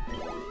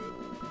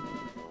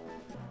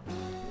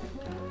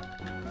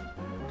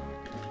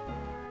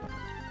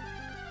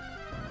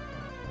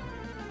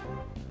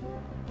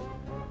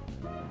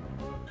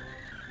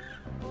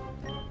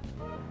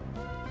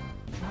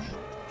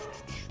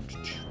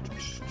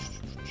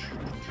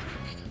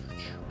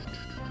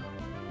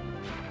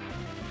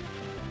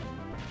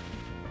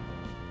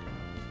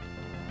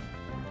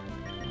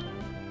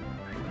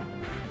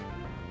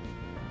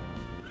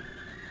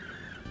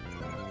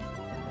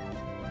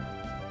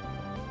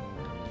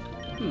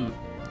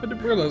 I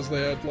didn't realise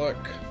they had, like,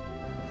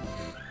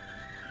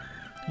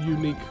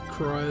 unique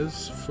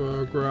cries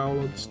for growl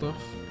and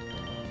stuff.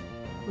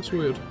 That's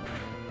weird.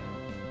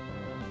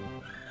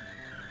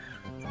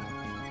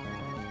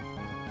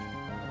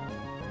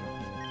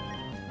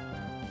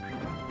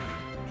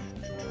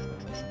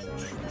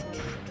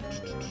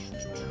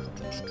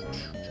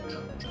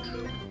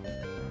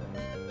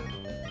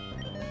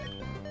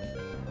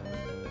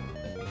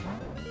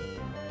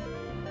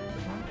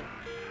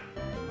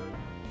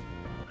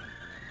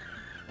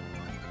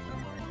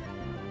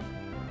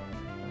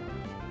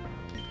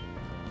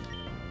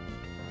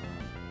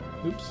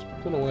 Oops,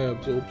 don't know why I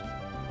absorbed.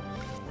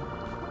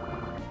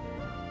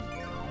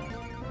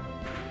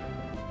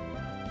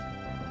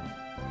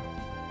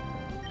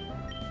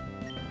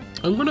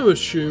 I'm going to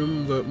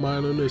assume that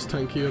Minon is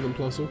tankier than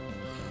Plusle.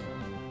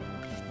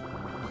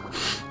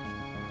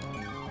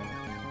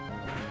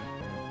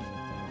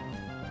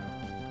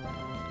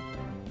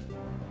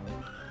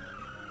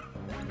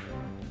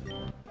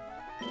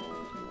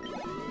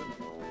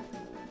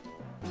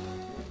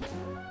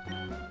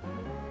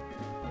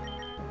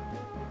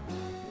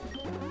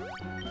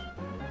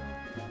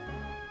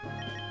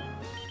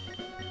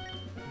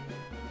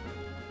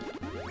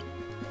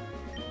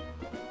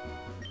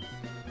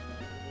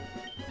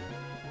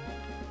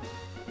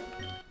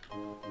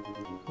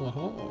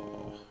 Aha.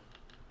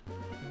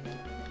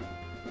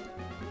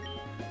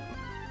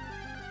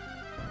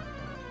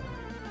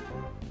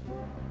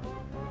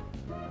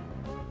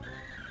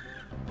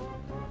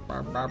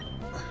 Bop, bop.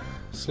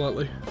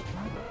 Slightly.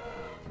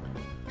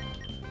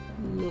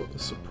 Not a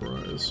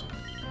surprise.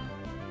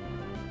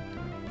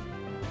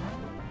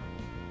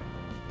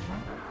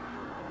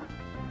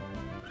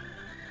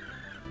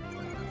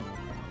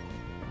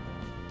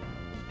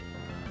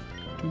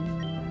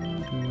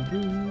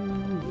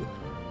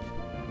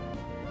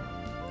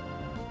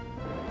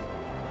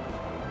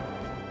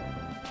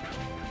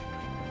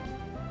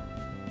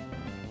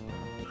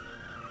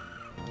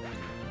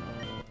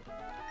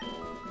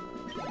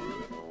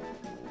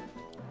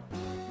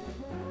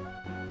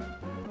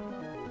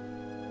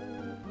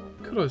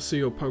 Could I see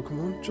your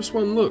Pokémon? Just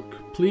one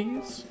look,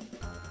 please?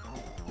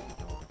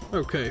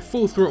 Okay,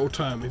 full throttle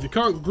time. If you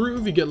can't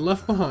groove, you get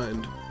left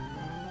behind.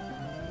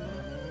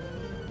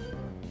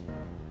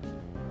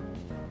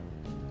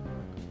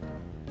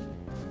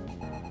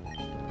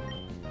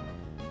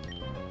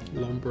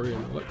 Lombre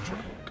and Electric.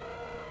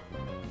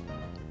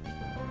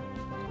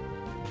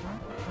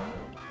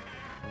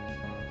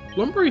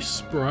 Lombre's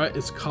sprite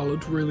is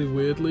coloured really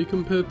weirdly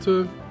compared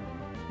to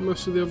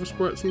most of the other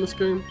sprites in this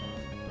game.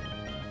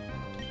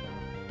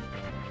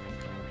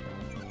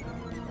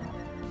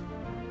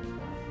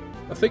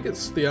 I think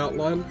it's the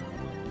outline.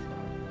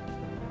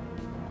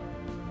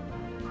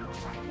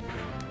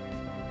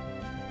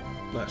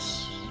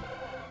 Nice.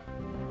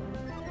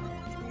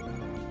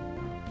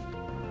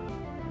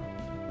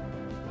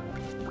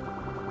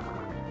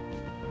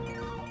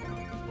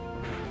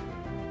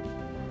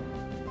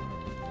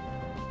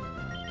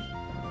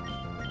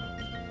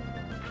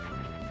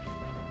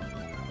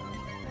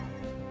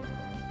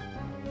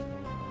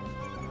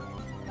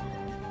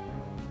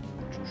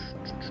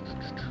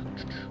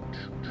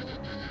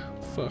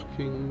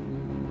 Fucking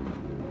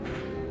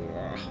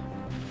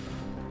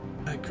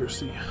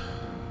accuracy.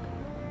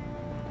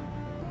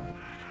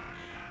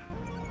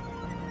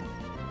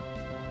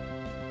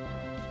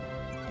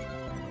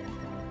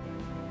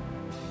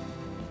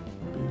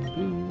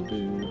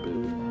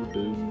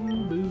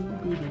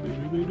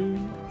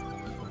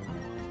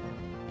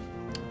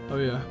 Oh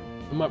yeah,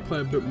 I might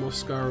play a bit more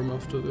Skyrim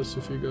after this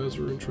if you guys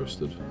are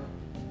interested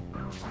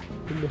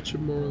in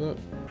watching more of that.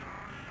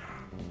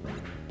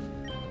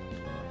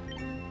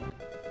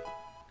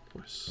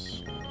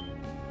 Nice.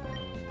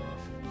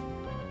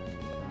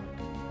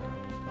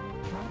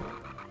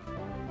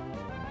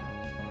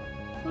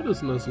 Why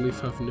does Nuzleaf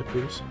have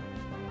nipples?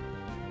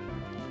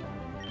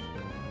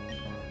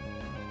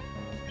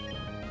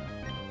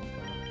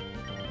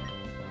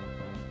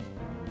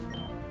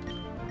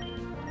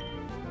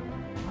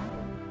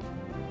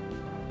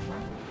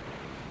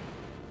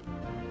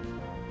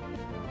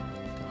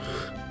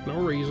 No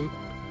reason.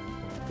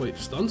 Wait,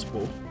 stun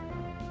spore?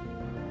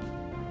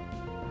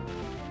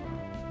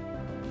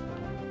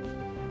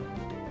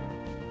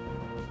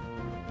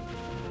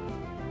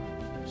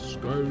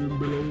 Skyrim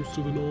belongs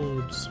to the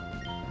Nords.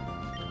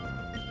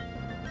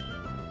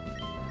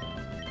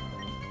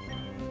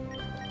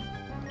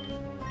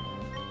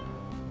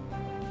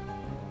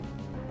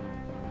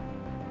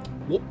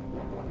 What?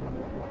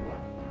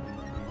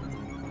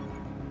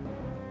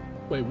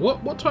 Wait,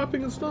 what? What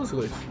typing is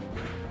Nuzleaf?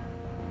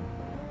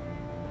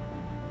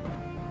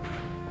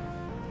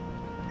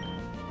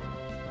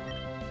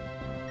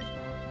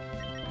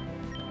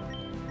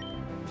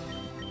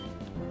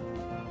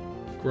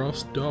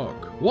 Grass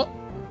Dark. What?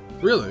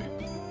 Really?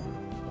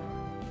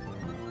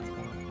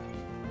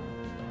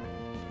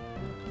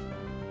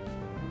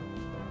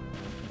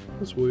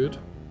 That's weird.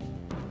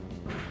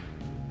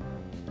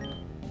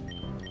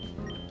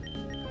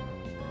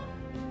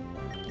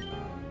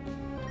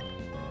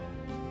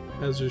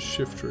 As is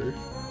Shiftry.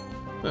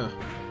 Ah.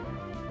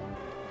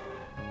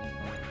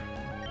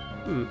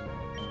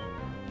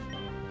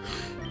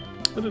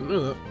 I didn't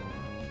know that.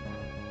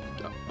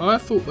 I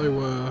thought they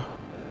were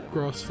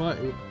grass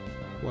fighting,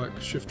 like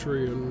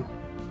Shiftry and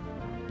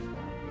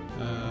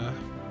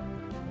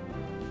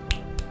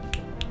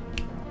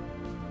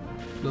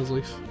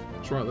Nuzleaf.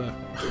 It's right there.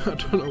 I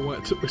don't know why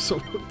it took me so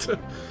long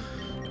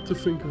to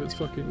think of its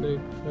fucking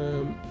name.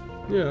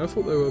 Yeah, I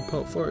thought they were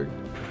part fighting.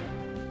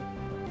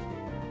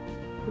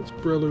 It's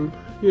Breloom.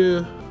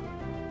 Yeah.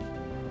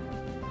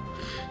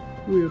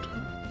 Weird.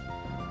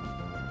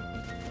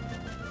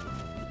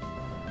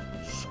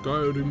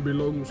 Skyrim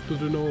belongs to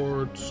the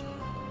Nords.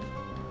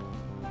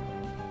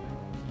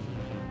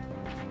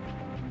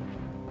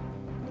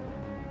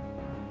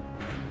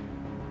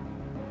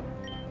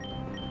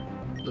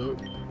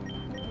 Nope.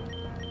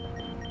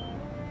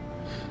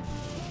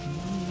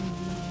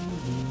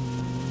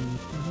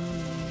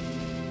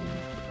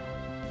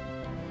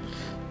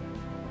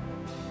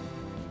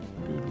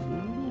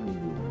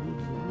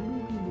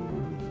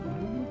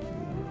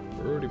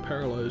 We're already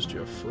paralyzed,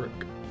 you frick.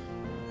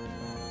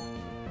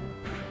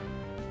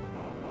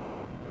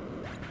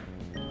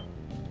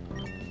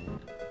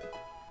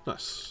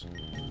 Nice.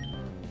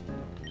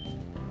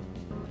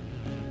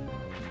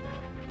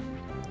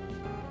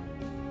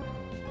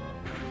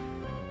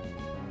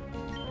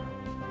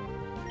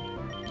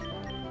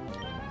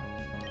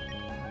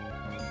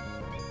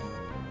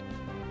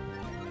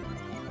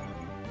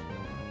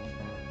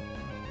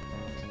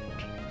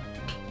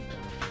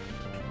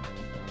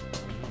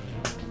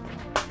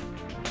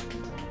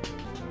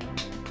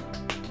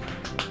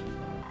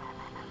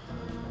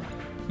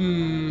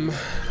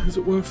 Is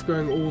it worth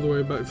going all the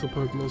way back to the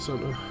Pokemon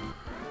Center?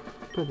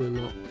 Probably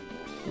not.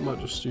 I might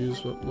just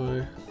use up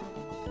my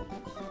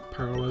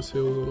paralyzed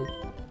heals on them.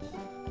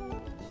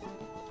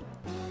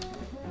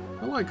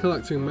 I like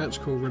collecting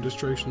match call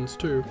registrations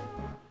too.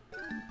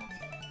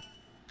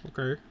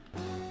 Okay.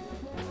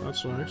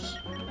 That's nice.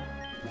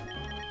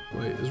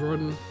 Wait, is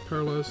Rodden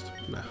paralyzed?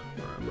 Nah,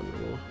 alright, I'm not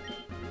gonna lie.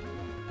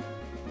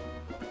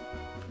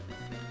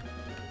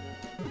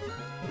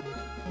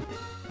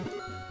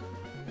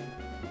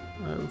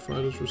 Item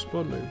Fighter's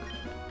responding.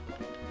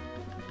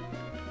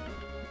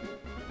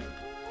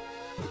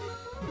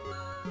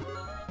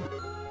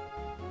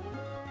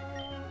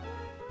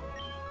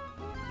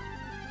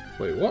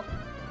 Wait, what?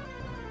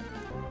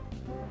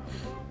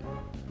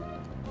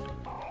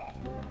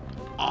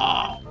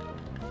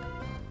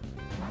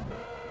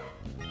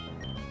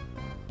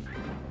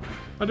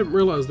 I didn't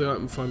realise the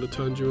item finder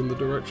turned you in the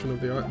direction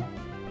of the item.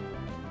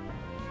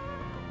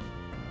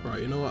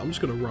 Right, you know what? I'm just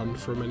gonna run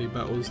from any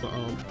battles that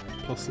aren't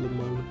plus the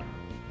moment.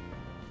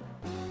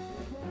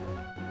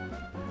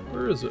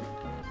 Where is it?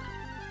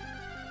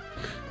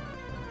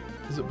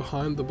 Is it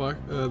behind the bike,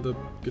 the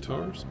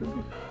guitars,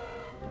 maybe?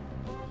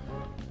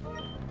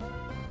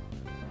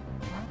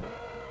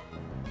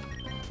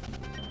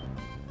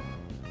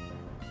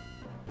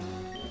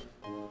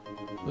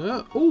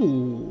 Yeah.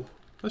 Ooh,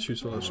 that's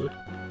useful actually.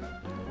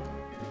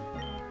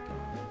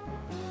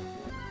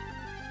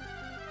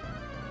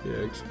 Yeah,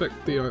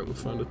 expect the item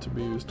finder to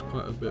be used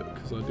quite a bit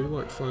because I do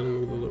like finding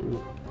all the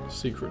little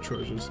secret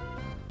treasures.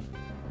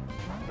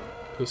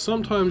 Because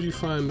sometimes you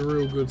find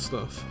real good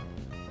stuff.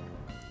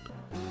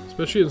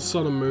 Especially in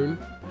Sun and Moon.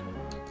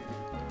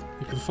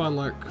 You can find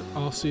like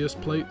Arceus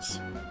plates.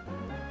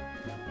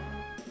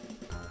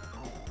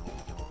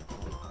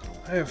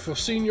 I have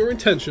foreseen your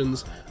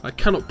intentions. I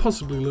cannot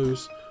possibly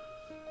lose.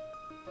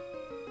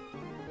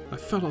 I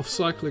fell off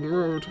Cycling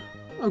Road.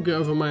 I'll get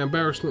over my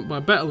embarrassment by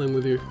battling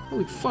with you.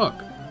 Holy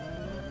fuck.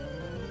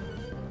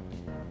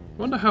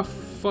 I wonder how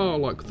far,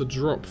 like, the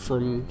drop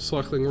from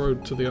Cycling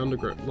Road to the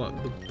underground, like,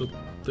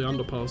 the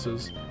underpass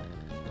is.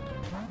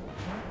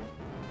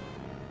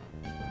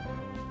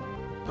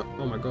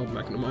 Oh my god,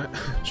 Magnemite.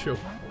 Chill.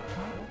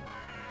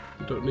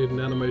 You don't need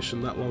an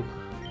animation that long.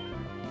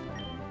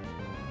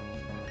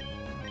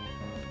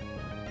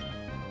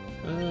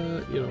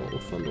 You know what,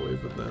 we'll Thunder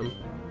Wave with them.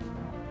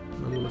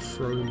 I'm gonna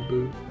throw in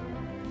Boo.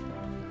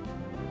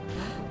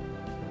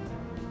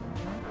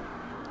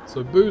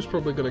 So Boo's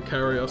probably going to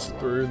carry us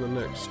through the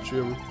next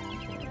gym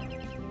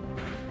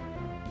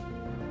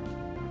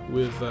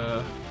with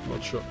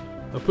Mudshot.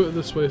 I'll put it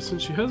this way,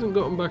 since she hasn't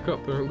gotten back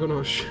up there, I'm going to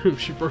assume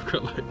she broke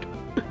her leg.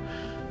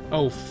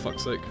 Oh, for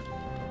fuck's sake.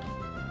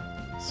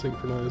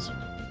 Synchronize.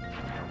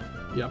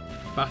 Yeah,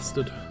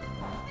 bastard.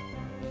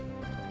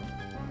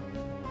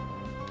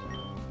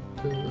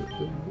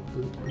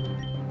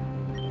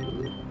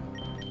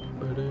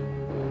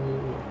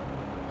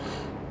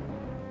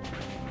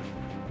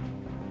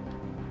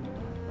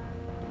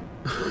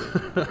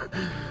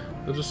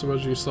 I just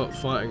imagine you start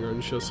fighting her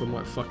and she has some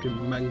like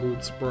fucking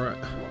mangled sprite.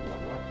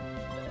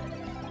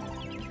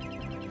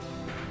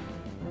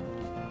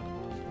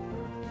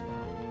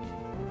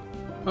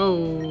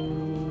 Oh,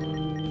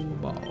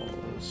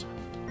 balls.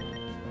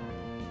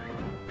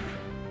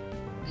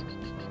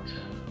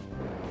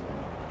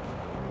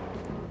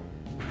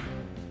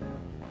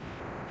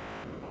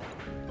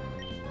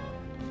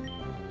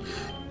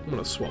 I'm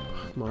gonna swap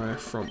my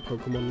front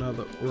Pokemon now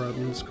that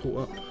Radden's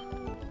caught up.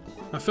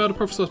 I failed to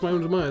prophesize my own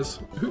demise.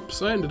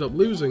 Oops, I ended up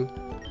losing.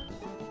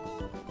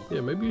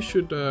 Yeah, maybe you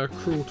should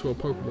crawl to a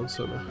Pokemon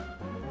Center.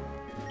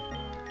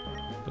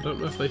 I don't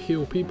know if they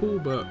heal people,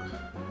 but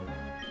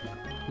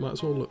might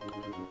as well look.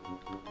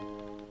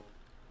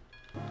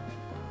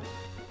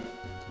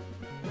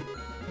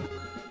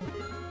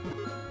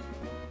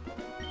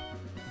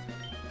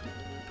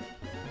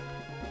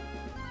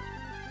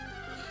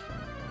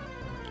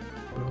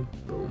 Boom,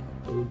 boom,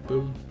 boom,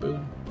 boom,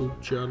 boom, boom,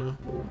 Jana.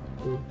 Boom,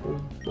 boom,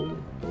 boom,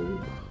 boom,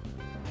 boom.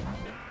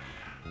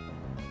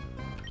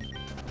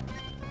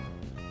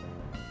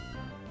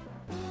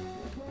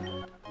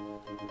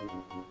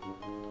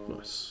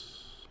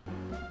 Nice.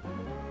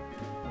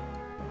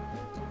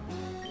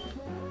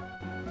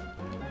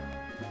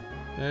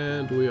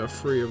 And we are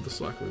free of the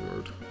Cycling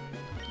Road.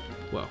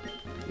 Well,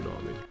 you know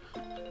what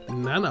I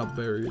mean. Nana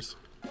berries.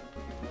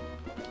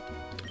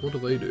 What do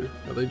they do?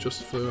 Are they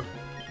just for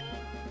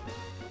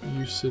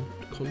UCID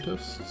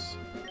contests?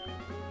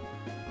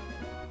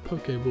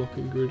 Pokeblock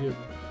ingredient.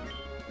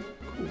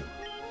 Cool.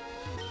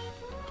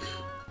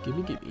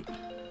 Gimme gimme.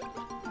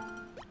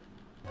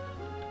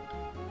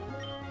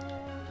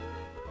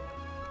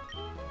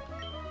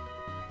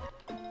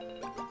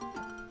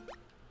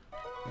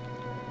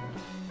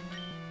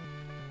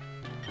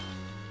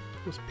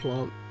 Let's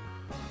plant.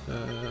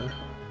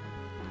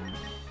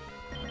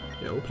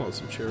 Yeah, we'll plant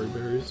some cherry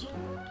berries.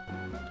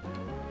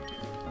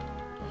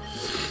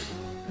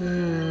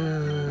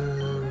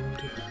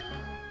 And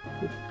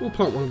we'll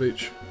plant one of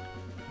each.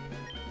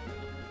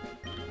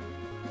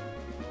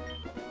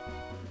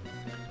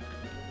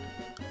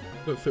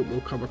 Don't think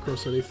we'll come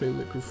across anything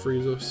that could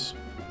freeze us.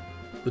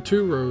 The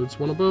two roads,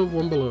 one above,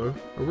 one below.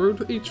 A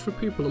road each for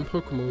people and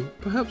Pokemon.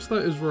 Perhaps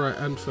that is right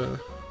and fair.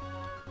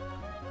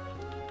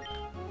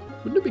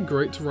 Wouldn't it be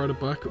great to ride a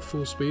bike at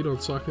full speed on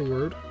Cycling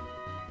Road?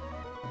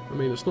 I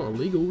mean, it's not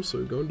illegal,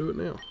 so go and do it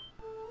now.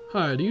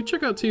 Hi, do you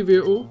check out TV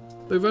at all?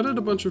 They've added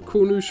a bunch of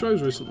cool new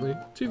shows recently.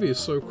 TV is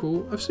so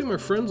cool. I've seen my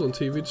friends on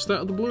TV just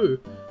out of the blue.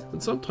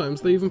 And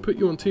sometimes they even put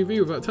you on TV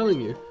without telling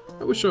you.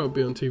 I wish I would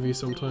be on TV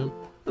sometime.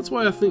 That's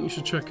why I think you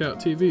should check out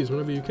TVs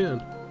whenever you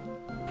can.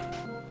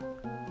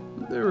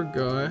 They're a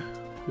guy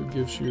who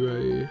gives you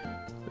a...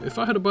 If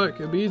I had a bike,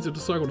 it'd be easier to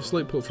cycle to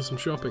Slateport for some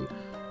shopping.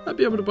 I'd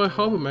be able to buy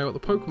Harbour Mail at the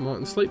Pokemon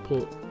in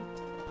Slateport.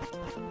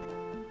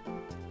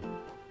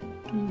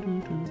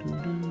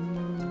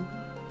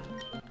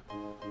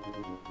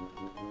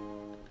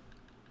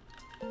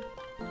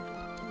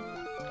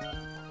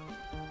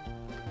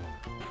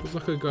 There's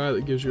like a guy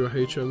that gives you a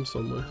HM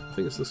somewhere. I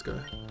think it's this guy.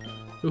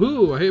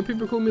 Ooh, I hear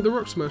people call me the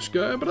Rock Smash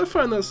guy, but I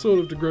find that sort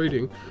of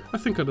degrading. I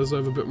think I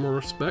deserve a bit more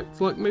respect,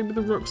 like maybe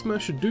the Rock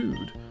Smash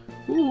dude.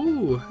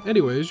 Ooh,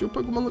 anyways, your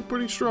Pokemon look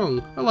pretty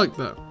strong. I like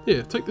that.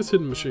 Here, take this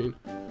hidden machine.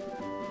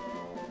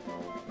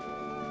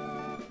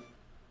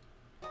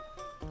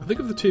 I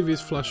think if the TV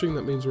is flashing,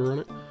 that means we're on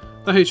it.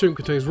 That HM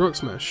contains Rock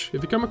Smash.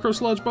 If you come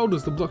across large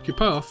boulders that block your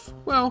path,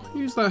 well,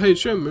 use that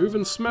HM move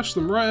and smash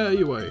them right out of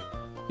your way.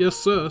 Yes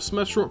sir,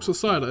 smash rocks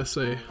aside, I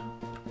say.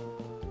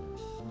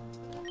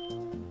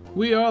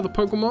 We are the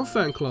Pokemon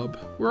Fan Club.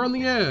 We're on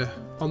the air.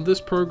 On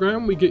this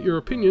program, we get your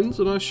opinions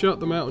and I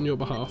shout them out on your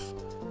behalf.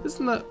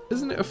 Isn't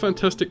it a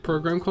fantastic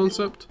program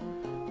concept?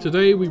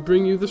 Today, we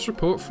bring you this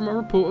report from a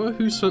reporter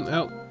who sent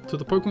out to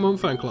the Pokemon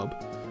Fan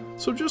Club.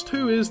 So just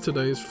who is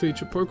today's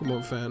featured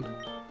Pokemon fan?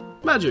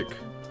 Magic!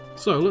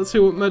 So let's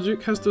hear what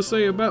Magic has to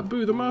say about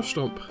Boo the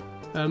Marshtomp.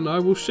 And I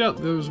will shout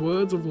those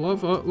words of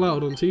love out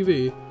loud on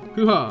TV.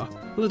 Hoo-ha!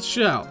 Let's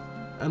shout.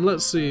 And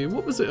let's see,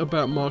 what was it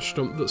about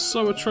Marshtomp that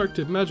so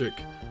attracted Magic?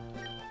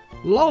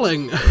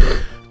 Lolling!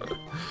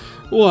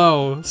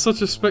 Wow,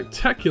 such a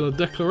spectacular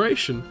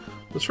declaration.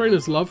 The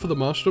trainer's love for the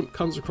Marshtomp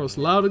comes across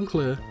loud and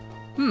clear.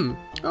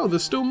 Oh,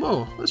 there's still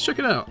more. Let's check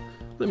it out.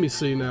 Let me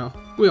see now.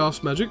 We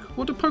asked Magic,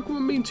 what do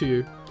Pokemon mean to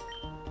you?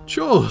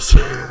 Chores!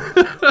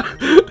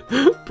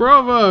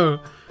 Bravo!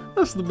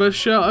 That's the best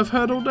shout I've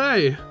heard all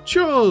day.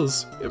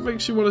 Chores! It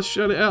makes you want to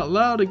shout it out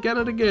loud again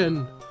and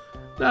again.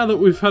 Now that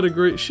we've had a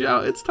great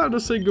shout, it's time to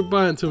say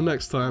goodbye until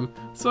next time.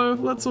 So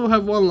let's all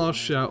have one last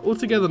shout, all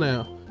together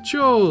now.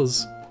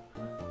 Chores!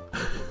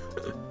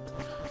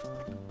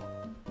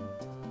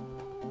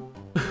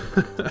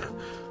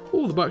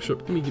 Oh, the bike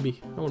shop. Gimme.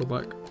 I want a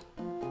bike.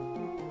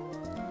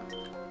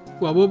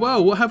 Well,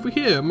 what have we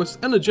here?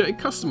 Most energetic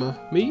customer.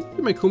 Me?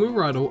 You may call me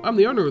Rydell. I'm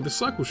the owner of this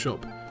cycle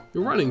shop.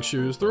 Your running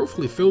shoes, they're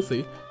awfully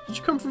filthy. Did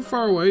you come from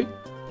far away?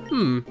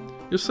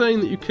 You're saying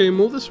that you came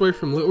all this way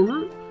from Little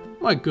Root?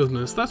 My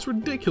goodness, that's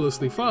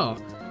ridiculously far.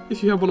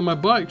 If you had one of my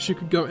bikes, you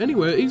could go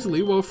anywhere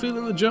easily while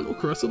feeling the gentle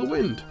caress of the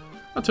wind.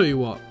 I'll tell you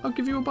what, I'll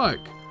give you a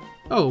bike.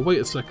 Oh, wait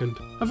a second.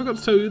 I forgot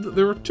to tell you that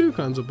there are two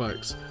kinds of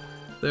bikes.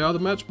 They are the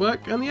Match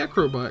Bike and the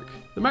Acro Bike.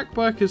 The Mac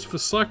Bike is for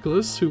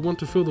cyclists who want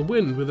to feel the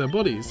wind with their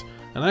bodies.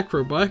 An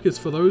Acro Bike is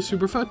for those who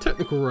prefer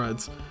technical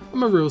rides.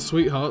 I'm a real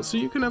sweetheart, so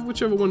you can have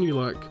whichever one you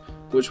like.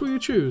 Which will you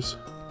choose?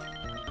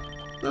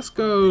 Let's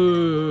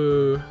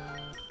go...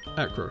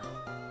 Acro.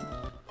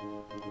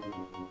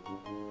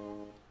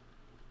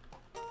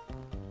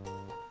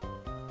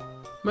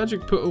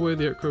 Magic put away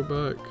the Acro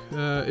Bike.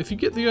 If you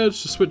get the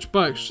urge to switch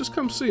bikes, just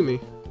come see me.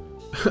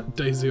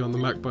 Daisy on the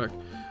Mac Bike.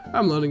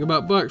 I'm learning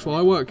about bikes while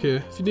I work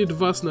here. If you need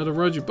advice on how to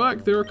ride your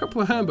bike, there are a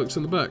couple of handbooks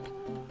in the back.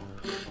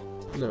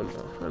 No,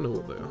 I know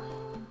what they are.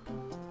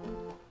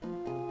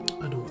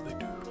 I know what they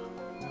do.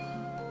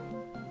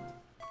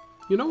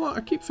 You know what?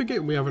 I keep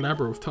forgetting we have an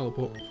Abra with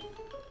teleport.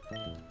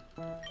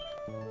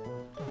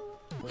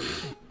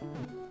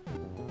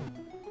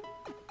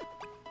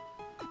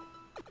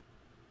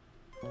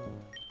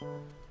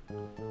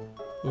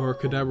 Or a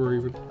Kadabra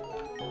even.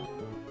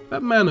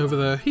 That man over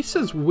there, he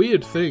says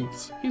weird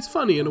things. He's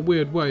funny in a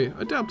weird way.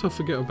 I doubt I'll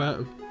forget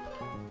about him.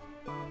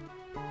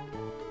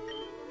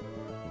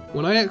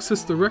 When I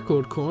accessed the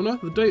record corner,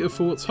 the data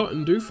for what's hot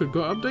in Dooford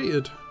got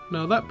updated.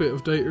 Now that bit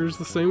of data is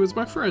the same as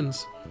my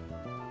friends.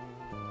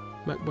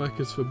 MacBike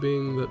is for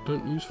being that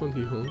don't use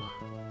Funky Horn.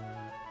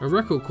 A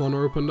record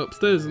corner opened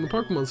upstairs in the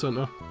Pokemon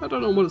Center. I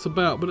don't know what it's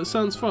about, but it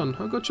sounds fun.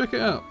 I'll go check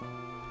it out.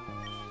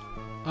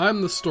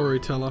 I'm the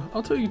storyteller.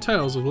 I'll tell you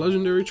tales of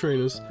legendary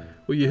trainers.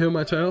 Will you hear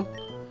my tale?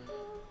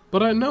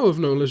 But I know of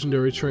no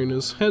legendary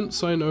trainers,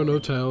 hence I know no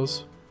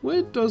tales.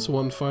 Where does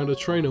one find a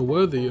trainer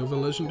worthy of a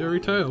legendary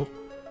tale?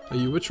 Are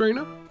you a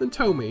trainer? Then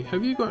tell me,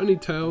 have you got any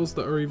tales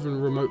that are even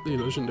remotely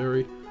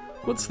legendary?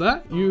 What's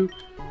that? You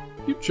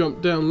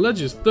jumped down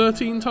ledges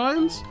 13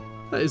 times?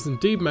 That is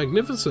indeed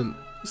magnificent.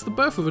 It's the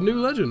birth of a new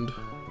legend.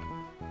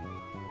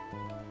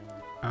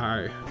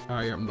 I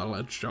am the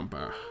ledge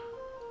jumper.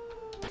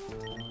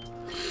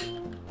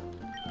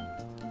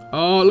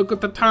 Oh, look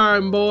at the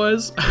time,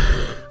 boys.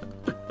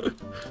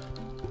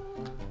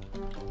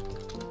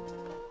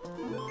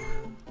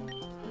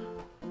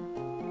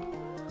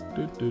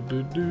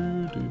 Did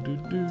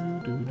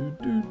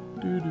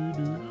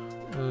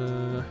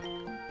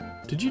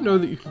you know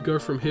that you can go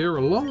from here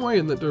a long way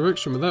in that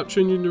direction without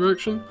changing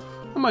direction?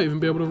 I might even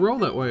be able to roll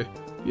that way.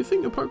 You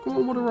think your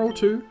Pokemon want to roll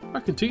too? I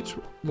can teach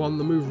one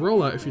the move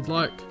roll out if you'd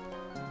like.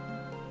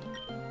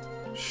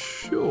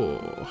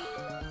 Sure.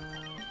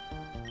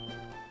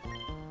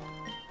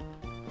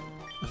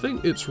 I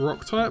think it's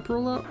rock type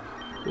rollout.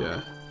 Yeah.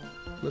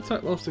 An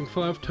attack lasting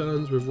 5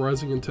 turns with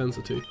rising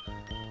intensity.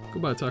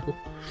 Goodbye, Tackle.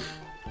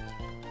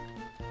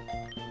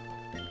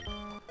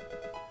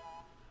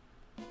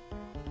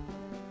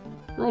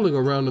 Rolling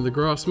around in the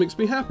grass makes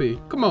me happy.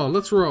 Come on,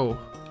 let's roll.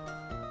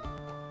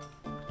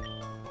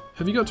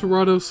 Have you got to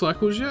Rydell's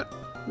cycles yet?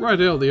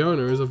 Rydell, the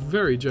owner, is a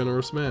very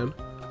generous man.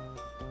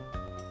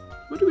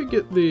 Where do we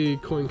get the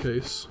coin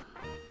case?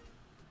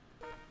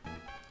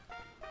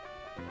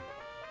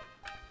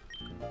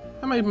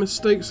 I made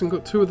mistakes and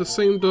got 2 of the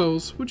same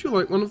dolls. Would you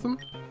like one of them?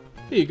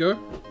 Here you go.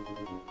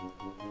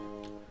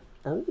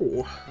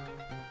 Oh.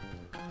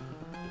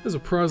 There's a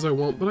prize I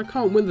want, but I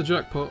can't win the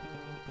jackpot.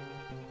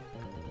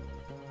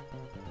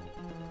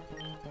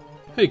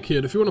 Hey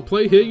kid, if you want to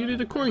play here, you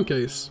need a coin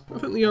case. I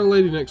think the young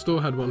lady next door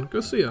had one.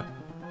 Go see her.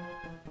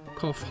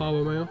 Cough,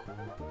 Harbour Mail.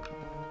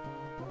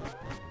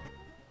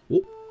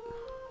 Whoop.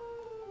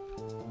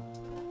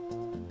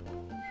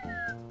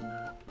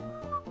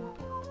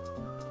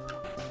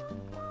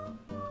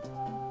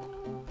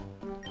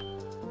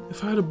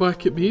 If I had a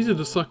bike, it'd be easier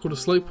to cycle to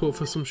Slateport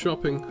for some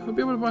shopping. I'd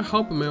be able to buy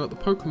Harbour Mail at the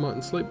Pokémon in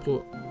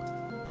Slateport.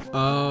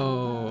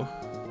 Oh.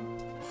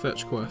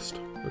 Fetch quest.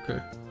 Okay.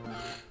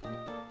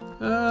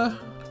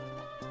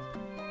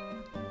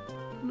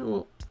 You know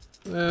what?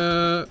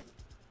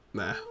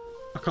 Nah.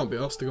 I can't be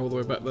asked to go all the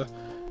way back there.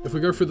 If we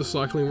go through the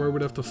cycling road,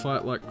 we'd have to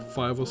fight like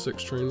 5 or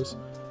 6 trainers.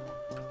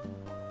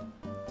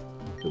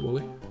 Hey,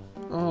 Wally.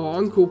 Oh,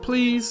 Uncle,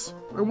 please!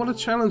 I want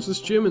to challenge this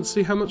gym and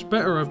see how much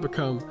better I've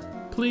become.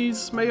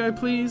 Please, may I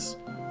please?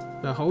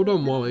 Now hold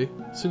on, Wally.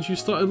 Since you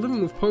started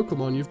living with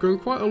Pokemon, you've grown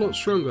quite a lot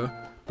stronger.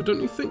 But don't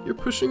you think you're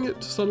pushing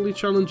it to suddenly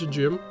challenge a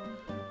gym?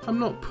 I'm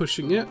not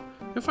pushing it.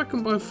 If I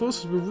combine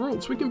forces with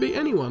Ralts, we can beat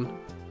anyone.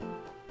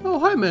 Oh,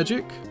 hi,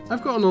 Magic.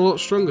 I've gotten a lot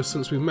stronger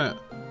since we met.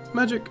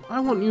 Magic, I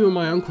want you and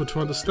my uncle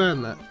to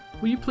understand that.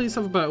 Will you please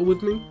have a battle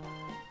with me?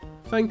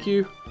 Thank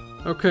you.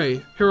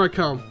 Okay, here I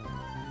come.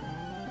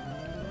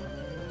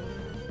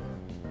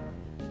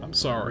 I'm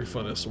sorry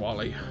for this,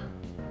 Wally.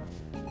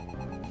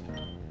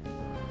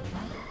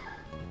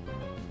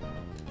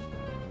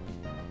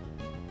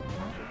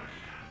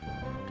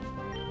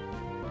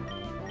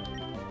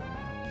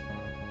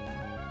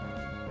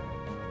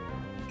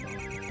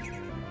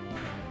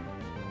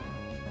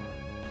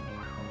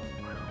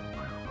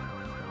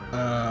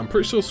 I'm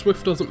pretty sure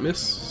Swift doesn't miss,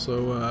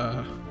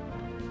 so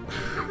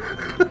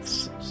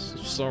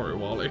Sorry,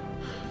 Wally.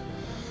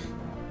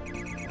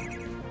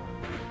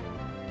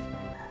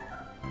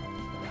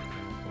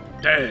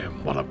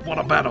 Damn, what a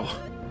battle.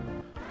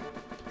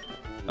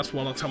 That's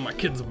what I tell my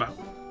kids about.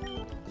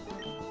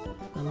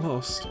 I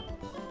lost.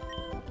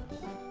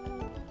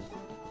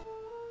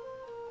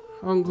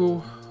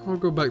 Uncle, I'll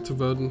go back to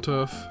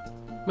Verdanturf.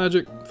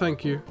 Magic,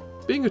 thank you.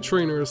 Being a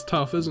trainer is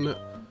tough, isn't it?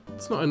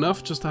 It's not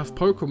enough just to have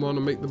Pokemon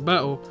and make the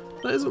battle.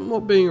 That isn't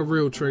what being a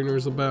real trainer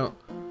is about.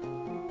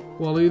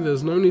 Wally,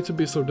 there's no need to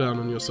be so down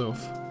on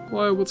yourself.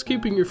 Why, what's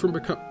keeping you from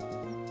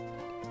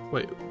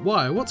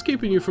What's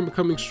keeping you from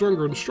becoming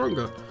stronger and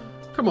stronger?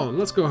 Come on,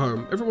 let's go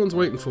home. Everyone's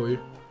waiting for you.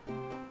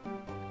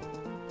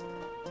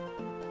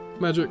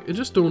 Magic, it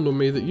just dawned on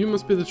me that you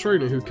must be the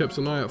trainer who kept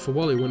an eye out for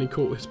Wally when he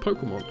caught his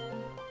Pokemon.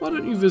 Why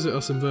don't you visit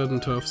us in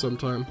Verdanturf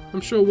sometime?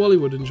 I'm sure Wally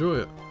would enjoy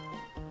it.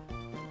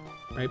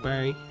 Bye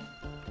bye.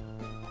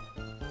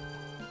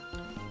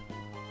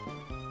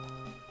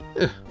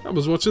 I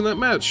was watching that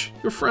match.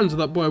 You're friends with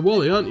that boy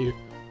Wally, aren't you?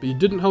 But you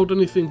didn't hold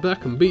anything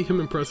back and beat him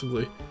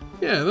impressively.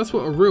 Yeah, that's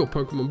what a real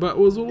Pokemon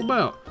battle is all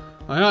about.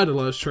 I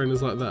idolize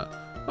trainers like that.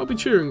 I'll be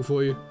cheering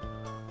for you.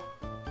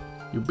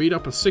 You beat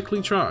up a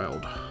sickly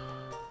child.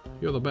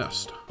 You're the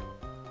best.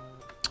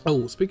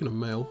 Oh, speaking of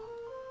mail.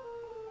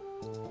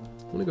 I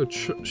want to go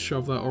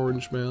shove that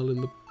orange mail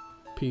in the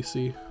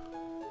PC.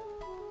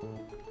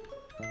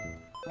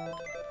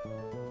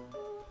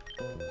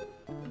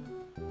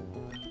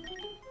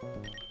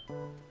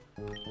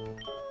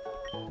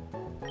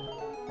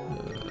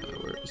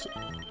 Where is it?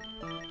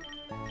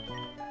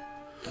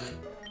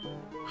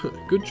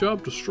 Good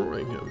job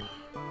destroying him.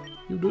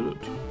 You did it.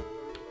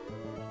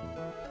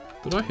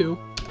 Did I heal?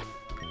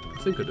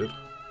 I think I did.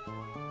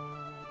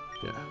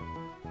 Yeah.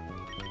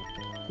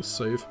 Let's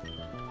save.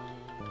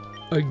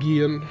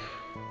 Again.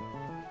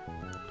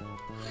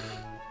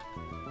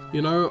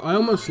 You know, I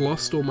almost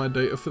lost all my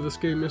data for this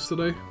game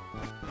yesterday.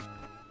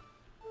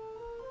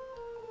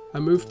 I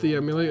moved the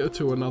emulator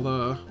to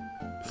another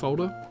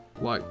folder,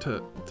 like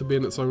to be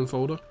in its own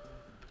folder.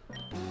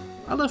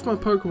 I left my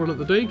Pokemon at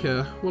the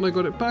daycare. When I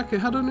got it back, it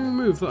had a new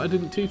move that I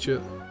didn't teach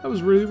it. I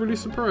was really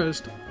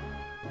surprised.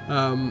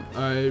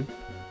 I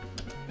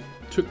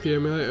took the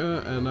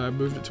emulator and I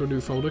moved it to a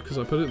new folder because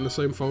I put it in the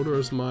same folder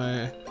as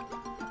my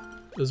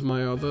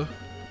other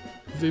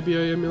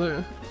VBA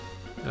emulator.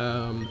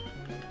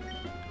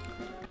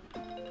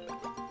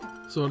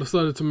 So I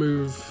decided to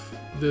move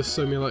this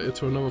emulator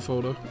to another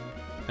folder,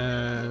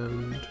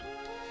 and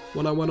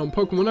when I went on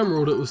Pokemon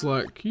Emerald it was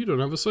like, you don't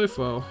have a save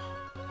file.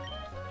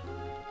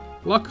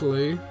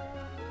 Luckily,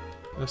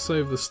 I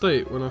saved the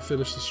state when I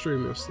finished the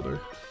stream yesterday.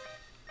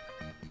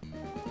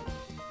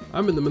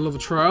 I'm in the middle of a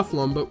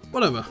triathlon, but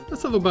whatever,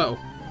 let's have a battle.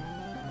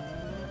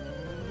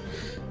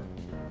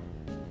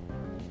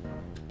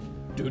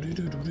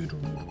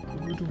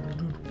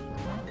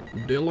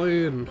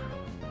 Dylan.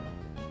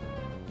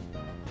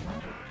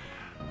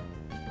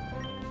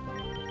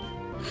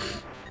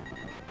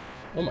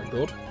 Oh my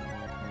god.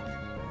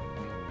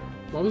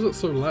 Why was it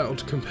so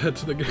loud compared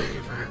to the game?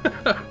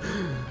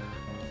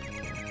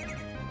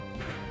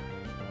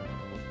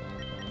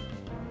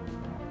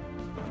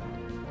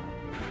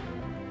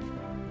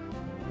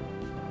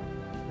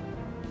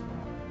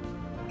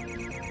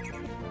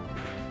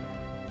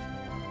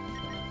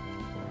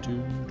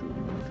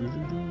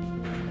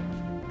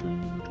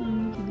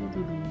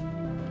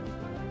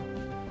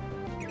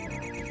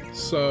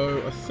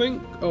 So, I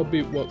think I'll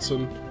beat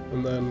Watson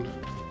and then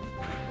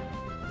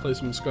play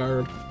some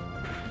Skyrim.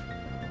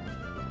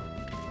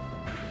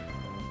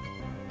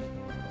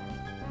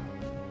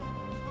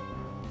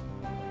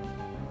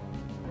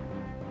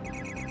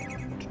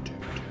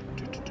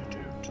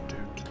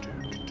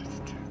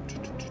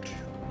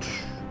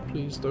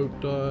 Please don't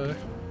die.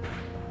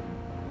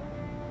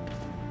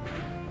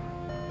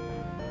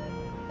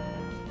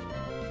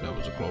 That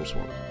was a close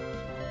one.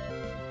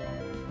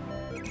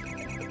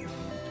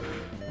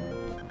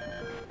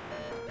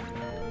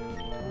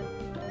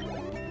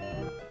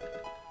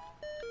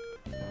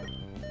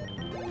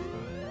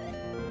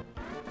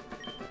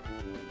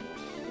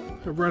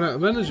 I've run out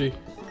of energy.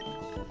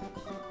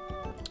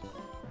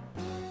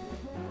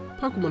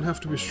 Pokemon have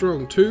to be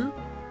strong too.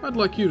 I'd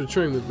like you to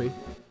train with me.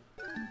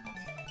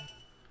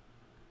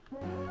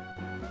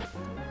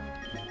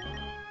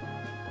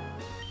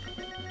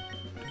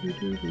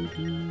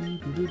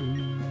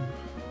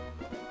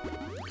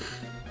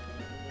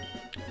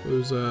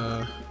 Those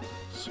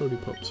Sody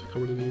Pops are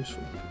coming in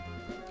useful.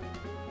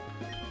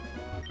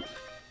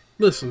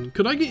 Listen,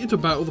 could I get you to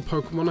battle the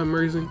Pokemon I'm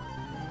raising?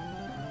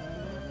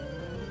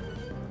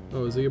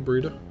 Oh, is he a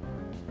breeder?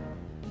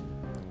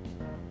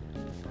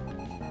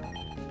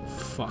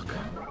 Fuck.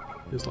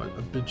 There's like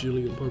a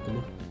bajillion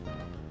Pokemon.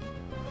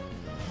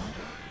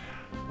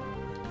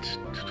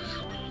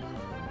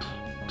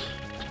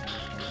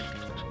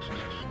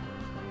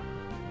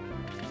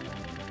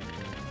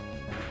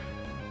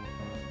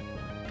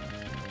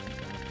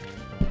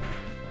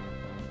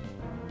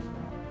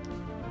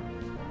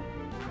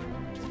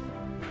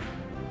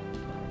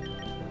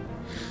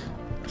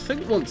 I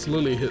think once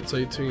Lily hits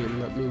 18,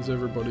 that means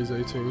everybody's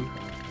 18.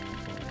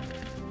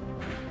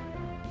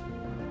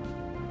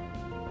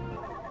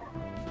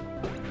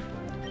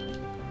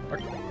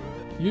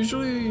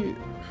 Usually,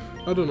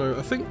 I don't know,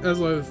 I think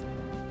as I've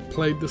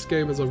played this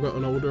game, as I've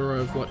gotten older,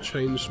 I've like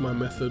changed my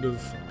method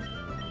of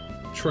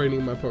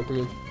training my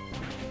Pokemon.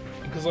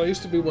 Because I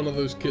used to be one of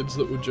those kids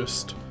that would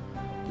just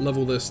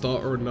level their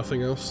starter and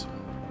nothing else.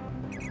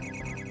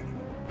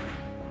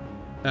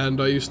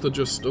 And I used to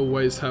just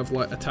always have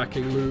like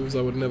attacking moves,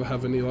 I would never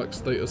have any like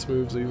status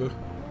moves either.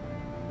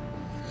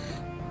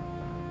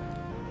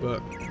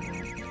 But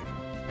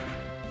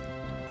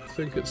I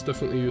think it's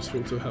definitely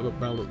useful to have a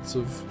balance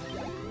of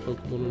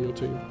Pokemon on your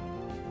team.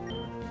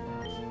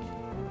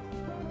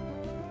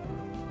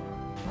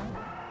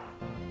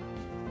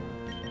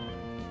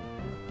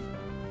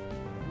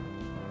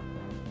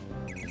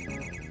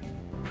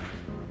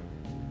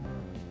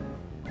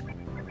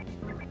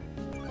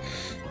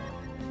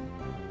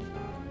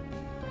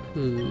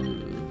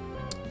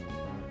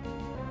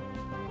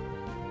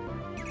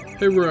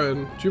 Hey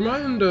Ryan, do you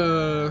mind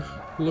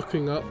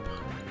looking up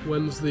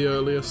when's the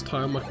earliest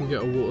time I can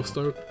get a Water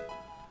Stone?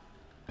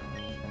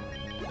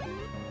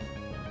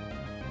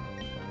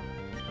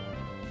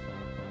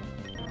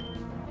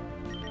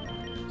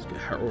 Let's get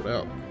Harold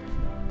out.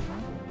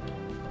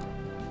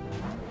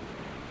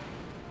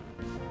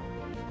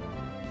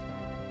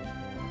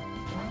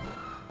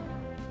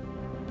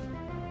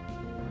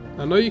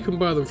 I know you can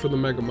buy them from the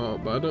Mega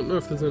Mart, but I don't know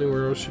if there's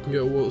anywhere else you can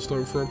get a Water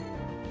Stone from.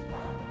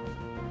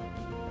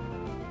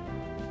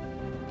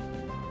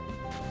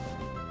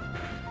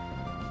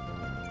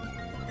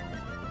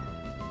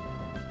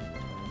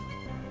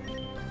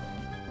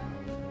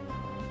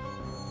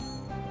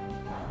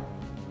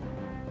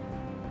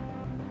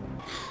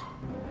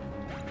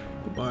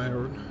 Goodbye,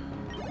 Aaron.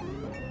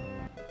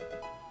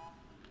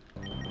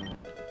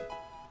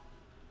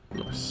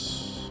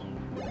 Nice.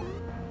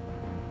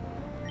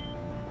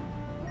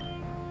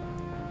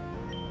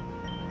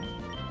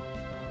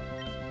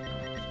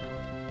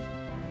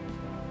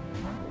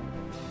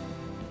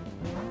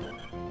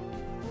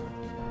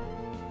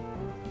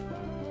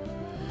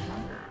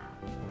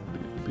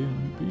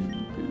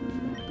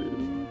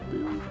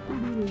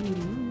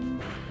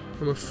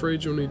 I'm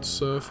afraid you'll need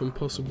surf and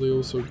possibly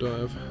also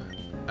dive.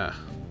 Ah.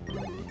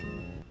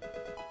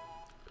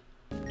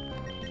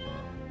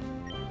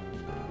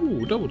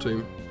 Ooh, double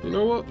team. You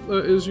know what?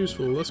 That is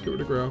useful. Let's get rid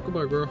of Growl.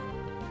 Goodbye, Growl.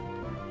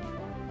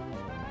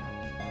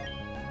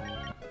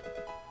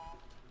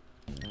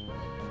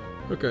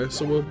 Okay,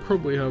 so we'll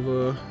probably have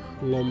a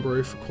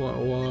Lombre for quite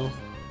a while.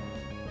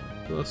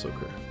 But that's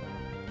okay.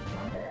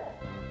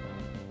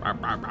 I'm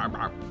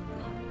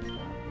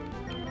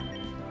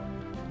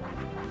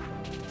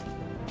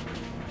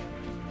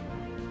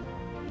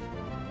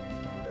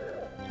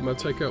gonna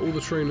take out all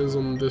the trainers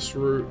on this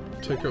route,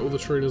 take out all the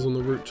trainers on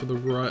the route to the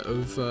right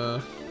of,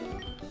 I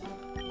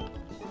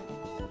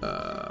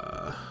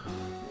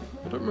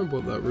don't remember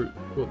what that route,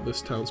 what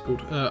this town's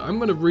called. I'm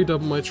gonna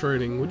redouble my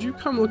training. Would you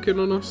come look in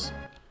on us?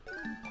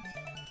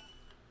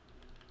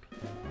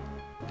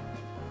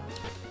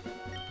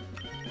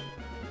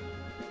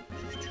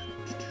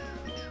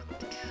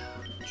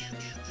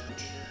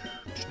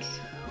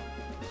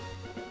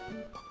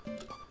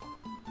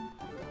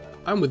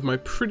 I'm with my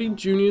pretty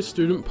junior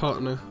student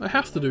partner. I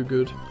have to do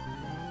good.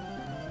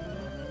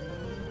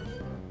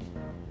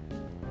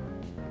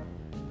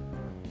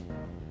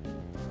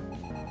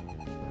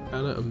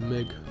 Anna and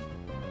Meg.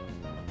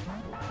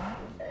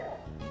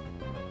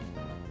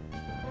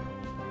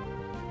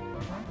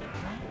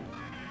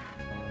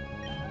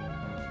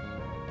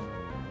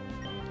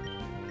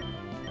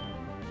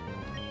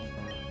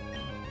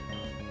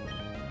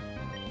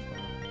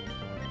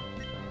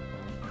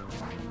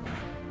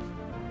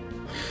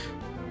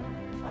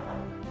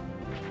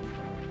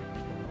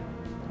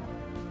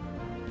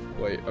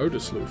 Wait,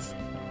 Otisluth.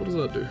 What does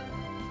that do?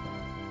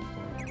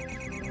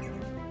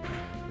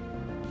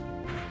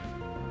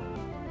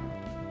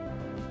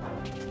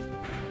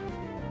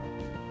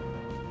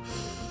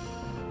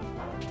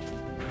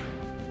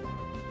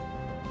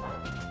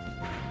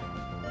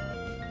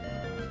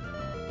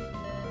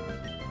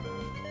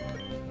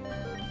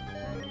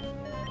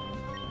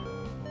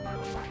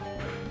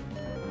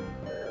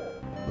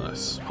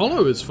 Nice.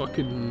 Hollow is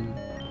fucking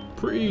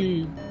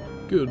pretty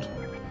good.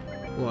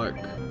 Like,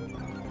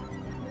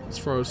 as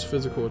far as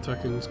physical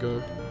attackings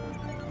go.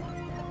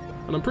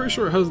 And I'm pretty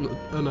sure it has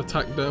an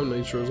attack down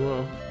nature as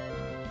well.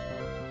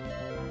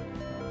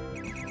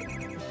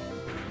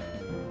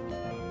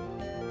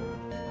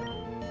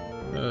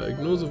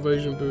 Ignores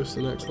evasion boost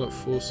and acts like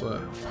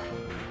foresight.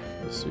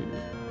 Let's see.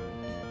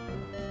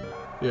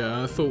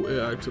 Yeah, I thought it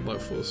acted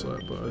like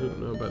foresight, but I didn't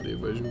know about the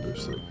evasion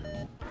boost thing.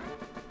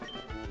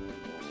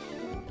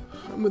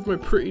 I'm with my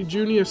pretty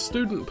junior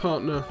student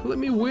partner. Let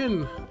me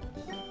win!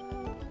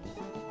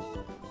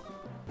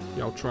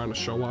 Y'all trying to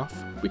show off?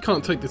 We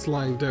can't take this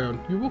lying down.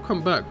 You will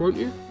come back, won't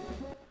you?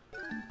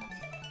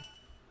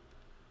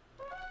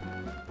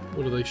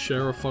 What, do they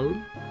share a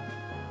phone?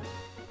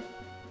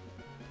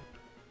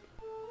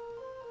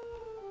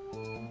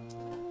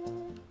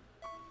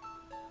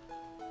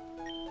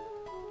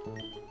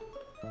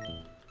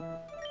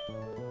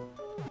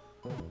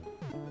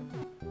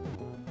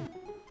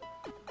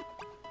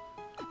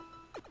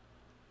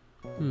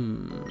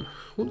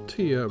 What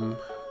TM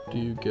do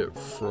you get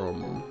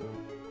from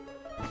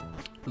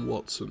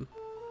Watson?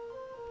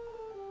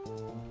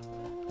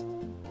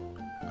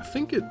 I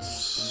think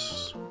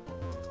it's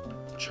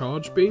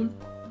Charge Beam?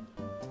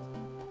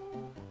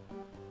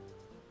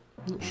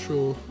 Not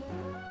sure.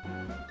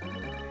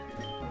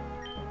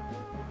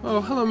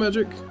 Oh, hello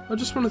Magic. I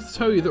just wanted to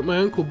tell you that my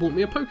uncle bought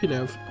me a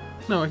Pokénav.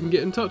 Now I can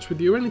get in touch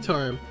with you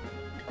anytime.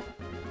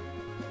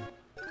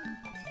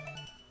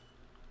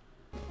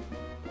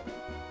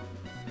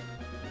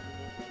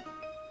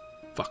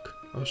 Fuck.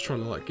 I was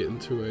trying to like get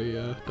into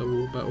a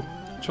double battle.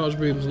 Charge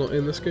Beam's not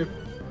in this game.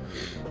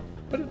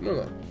 I didn't know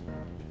that.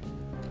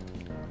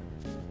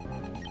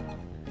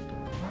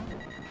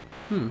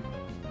 And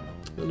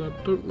I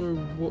don't know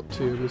what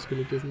TM is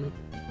going to give me.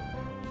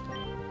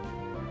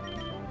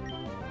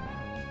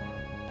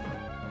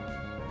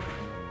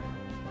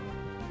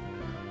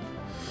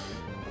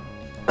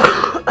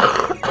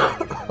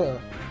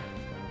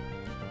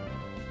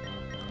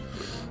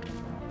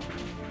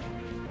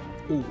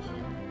 Ooh.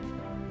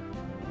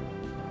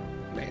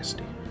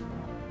 Nasty.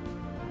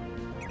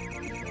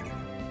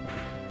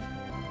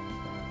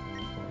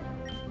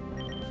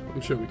 I'm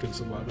sure we can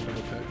survive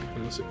another pack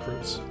unless it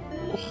crits.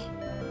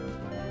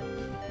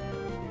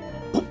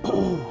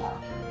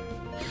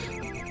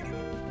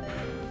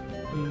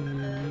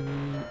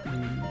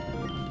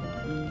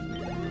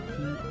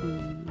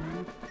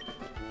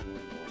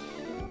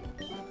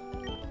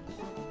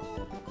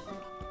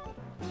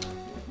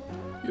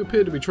 You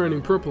appear to be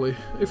training properly.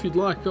 If you'd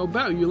like, I'll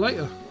battle you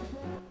later.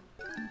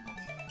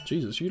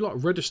 Jesus, you like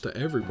register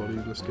everybody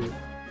in this game.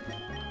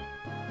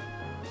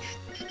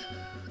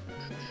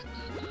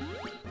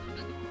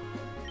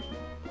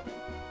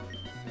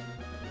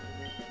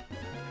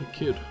 Hey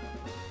kid.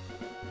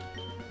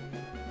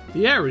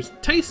 The air is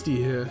tasty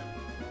here.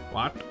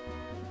 What?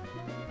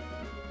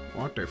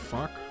 What the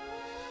fuck?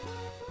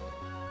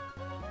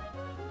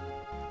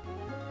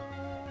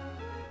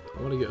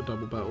 I want to get a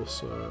double battle,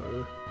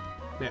 so...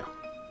 Now.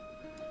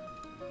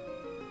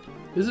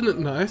 Isn't it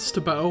nice to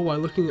battle while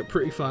looking at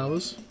pretty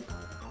flowers?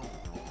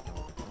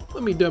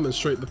 Let me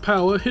demonstrate the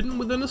power hidden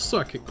within a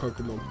psychic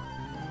Pokémon.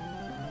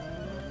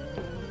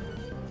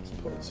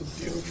 put on some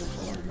deodorant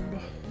while I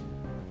remember.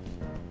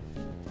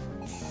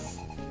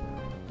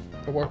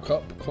 I woke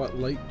up quite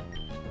late.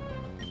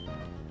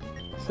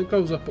 I think I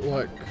was up at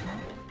like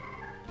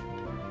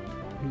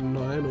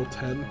 9 or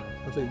 10.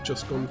 I think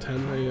just gone 10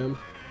 AM.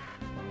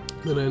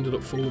 Then I ended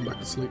up falling back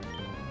asleep.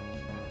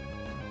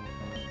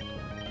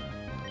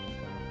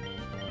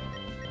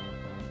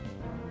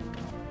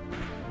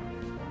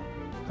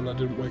 And I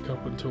didn't wake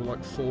up until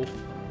like 4.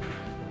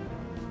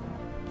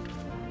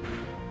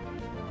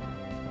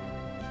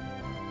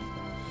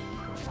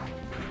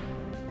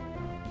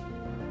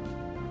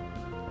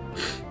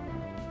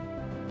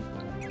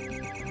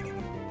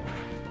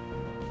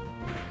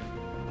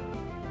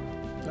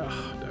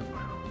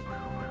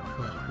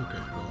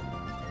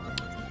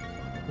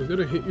 We're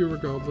gonna hit you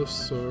regardless,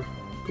 so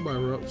goodbye,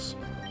 Rots.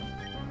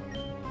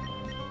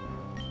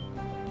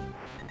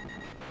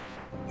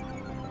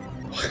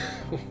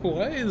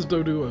 Why is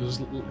Doduo's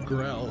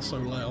growl so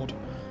loud?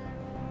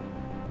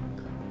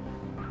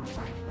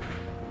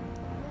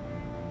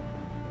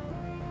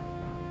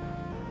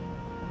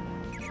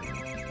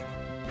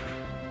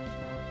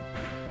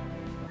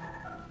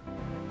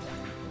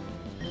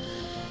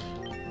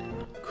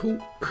 Cool.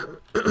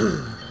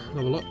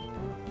 Level up.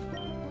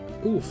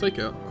 Ooh, fake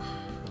out.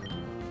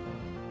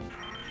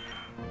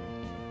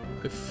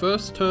 A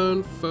first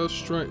turn, first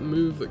strike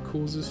move that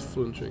causes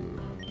flinching.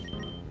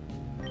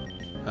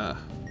 Ah.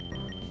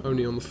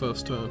 Only on the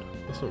first turn.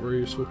 That's not very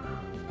useful.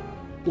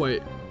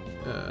 Wait.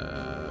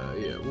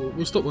 Yeah,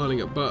 we'll stop learning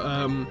it, but,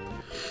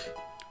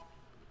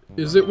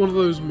 is it one of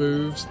those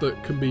moves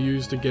that can be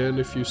used again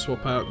if you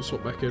swap out and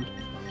swap back in?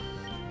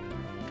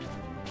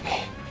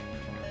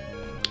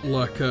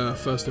 Like,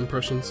 first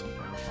impressions.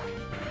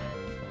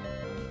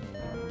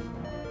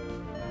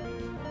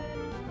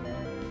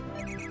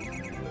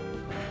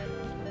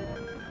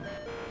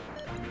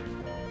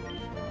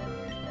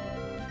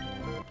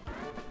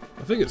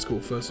 I think it's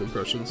called First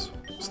Impressions.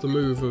 It's the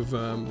move of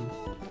that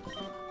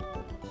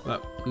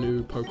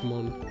new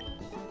Pokemon,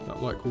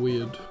 that like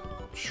weird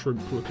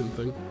shrimp looking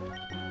thing.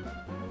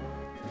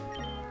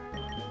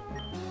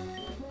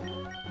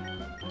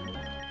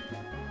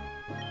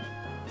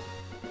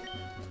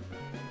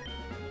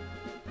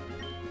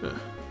 Yeah.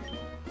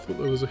 I thought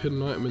there was a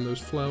hidden item in those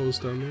flowers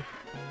down there.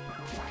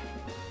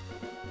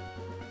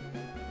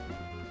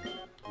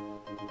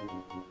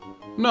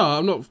 No,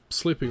 I'm not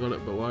sleeping on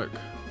it, but like...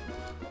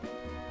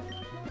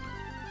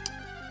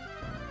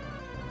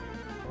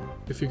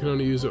 if you can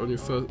only use it on your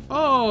first...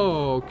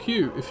 Oh,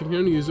 cute! If you can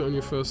only use it on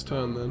your first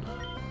turn, then...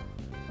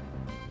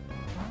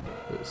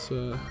 it's,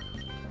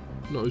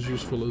 not as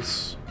useful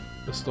as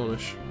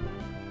Astonish.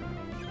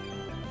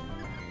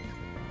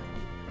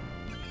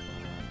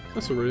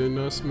 That's a really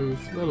nice move.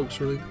 That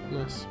looks really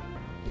nice.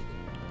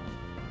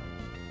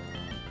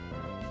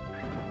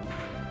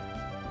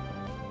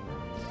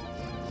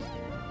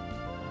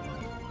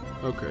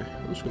 Okay,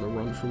 I'm just gonna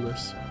run from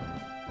this.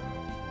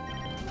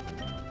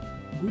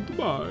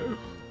 Goodbye!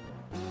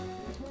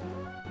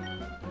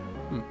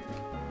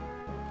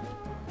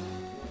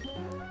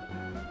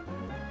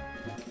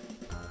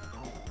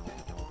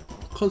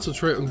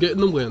 Concentrate on getting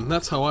the win.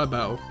 That's how I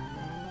battle.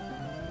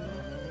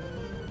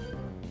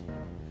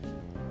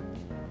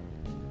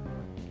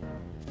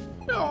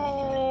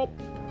 Oh,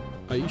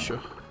 Aisha.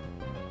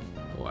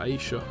 Or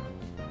Aisha.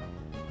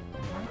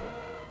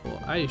 Or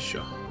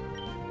Aisha.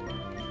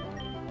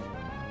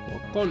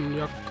 Or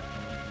Cognac.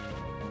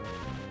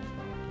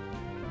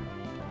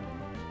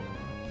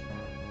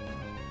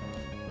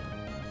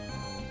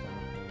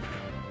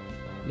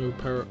 No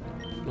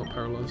not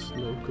paralyzed,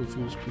 no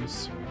confused,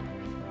 please.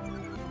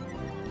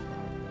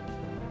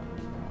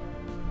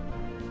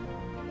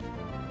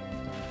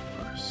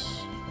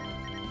 Nice.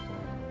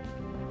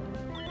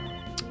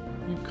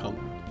 You come.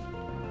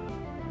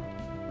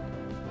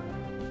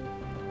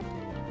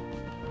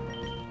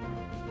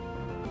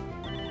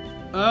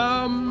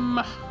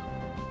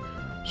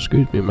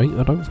 Excuse me, mate,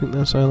 I don't think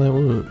that's how that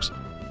works.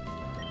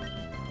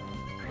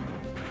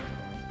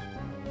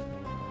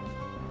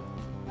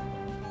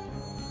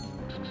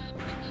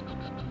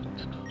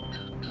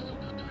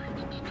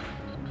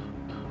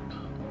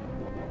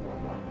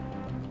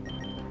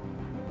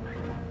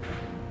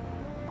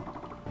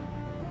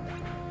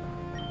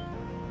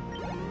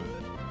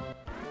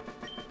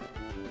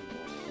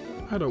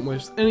 I don't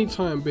waste any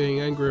time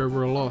being angry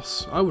over a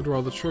loss. I would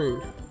rather train.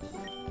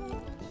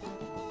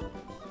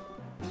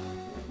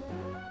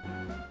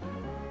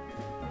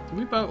 Did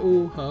we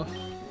battle her?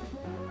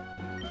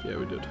 Yeah,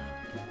 we did.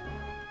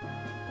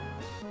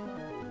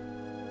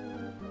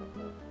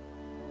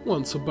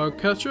 Once a bug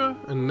catcher,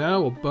 and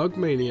now a bug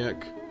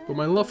maniac. But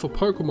my love for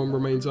Pokémon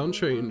remains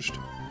unchanged.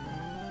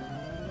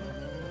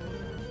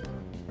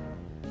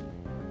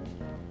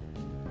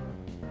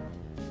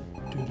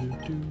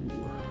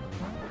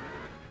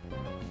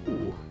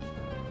 Ooh.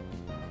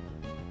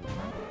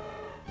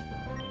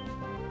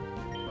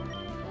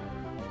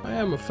 I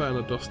am a fan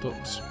of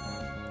Dustox.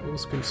 I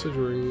was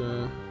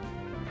considering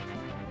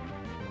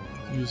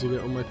using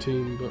it on my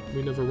team, but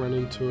we never ran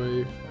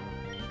into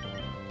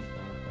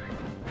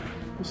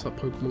What's that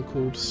Pokemon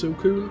called?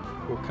 Silcoon?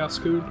 Or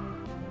Cascoon?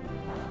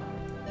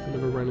 I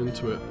never ran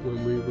into it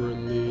when we were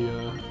in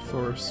the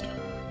forest.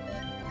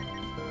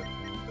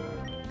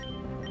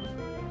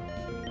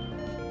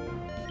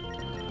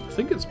 I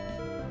think it's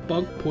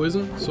bug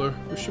poison, so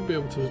we should be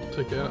able to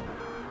take it out.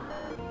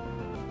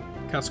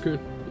 Cascoon?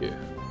 Yeah.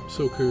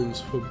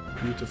 Silcoon's for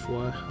Beautifly,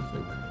 I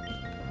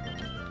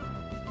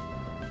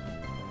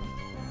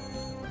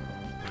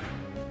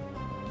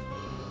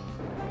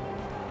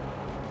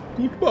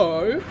think.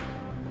 Goodbye!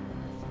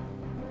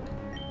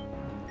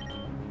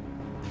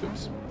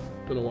 Oops.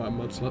 Don't know why I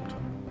mud-slapped.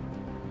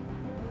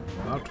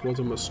 That was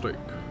a mistake.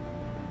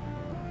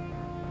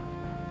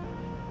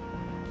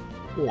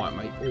 Alright,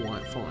 mate.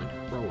 Alright, fine.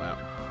 Roll out.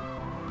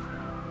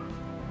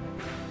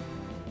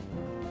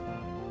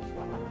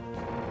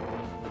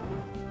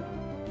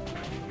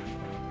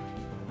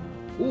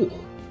 Ooh.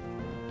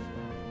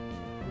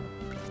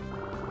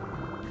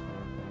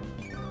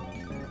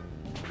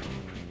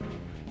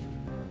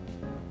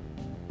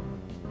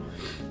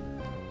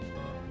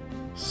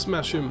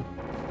 Smash him.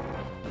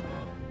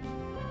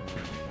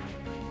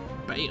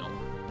 Bam.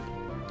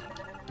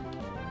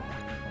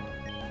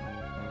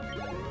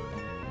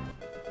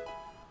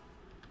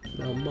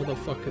 Now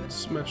motherfucking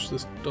smash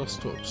this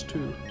Dustox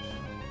too.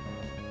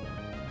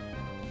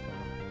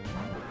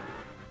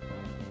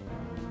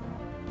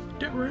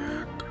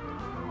 Derek!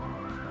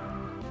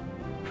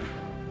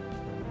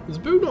 Is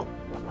Boo not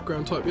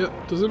ground type yet?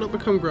 Does it not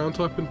become ground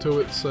type until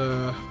it's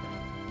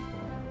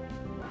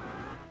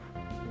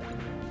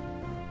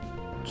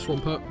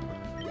Swampert?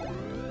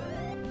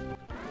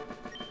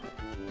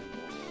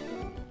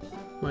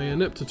 My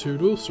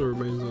ineptitude also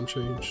remains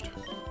unchanged.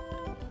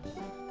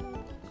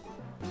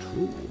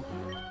 True.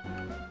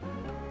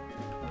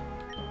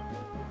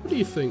 What do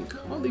you think?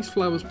 Aren't these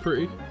flowers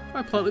pretty?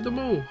 I planted them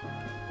all.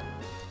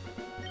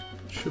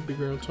 Should be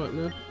ground type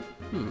now.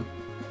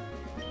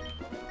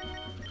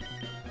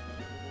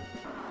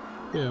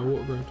 Yeah,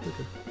 water ground,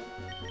 okay.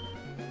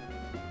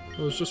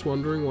 I was just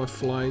wondering why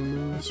flying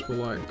moves were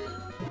like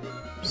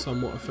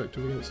somewhat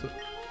effective against it.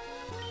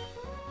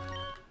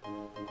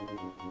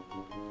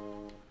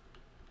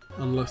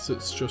 Unless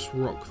it's just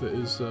rock that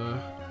is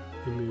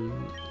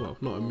immune, well,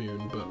 not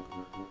immune, but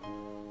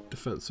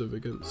defensive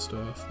against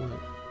flying.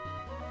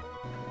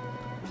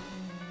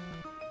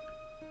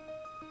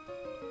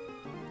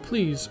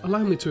 Please, allow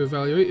me to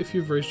evaluate if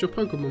you've raised your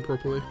Pokemon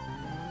properly.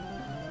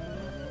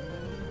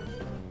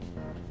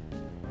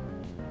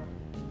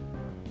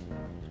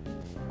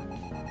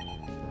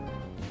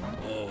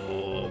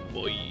 Oh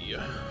boy.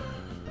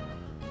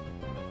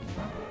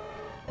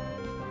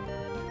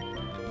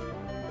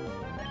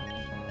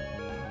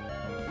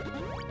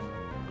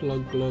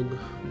 Glug glug,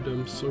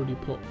 dem sody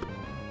pop.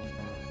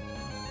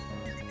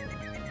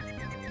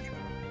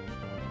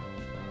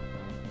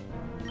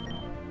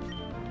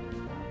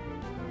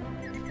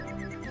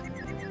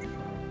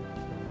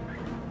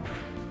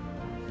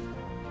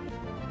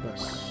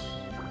 Nice.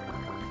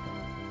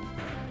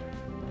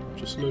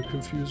 Just no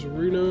confuse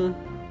arena.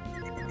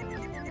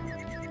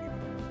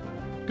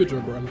 Good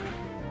job, Ran.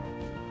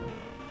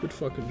 Good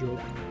fucking job.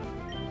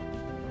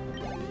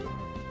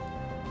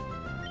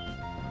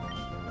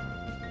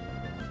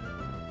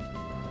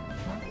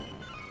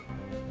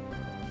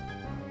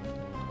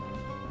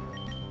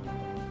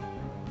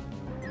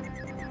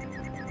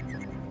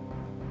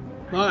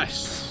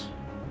 Nice!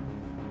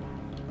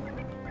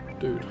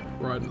 Dude,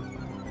 riding.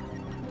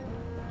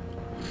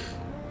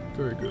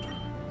 Very good.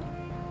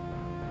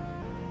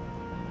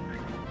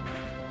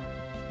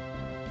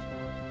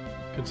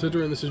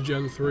 Considering this is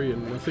Gen 3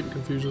 and I think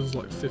Confusion is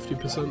like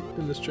 50%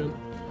 in this gen.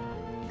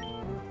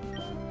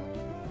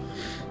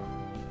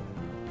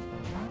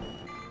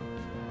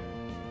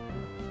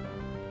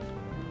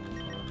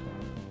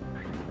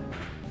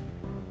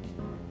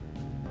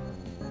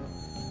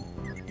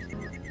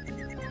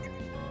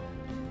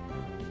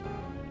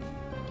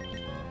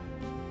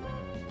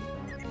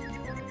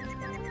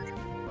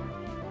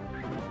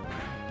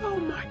 Oh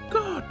my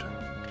god!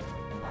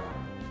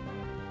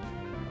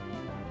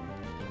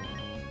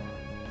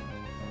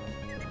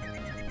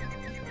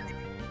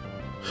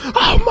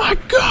 Oh my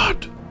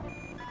god!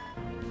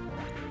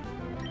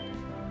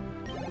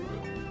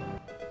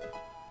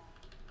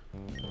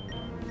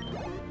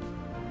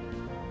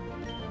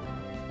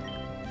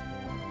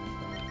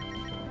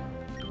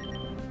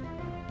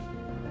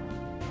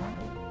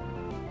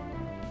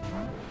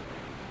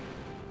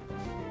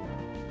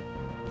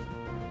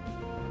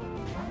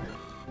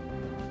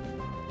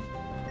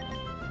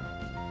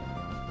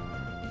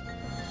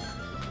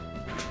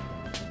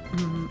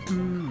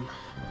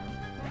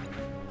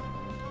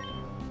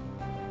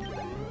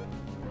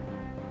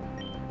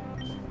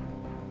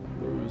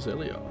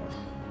 Roselia.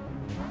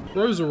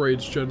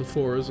 Roserade's Gen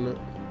 4, isn't it?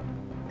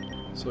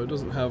 So it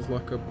doesn't have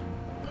like a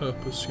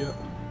purpose yet.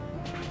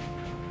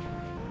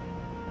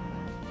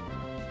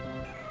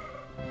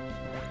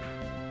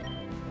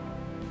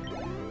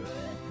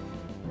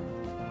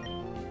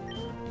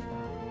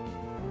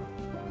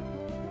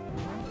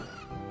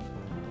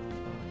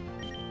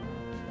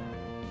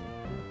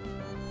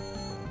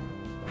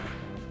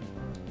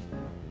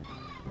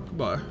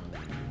 by.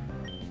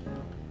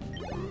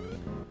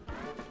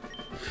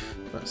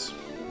 Nice.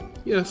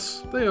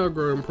 Yes, they are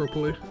growing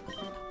properly.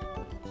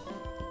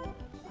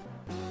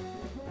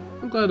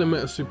 I'm glad I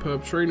met a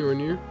superb trainer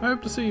in you. I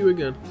hope to see you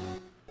again.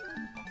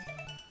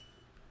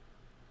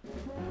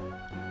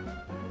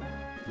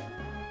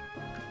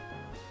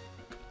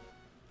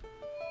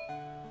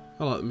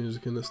 I like the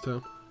music in this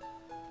town.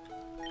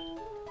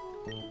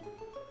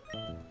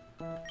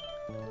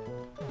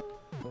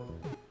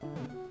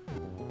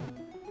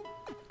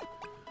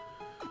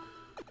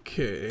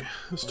 Okay,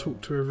 let's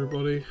talk to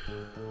everybody.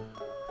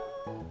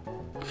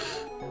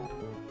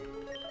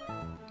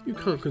 You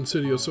can't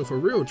consider yourself a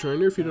real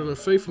trainer if you don't have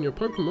faith in your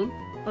Pokémon.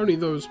 Only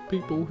those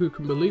people who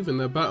can believe in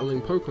their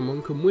battling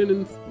Pokémon can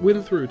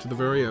win through to the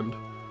very end.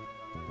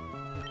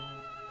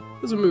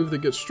 There's a move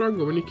that gets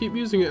stronger when you keep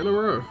using it in a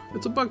row.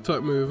 It's a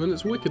bug-type move and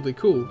it's wickedly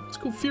cool. It's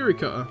called Fury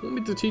Cutter. Want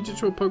me to teach it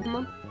to a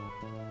Pokémon?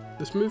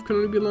 This move can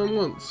only be learned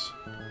once.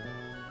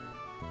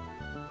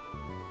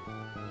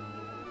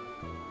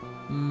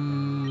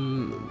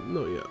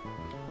 Not yet.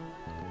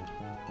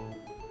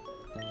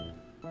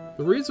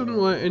 The reason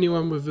why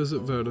anyone would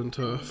visit Verdant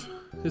Turf.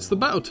 It's the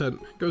battle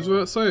tent, it goes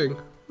without saying.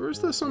 Or is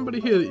there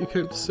somebody here that you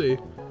came to see?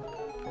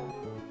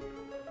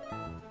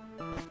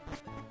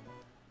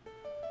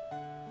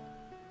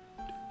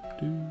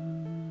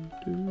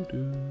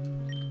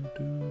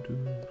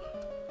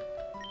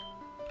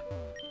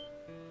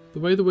 The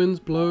way the winds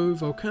blow,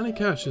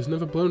 volcanic ash is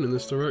never blown in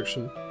this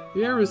direction.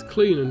 The air is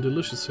clean and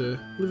delicious here.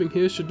 Living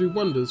here should do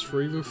wonders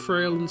for even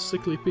frail and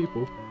sickly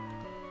people.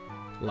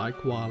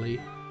 Like Wally.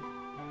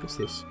 What's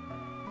this?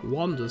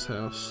 Wanda's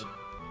house.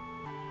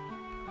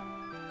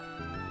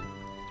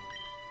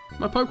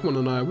 My Pokemon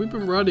and I, we've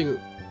been riding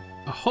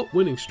a hot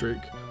winning streak,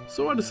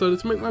 so I decided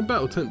to make my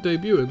battle tent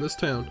debut in this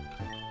town.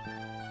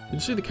 Did you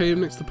see the cave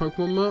next to the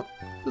Pokemon Mart?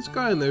 There's a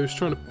guy in there who's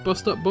trying to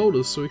bust up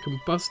boulders so he can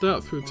bust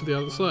out through to the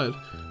other side.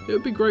 It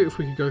would be great if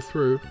we could go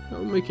through. That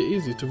would make it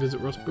easy to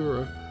visit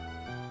Rustboro.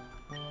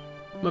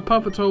 My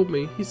papa told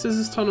me, he says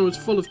this tunnel is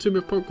full of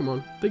timid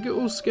Pokemon. They get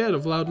all scared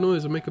of loud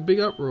noise and make a big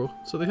uproar,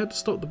 so they had to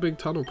stop the big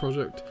tunnel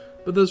project.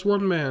 But there's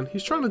one man,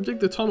 he's trying to dig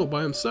the tunnel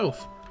by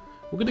himself.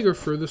 We're gonna go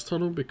through this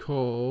tunnel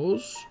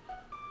because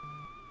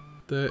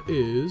there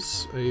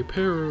is a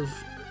pair of,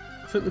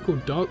 I think they're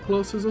called dark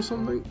glasses or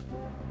something,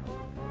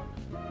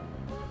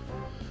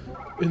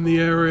 in the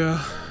area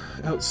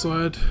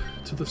outside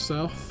to the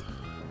south,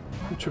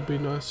 which would be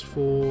nice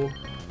for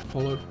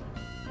Hollow.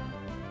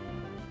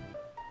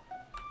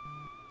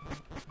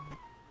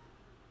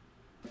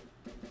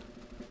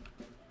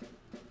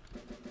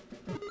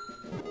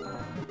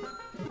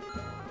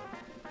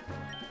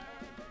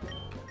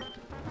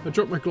 I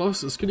dropped my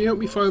glasses. Can you help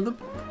me find them?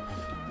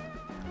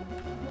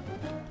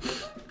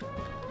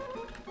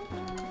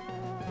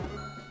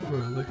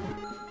 Where are they?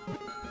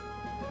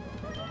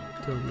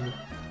 Down there.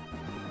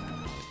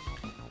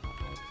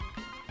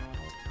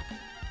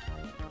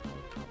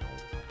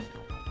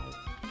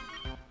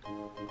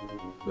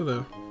 Oh,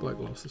 there. Black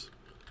glasses.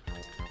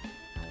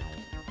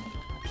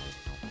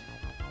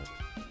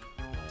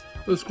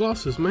 Those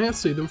glasses, may I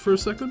see them for a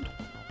second?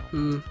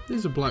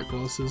 These are black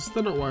glasses.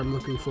 They're not what I'm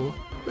looking for.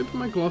 Maybe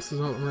my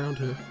glasses aren't around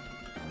here.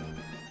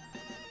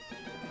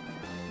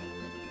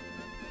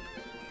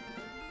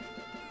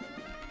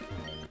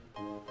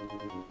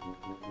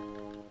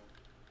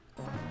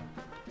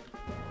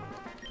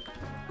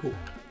 Cool.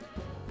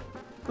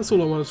 That's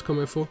all I wanted to come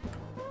here for.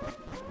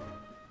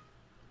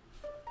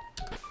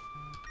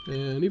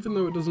 And even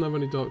though it doesn't have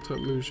any dark type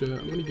moves yet,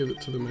 I'm going to give it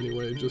to them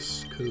anyway,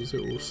 just because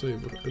it will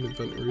save an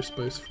inventory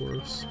space for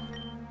us.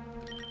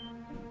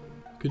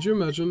 Could you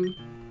imagine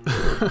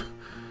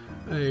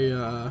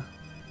a,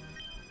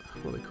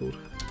 what are they called?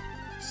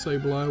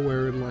 Sableye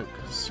wearing like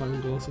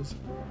sunglasses?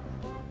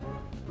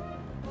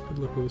 Could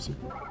look awesome.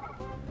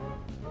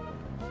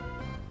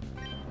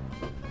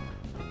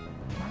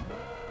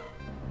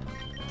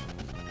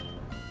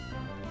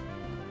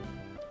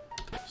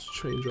 Let's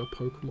change our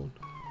Pokemon.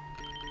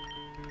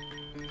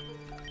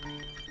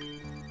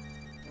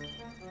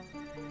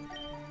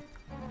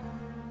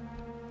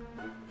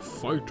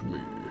 Fight me.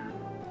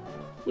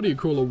 What do you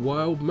call a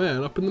wild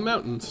man up in the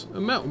mountains?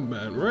 A mountain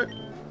man, right?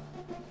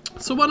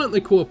 So why don't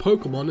they call a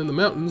Pokemon in the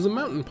mountains a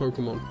mountain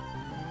Pokemon?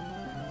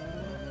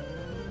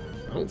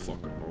 I don't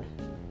fucking know.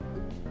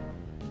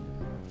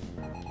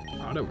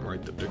 I don't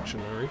write the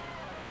dictionary.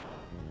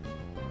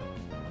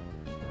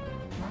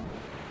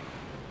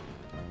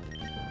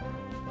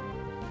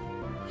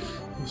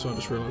 So I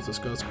just realised this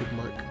guy's called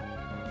Mike.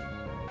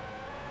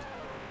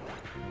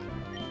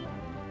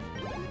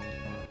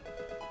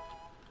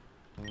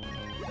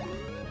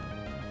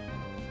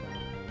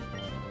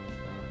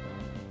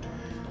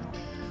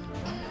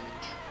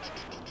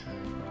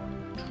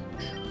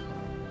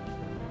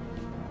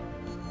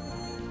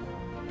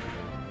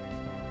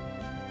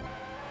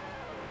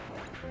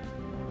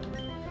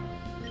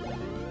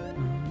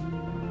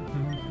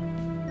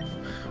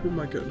 We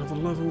might get another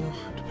level,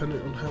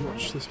 depending on how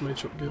much this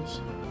matchup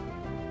gives.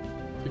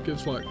 If it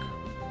gives like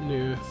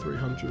near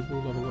 300,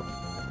 we'll level up.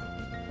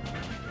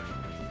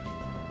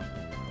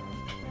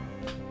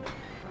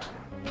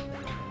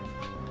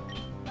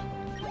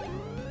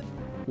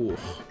 Ooh,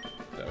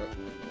 damn it.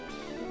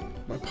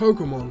 My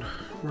Pokemon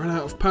ran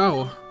out of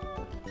power.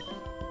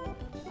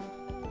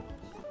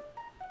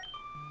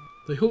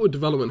 They halted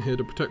development here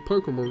to protect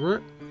Pokemon,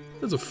 right?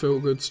 There's a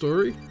feel-good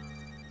story.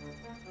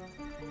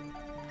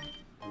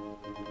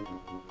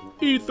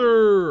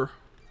 Ether!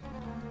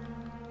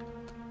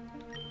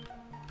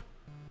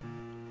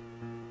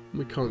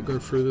 We can't go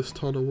through this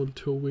tunnel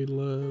until we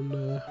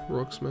learn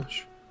Rock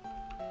Smash.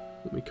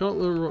 We can't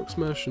learn Rock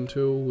Smash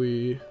until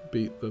we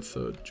beat the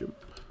 3rd gym.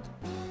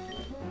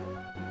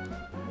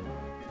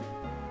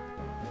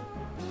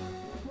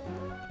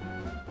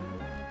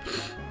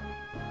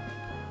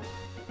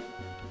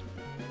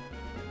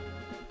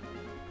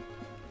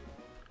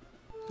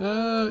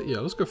 Yeah,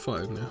 let's go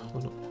fighting now.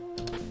 Why not?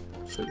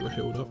 I think we're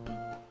healed up.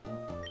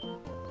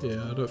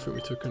 Yeah, I don't think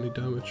we took any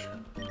damage.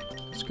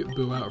 Let's get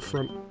Boo out of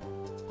front.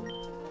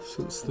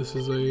 Since this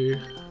is a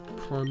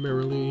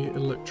primarily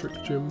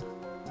electric gym.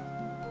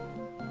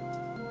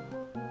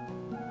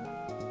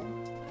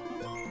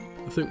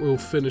 I think we'll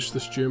finish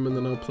this gym and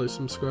then I'll play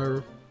some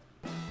Skyrim.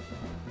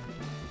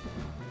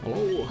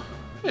 Hello.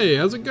 Hey,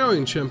 how's it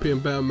going, Champion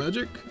Bound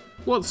Magic?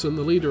 Watson,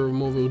 the leader of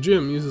Morville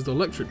Gym, uses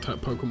electric type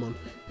Pokemon.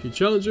 If you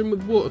challenge him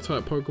with water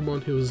type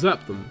Pokemon, he'll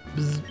zap them.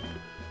 Bzz.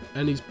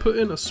 And he's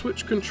putting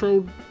switch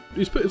controlled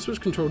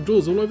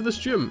doors all over this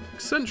gym.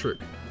 Eccentric.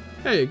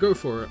 Hey, go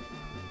for it.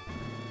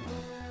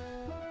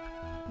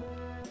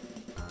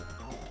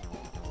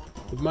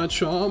 With my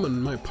charm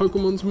and my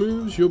Pokemon's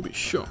moves, you'll be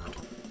shocked.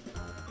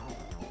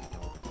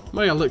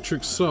 My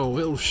electric soul,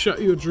 it'll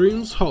shut your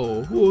dreams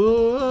whole.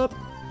 What?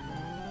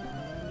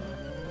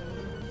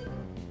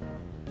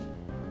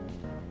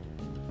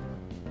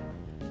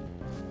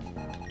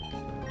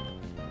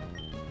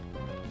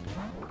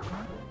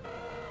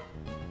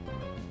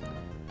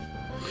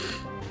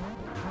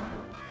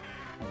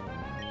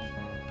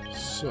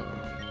 So,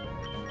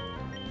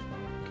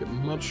 get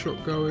Mud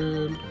Shot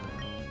going.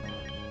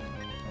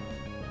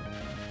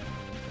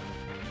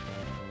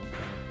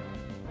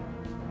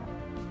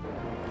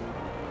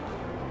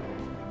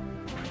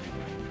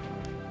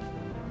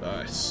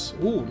 Nice.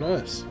 Ooh,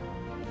 nice.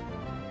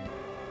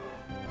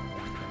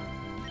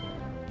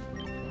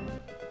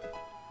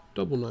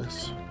 Double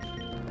nice.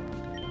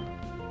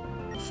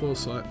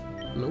 Foresight.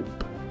 Nope.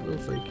 No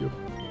thank you.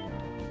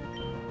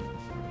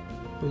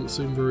 Doesn't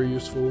seem very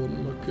useful on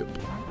Mudkip.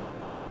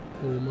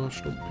 Or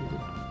Marshtomp even.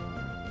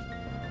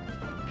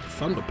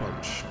 Thunder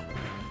Punch.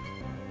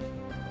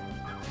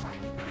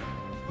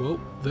 Well,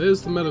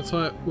 there's the meta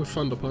type with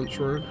Thunder Punch,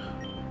 right?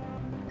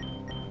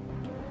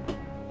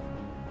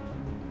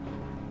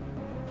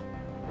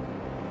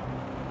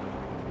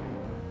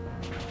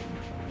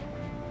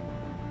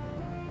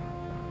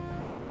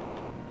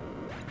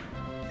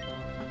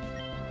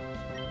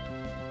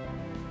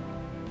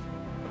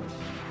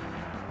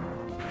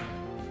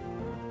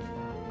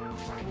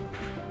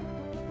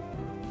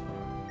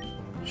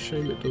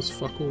 Shame it does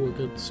fuck all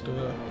against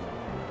Hello.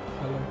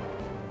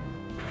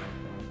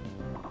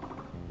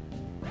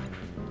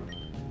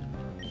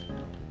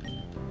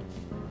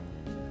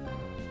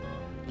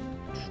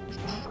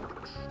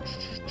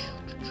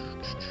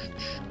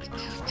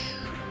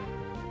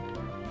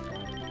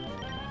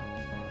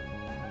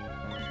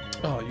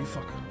 Oh, you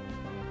fucker.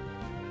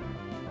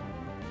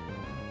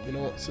 You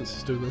know what, since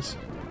it's doing this,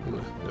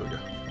 there we go.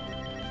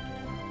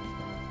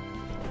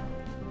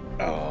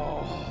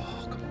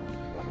 Oh, come on.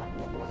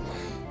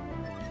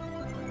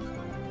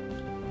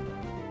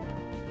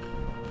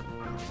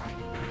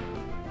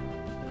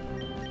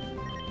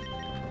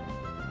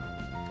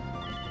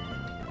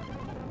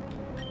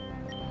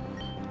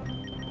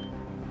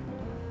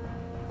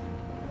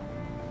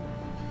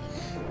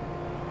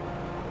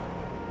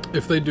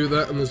 If they do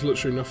that and there's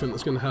literally nothing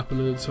that's going to happen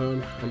in a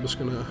turn, I'm just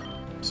going to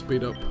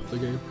speed up the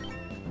game.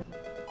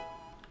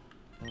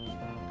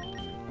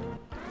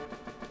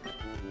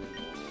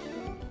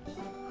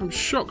 I'm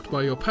shocked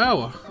by your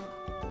power.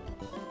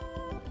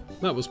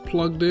 That was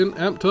plugged in,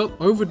 amped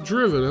up,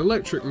 overdriven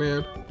electric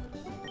man.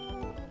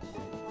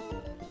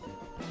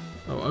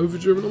 Oh,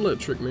 overdriven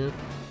electric man.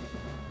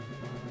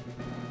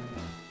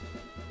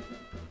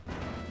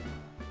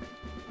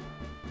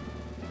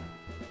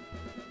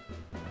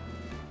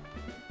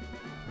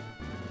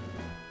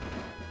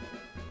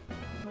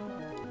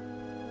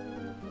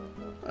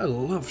 I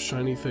love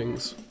shiny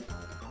things.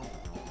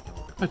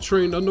 I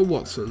trained under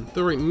Watson.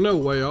 There ain't no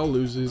way I'll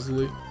lose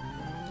easily.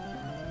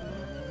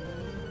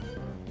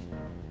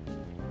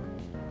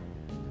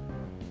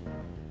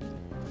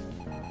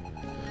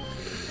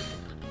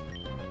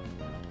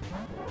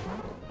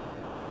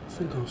 I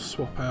think I'll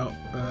swap out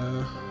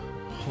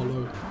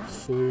Hollow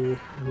for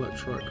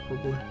Electric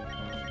probably.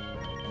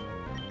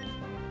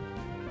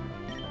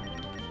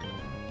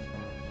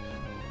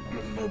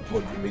 No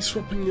point in me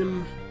swapping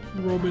in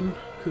Robin,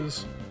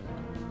 because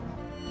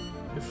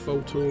if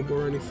Voltorb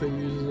or anything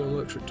uses an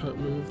electric type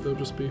move, they'll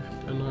just be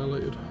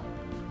annihilated.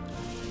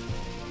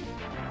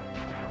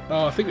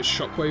 Oh, I think it's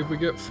Shockwave we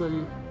get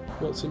from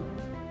Watson.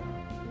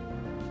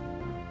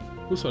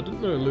 Also, I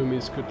didn't know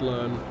Loomies could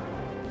learn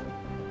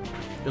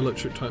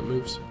electric type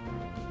moves.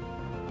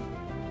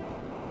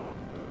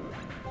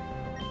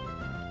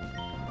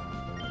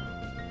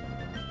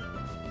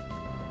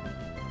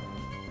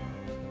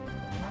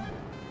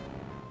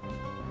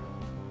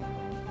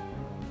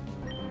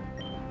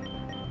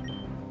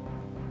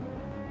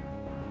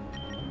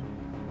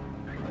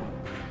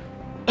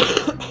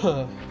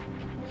 Should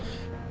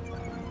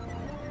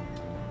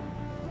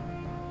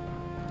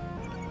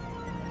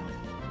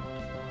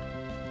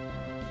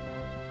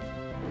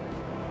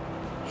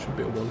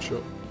be a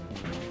one-shot.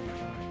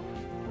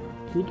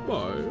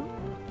 Goodbye.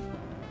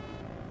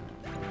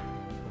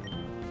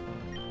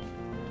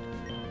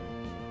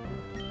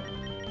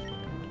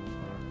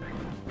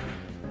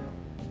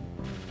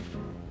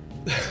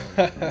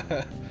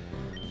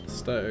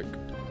 Static.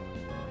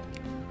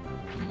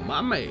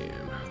 My man.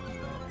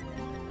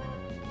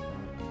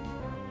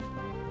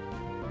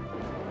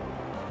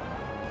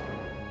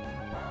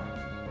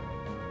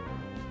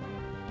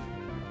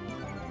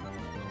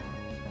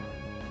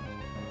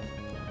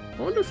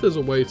 I wonder if there's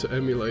a way to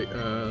emulate,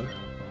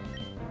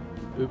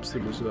 oops,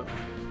 didn't mention that.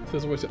 If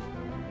there's a way to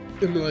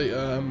emulate,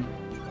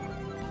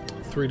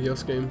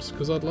 3DS games,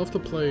 because I'd love to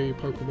play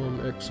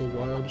Pokemon X or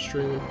Y on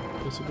stream,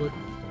 possibly.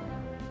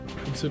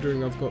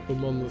 Considering I've got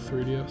them on the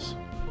 3DS.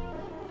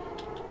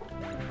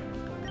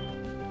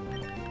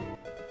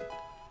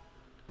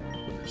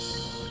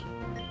 Nice.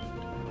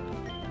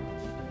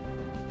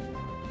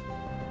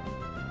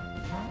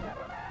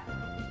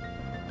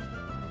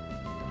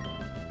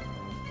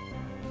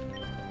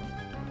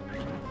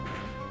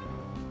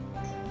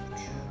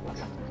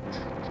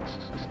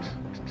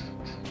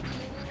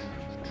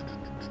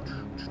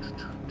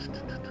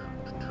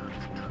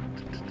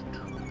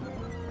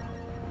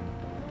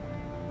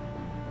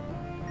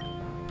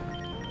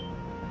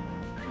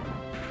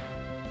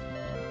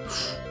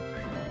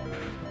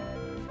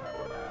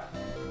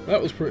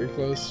 That was pretty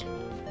close.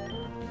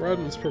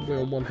 Radin's probably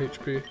on 1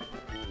 HP.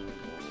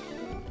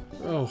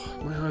 Oh,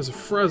 my eyes are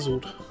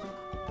frazzled.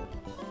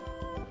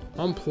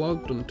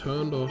 Unplugged and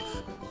turned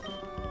off.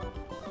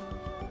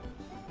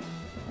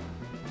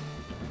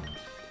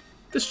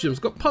 This gym's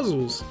got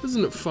puzzles.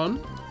 Isn't it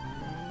fun?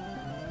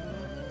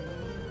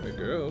 I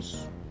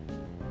guess.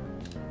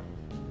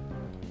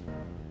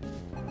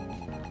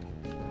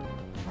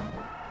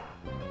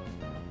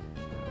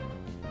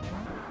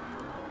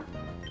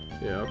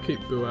 Yeah, I'll keep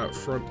Boo out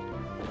front.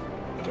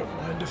 I don't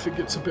mind if it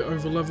gets a bit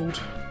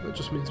over-leveled. That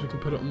just means we can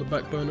put it on the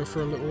back burner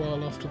for a little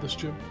while after this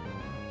gym.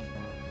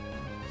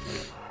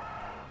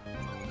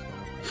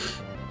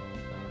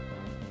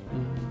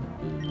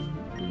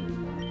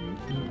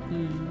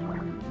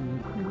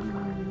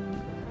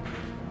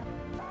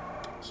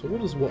 So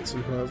what does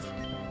Watson have?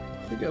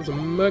 I think it has a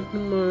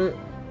Magnemite,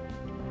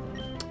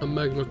 a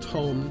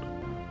Magneton,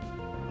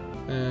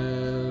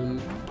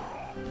 and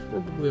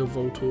probably a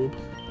Voltorb.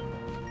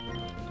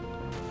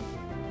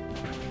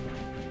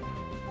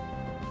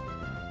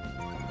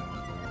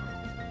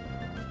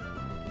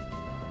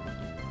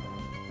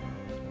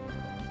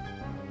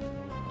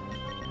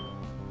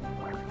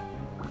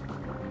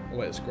 Oh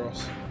wait, it's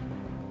grass.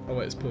 Oh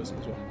wait, it's poison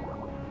as well.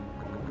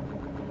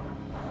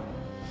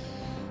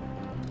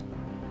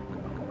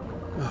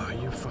 Ah, oh,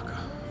 you fucker.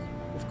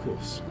 Of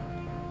course.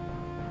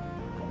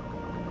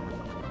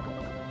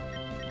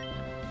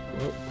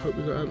 Well, hope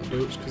we got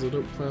antidotes, because I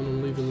don't plan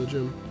on leaving the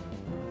gym.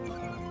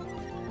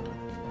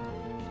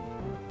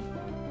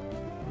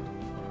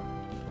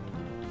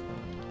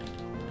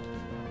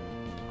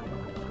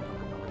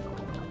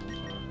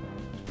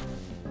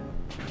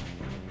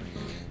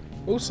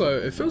 Also,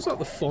 it feels like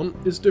the font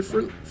is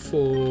different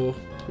for,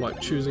 like,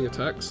 choosing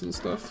attacks and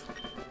stuff,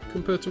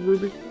 compared to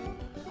Ruby.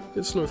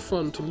 It's no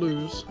fun to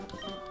lose.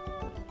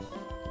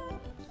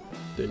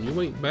 Then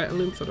you ain't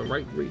battling for the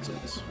right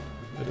reasons.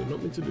 I did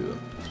not mean to do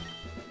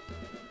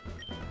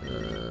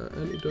that.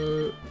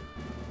 Antidote.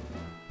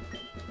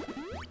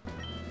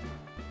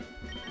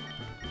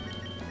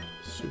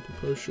 Super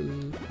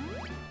potion.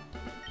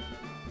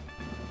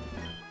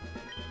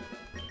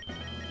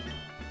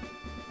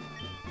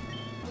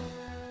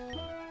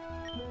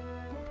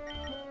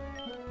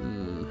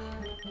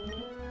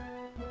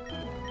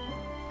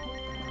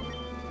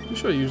 Who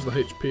should I use the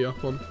HP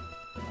up on?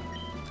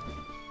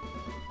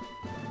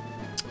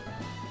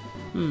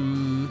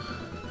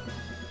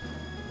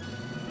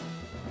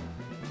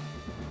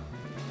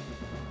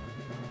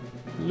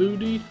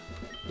 Ludi?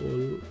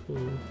 Or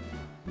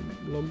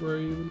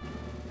Lombre even?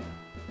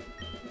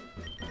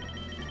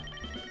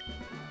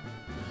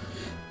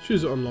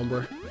 Choose it on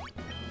Lombre.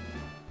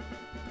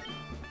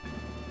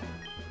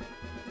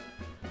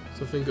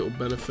 So I think it will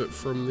benefit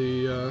from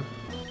the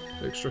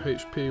extra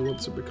HP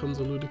once it becomes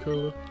a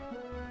Ludicolo.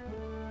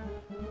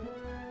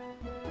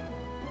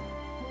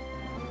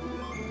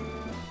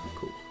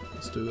 Cool,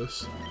 let's do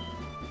this.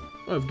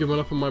 I've given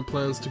up on my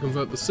plans to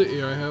convert the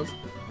city I have,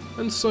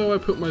 and so I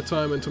put my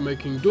time into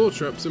making door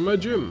traps in my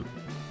gym.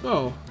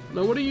 Oh,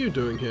 now what are you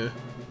doing here?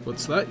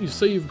 What's that? You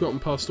say you've gotten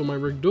past all my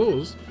rigged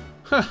doors?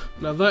 Ha!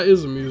 Now that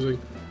is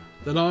amusing.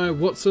 Then I,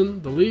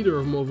 Watson, the leader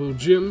of Morville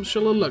Gym,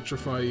 shall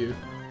electrify you.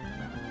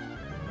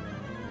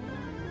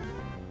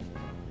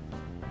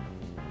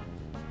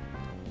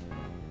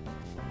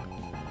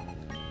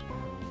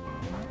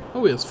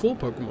 Oh, he has 4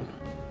 Pokemon.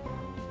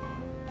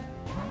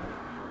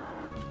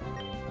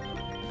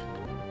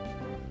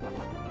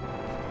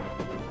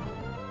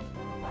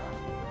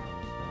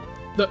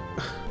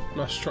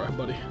 Nice try,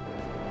 buddy.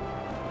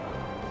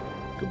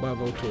 Goodbye,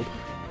 Voltorb.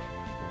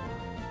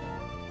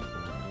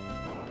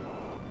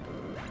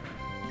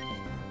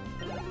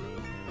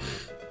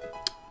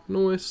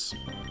 Nice.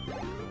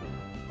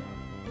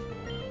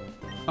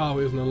 Oh,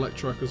 he has an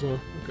Electric as well.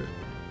 Okay.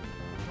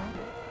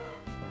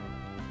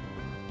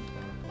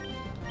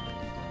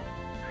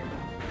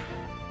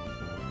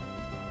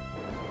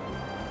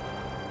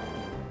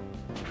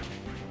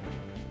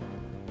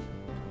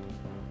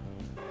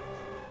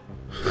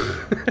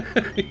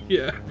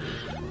 Yeah.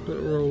 Let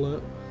it roll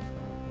out.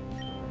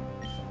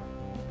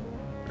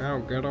 Ow,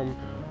 get him.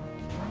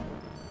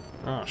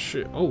 Ah,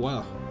 shit. Oh,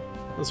 wow.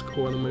 That's a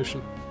cool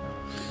animation.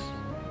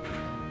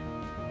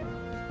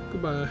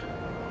 Goodbye,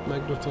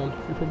 Magneton.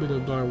 You're probably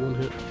gonna die in one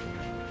hit.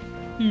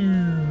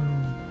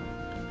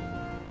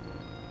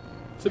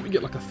 I think we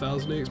get like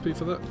 1000 EXP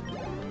for that.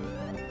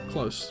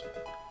 Close.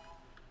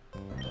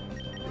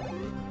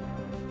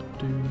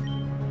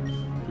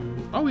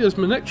 Oh, he has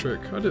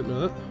Manectric. I didn't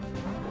know that.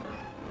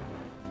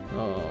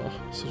 Oh,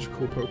 such a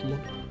cool Pokemon.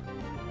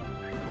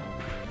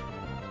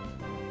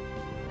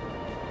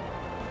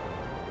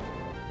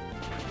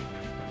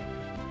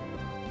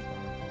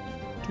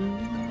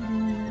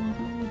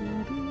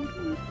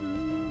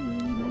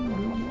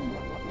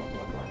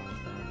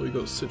 Oh, you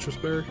got Citrus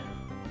Berry.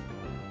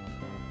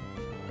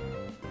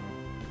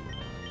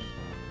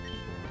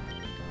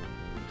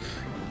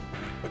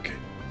 Okay,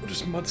 we'll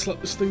just mudslap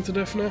this thing to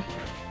death now.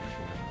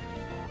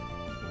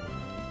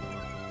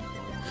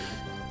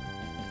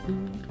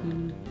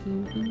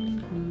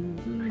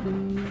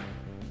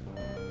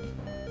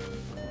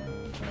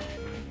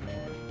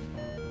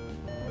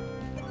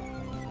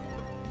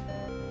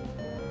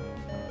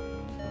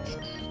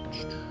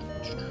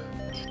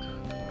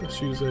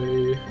 Let's use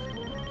a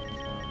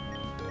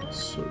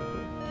circle.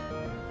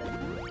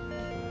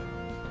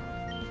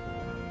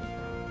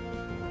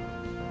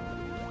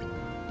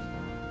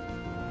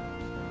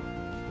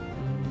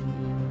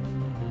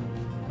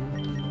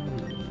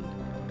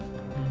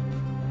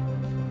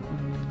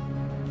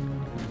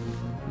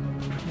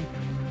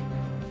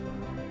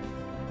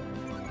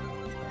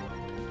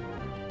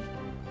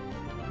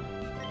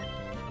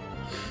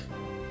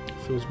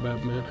 Feels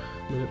bad, man.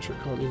 Miniature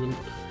can't even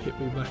hit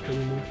me back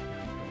anymore.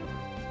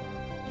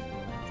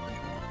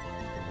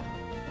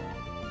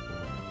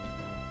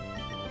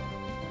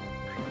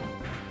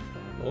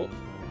 Oh.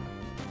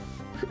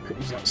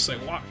 He's like, say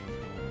what?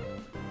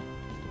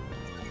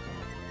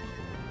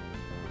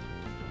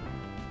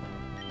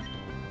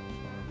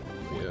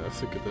 Yeah, I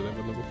figured they'd have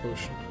another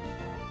potion.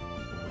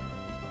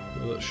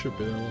 Well, that should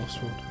be their last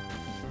one.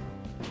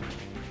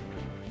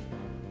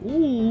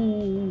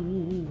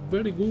 Ooh,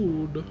 very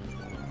good.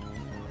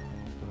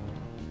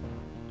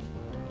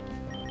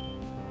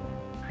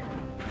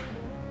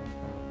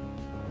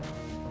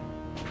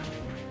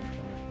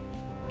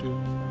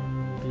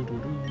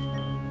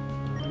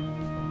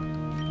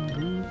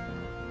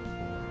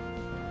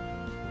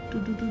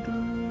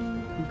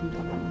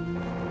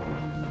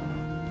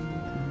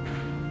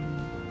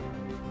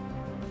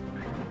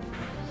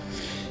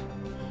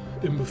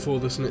 In before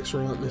this next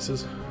rollout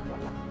misses.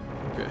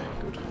 Okay,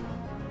 good.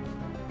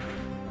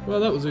 Well,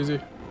 that was easy.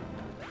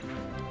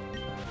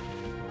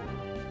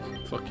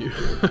 Fuck you.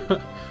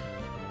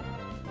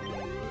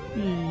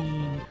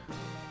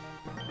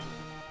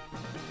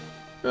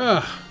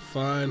 Ah,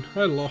 fine.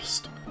 I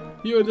lost.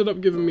 You ended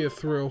up giving me a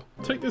thrill.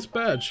 Take this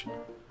badge.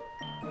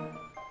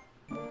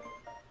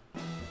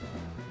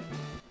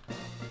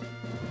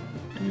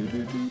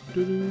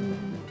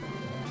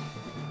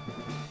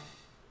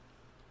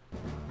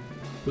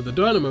 With the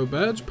Dynamo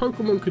badge,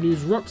 Pokemon can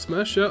use Rock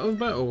Smash out of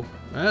battle,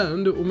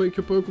 and it will make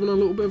your Pokemon a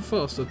little bit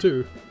faster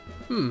too.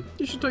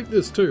 You should take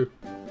this too.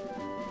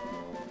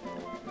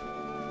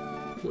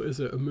 What is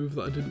it? A move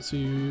that I didn't see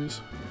you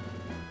use?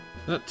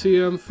 That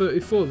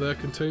TM34 there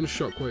contains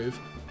Shockwave.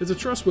 It's a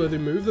trustworthy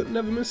move that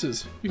never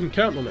misses. You can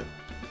count on it.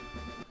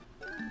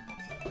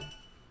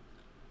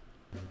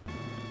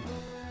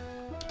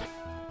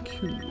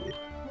 Cool.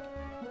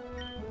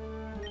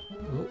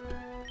 Oh.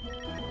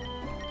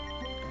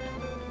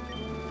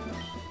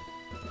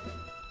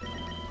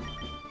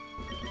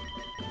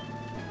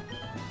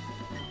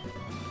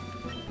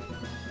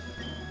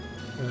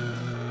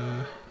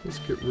 Let's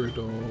get rid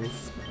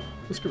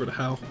of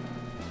Hal.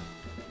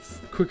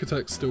 Quick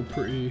attack's still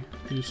pretty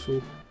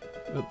useful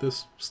at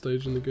this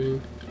stage in the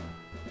game.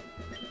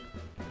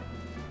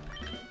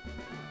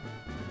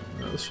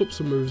 Let's swap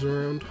some moves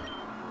around.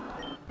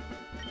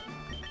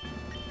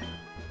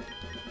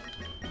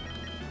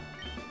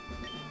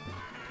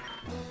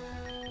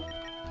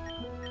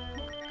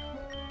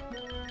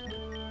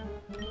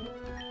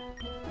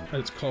 And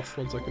it's cough,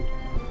 1 second.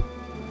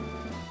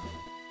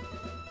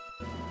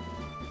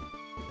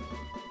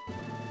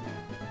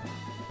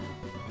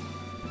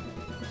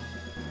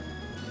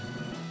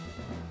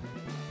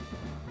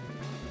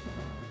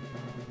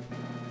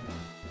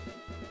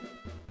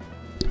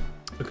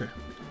 Okay.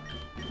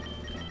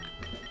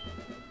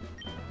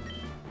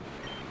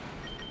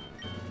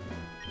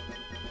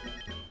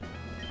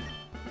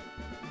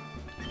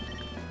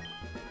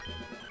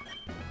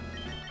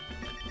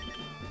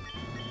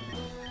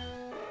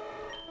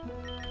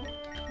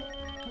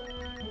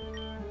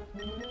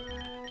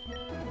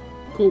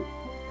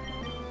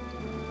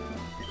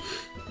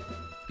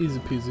 Easy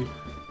peasy.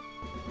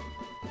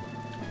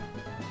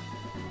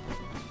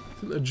 I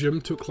think the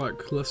gym took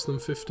like less than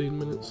 15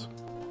 minutes.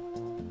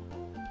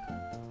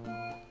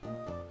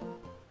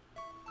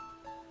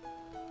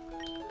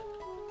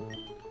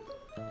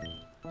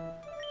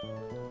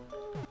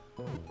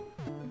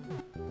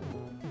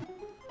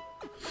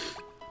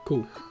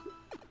 Cool.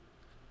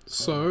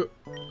 So,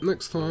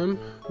 next time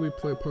we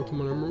play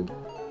Pokemon Emerald,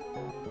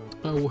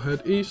 I will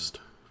head east,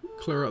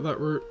 clear out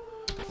that route,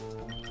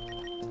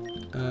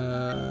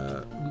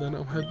 and then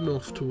I'll head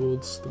north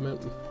towards the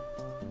mountain,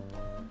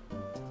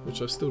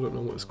 which I still don't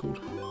know what it's called.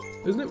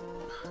 Isn't it?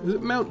 Is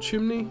it Mount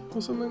Chimney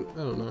or something? I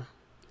don't know.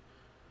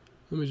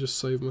 Let me just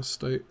save my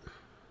state.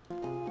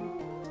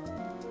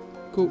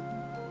 Cool.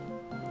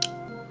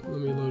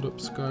 Let me load up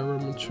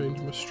Skyrim and change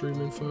my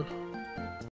stream info.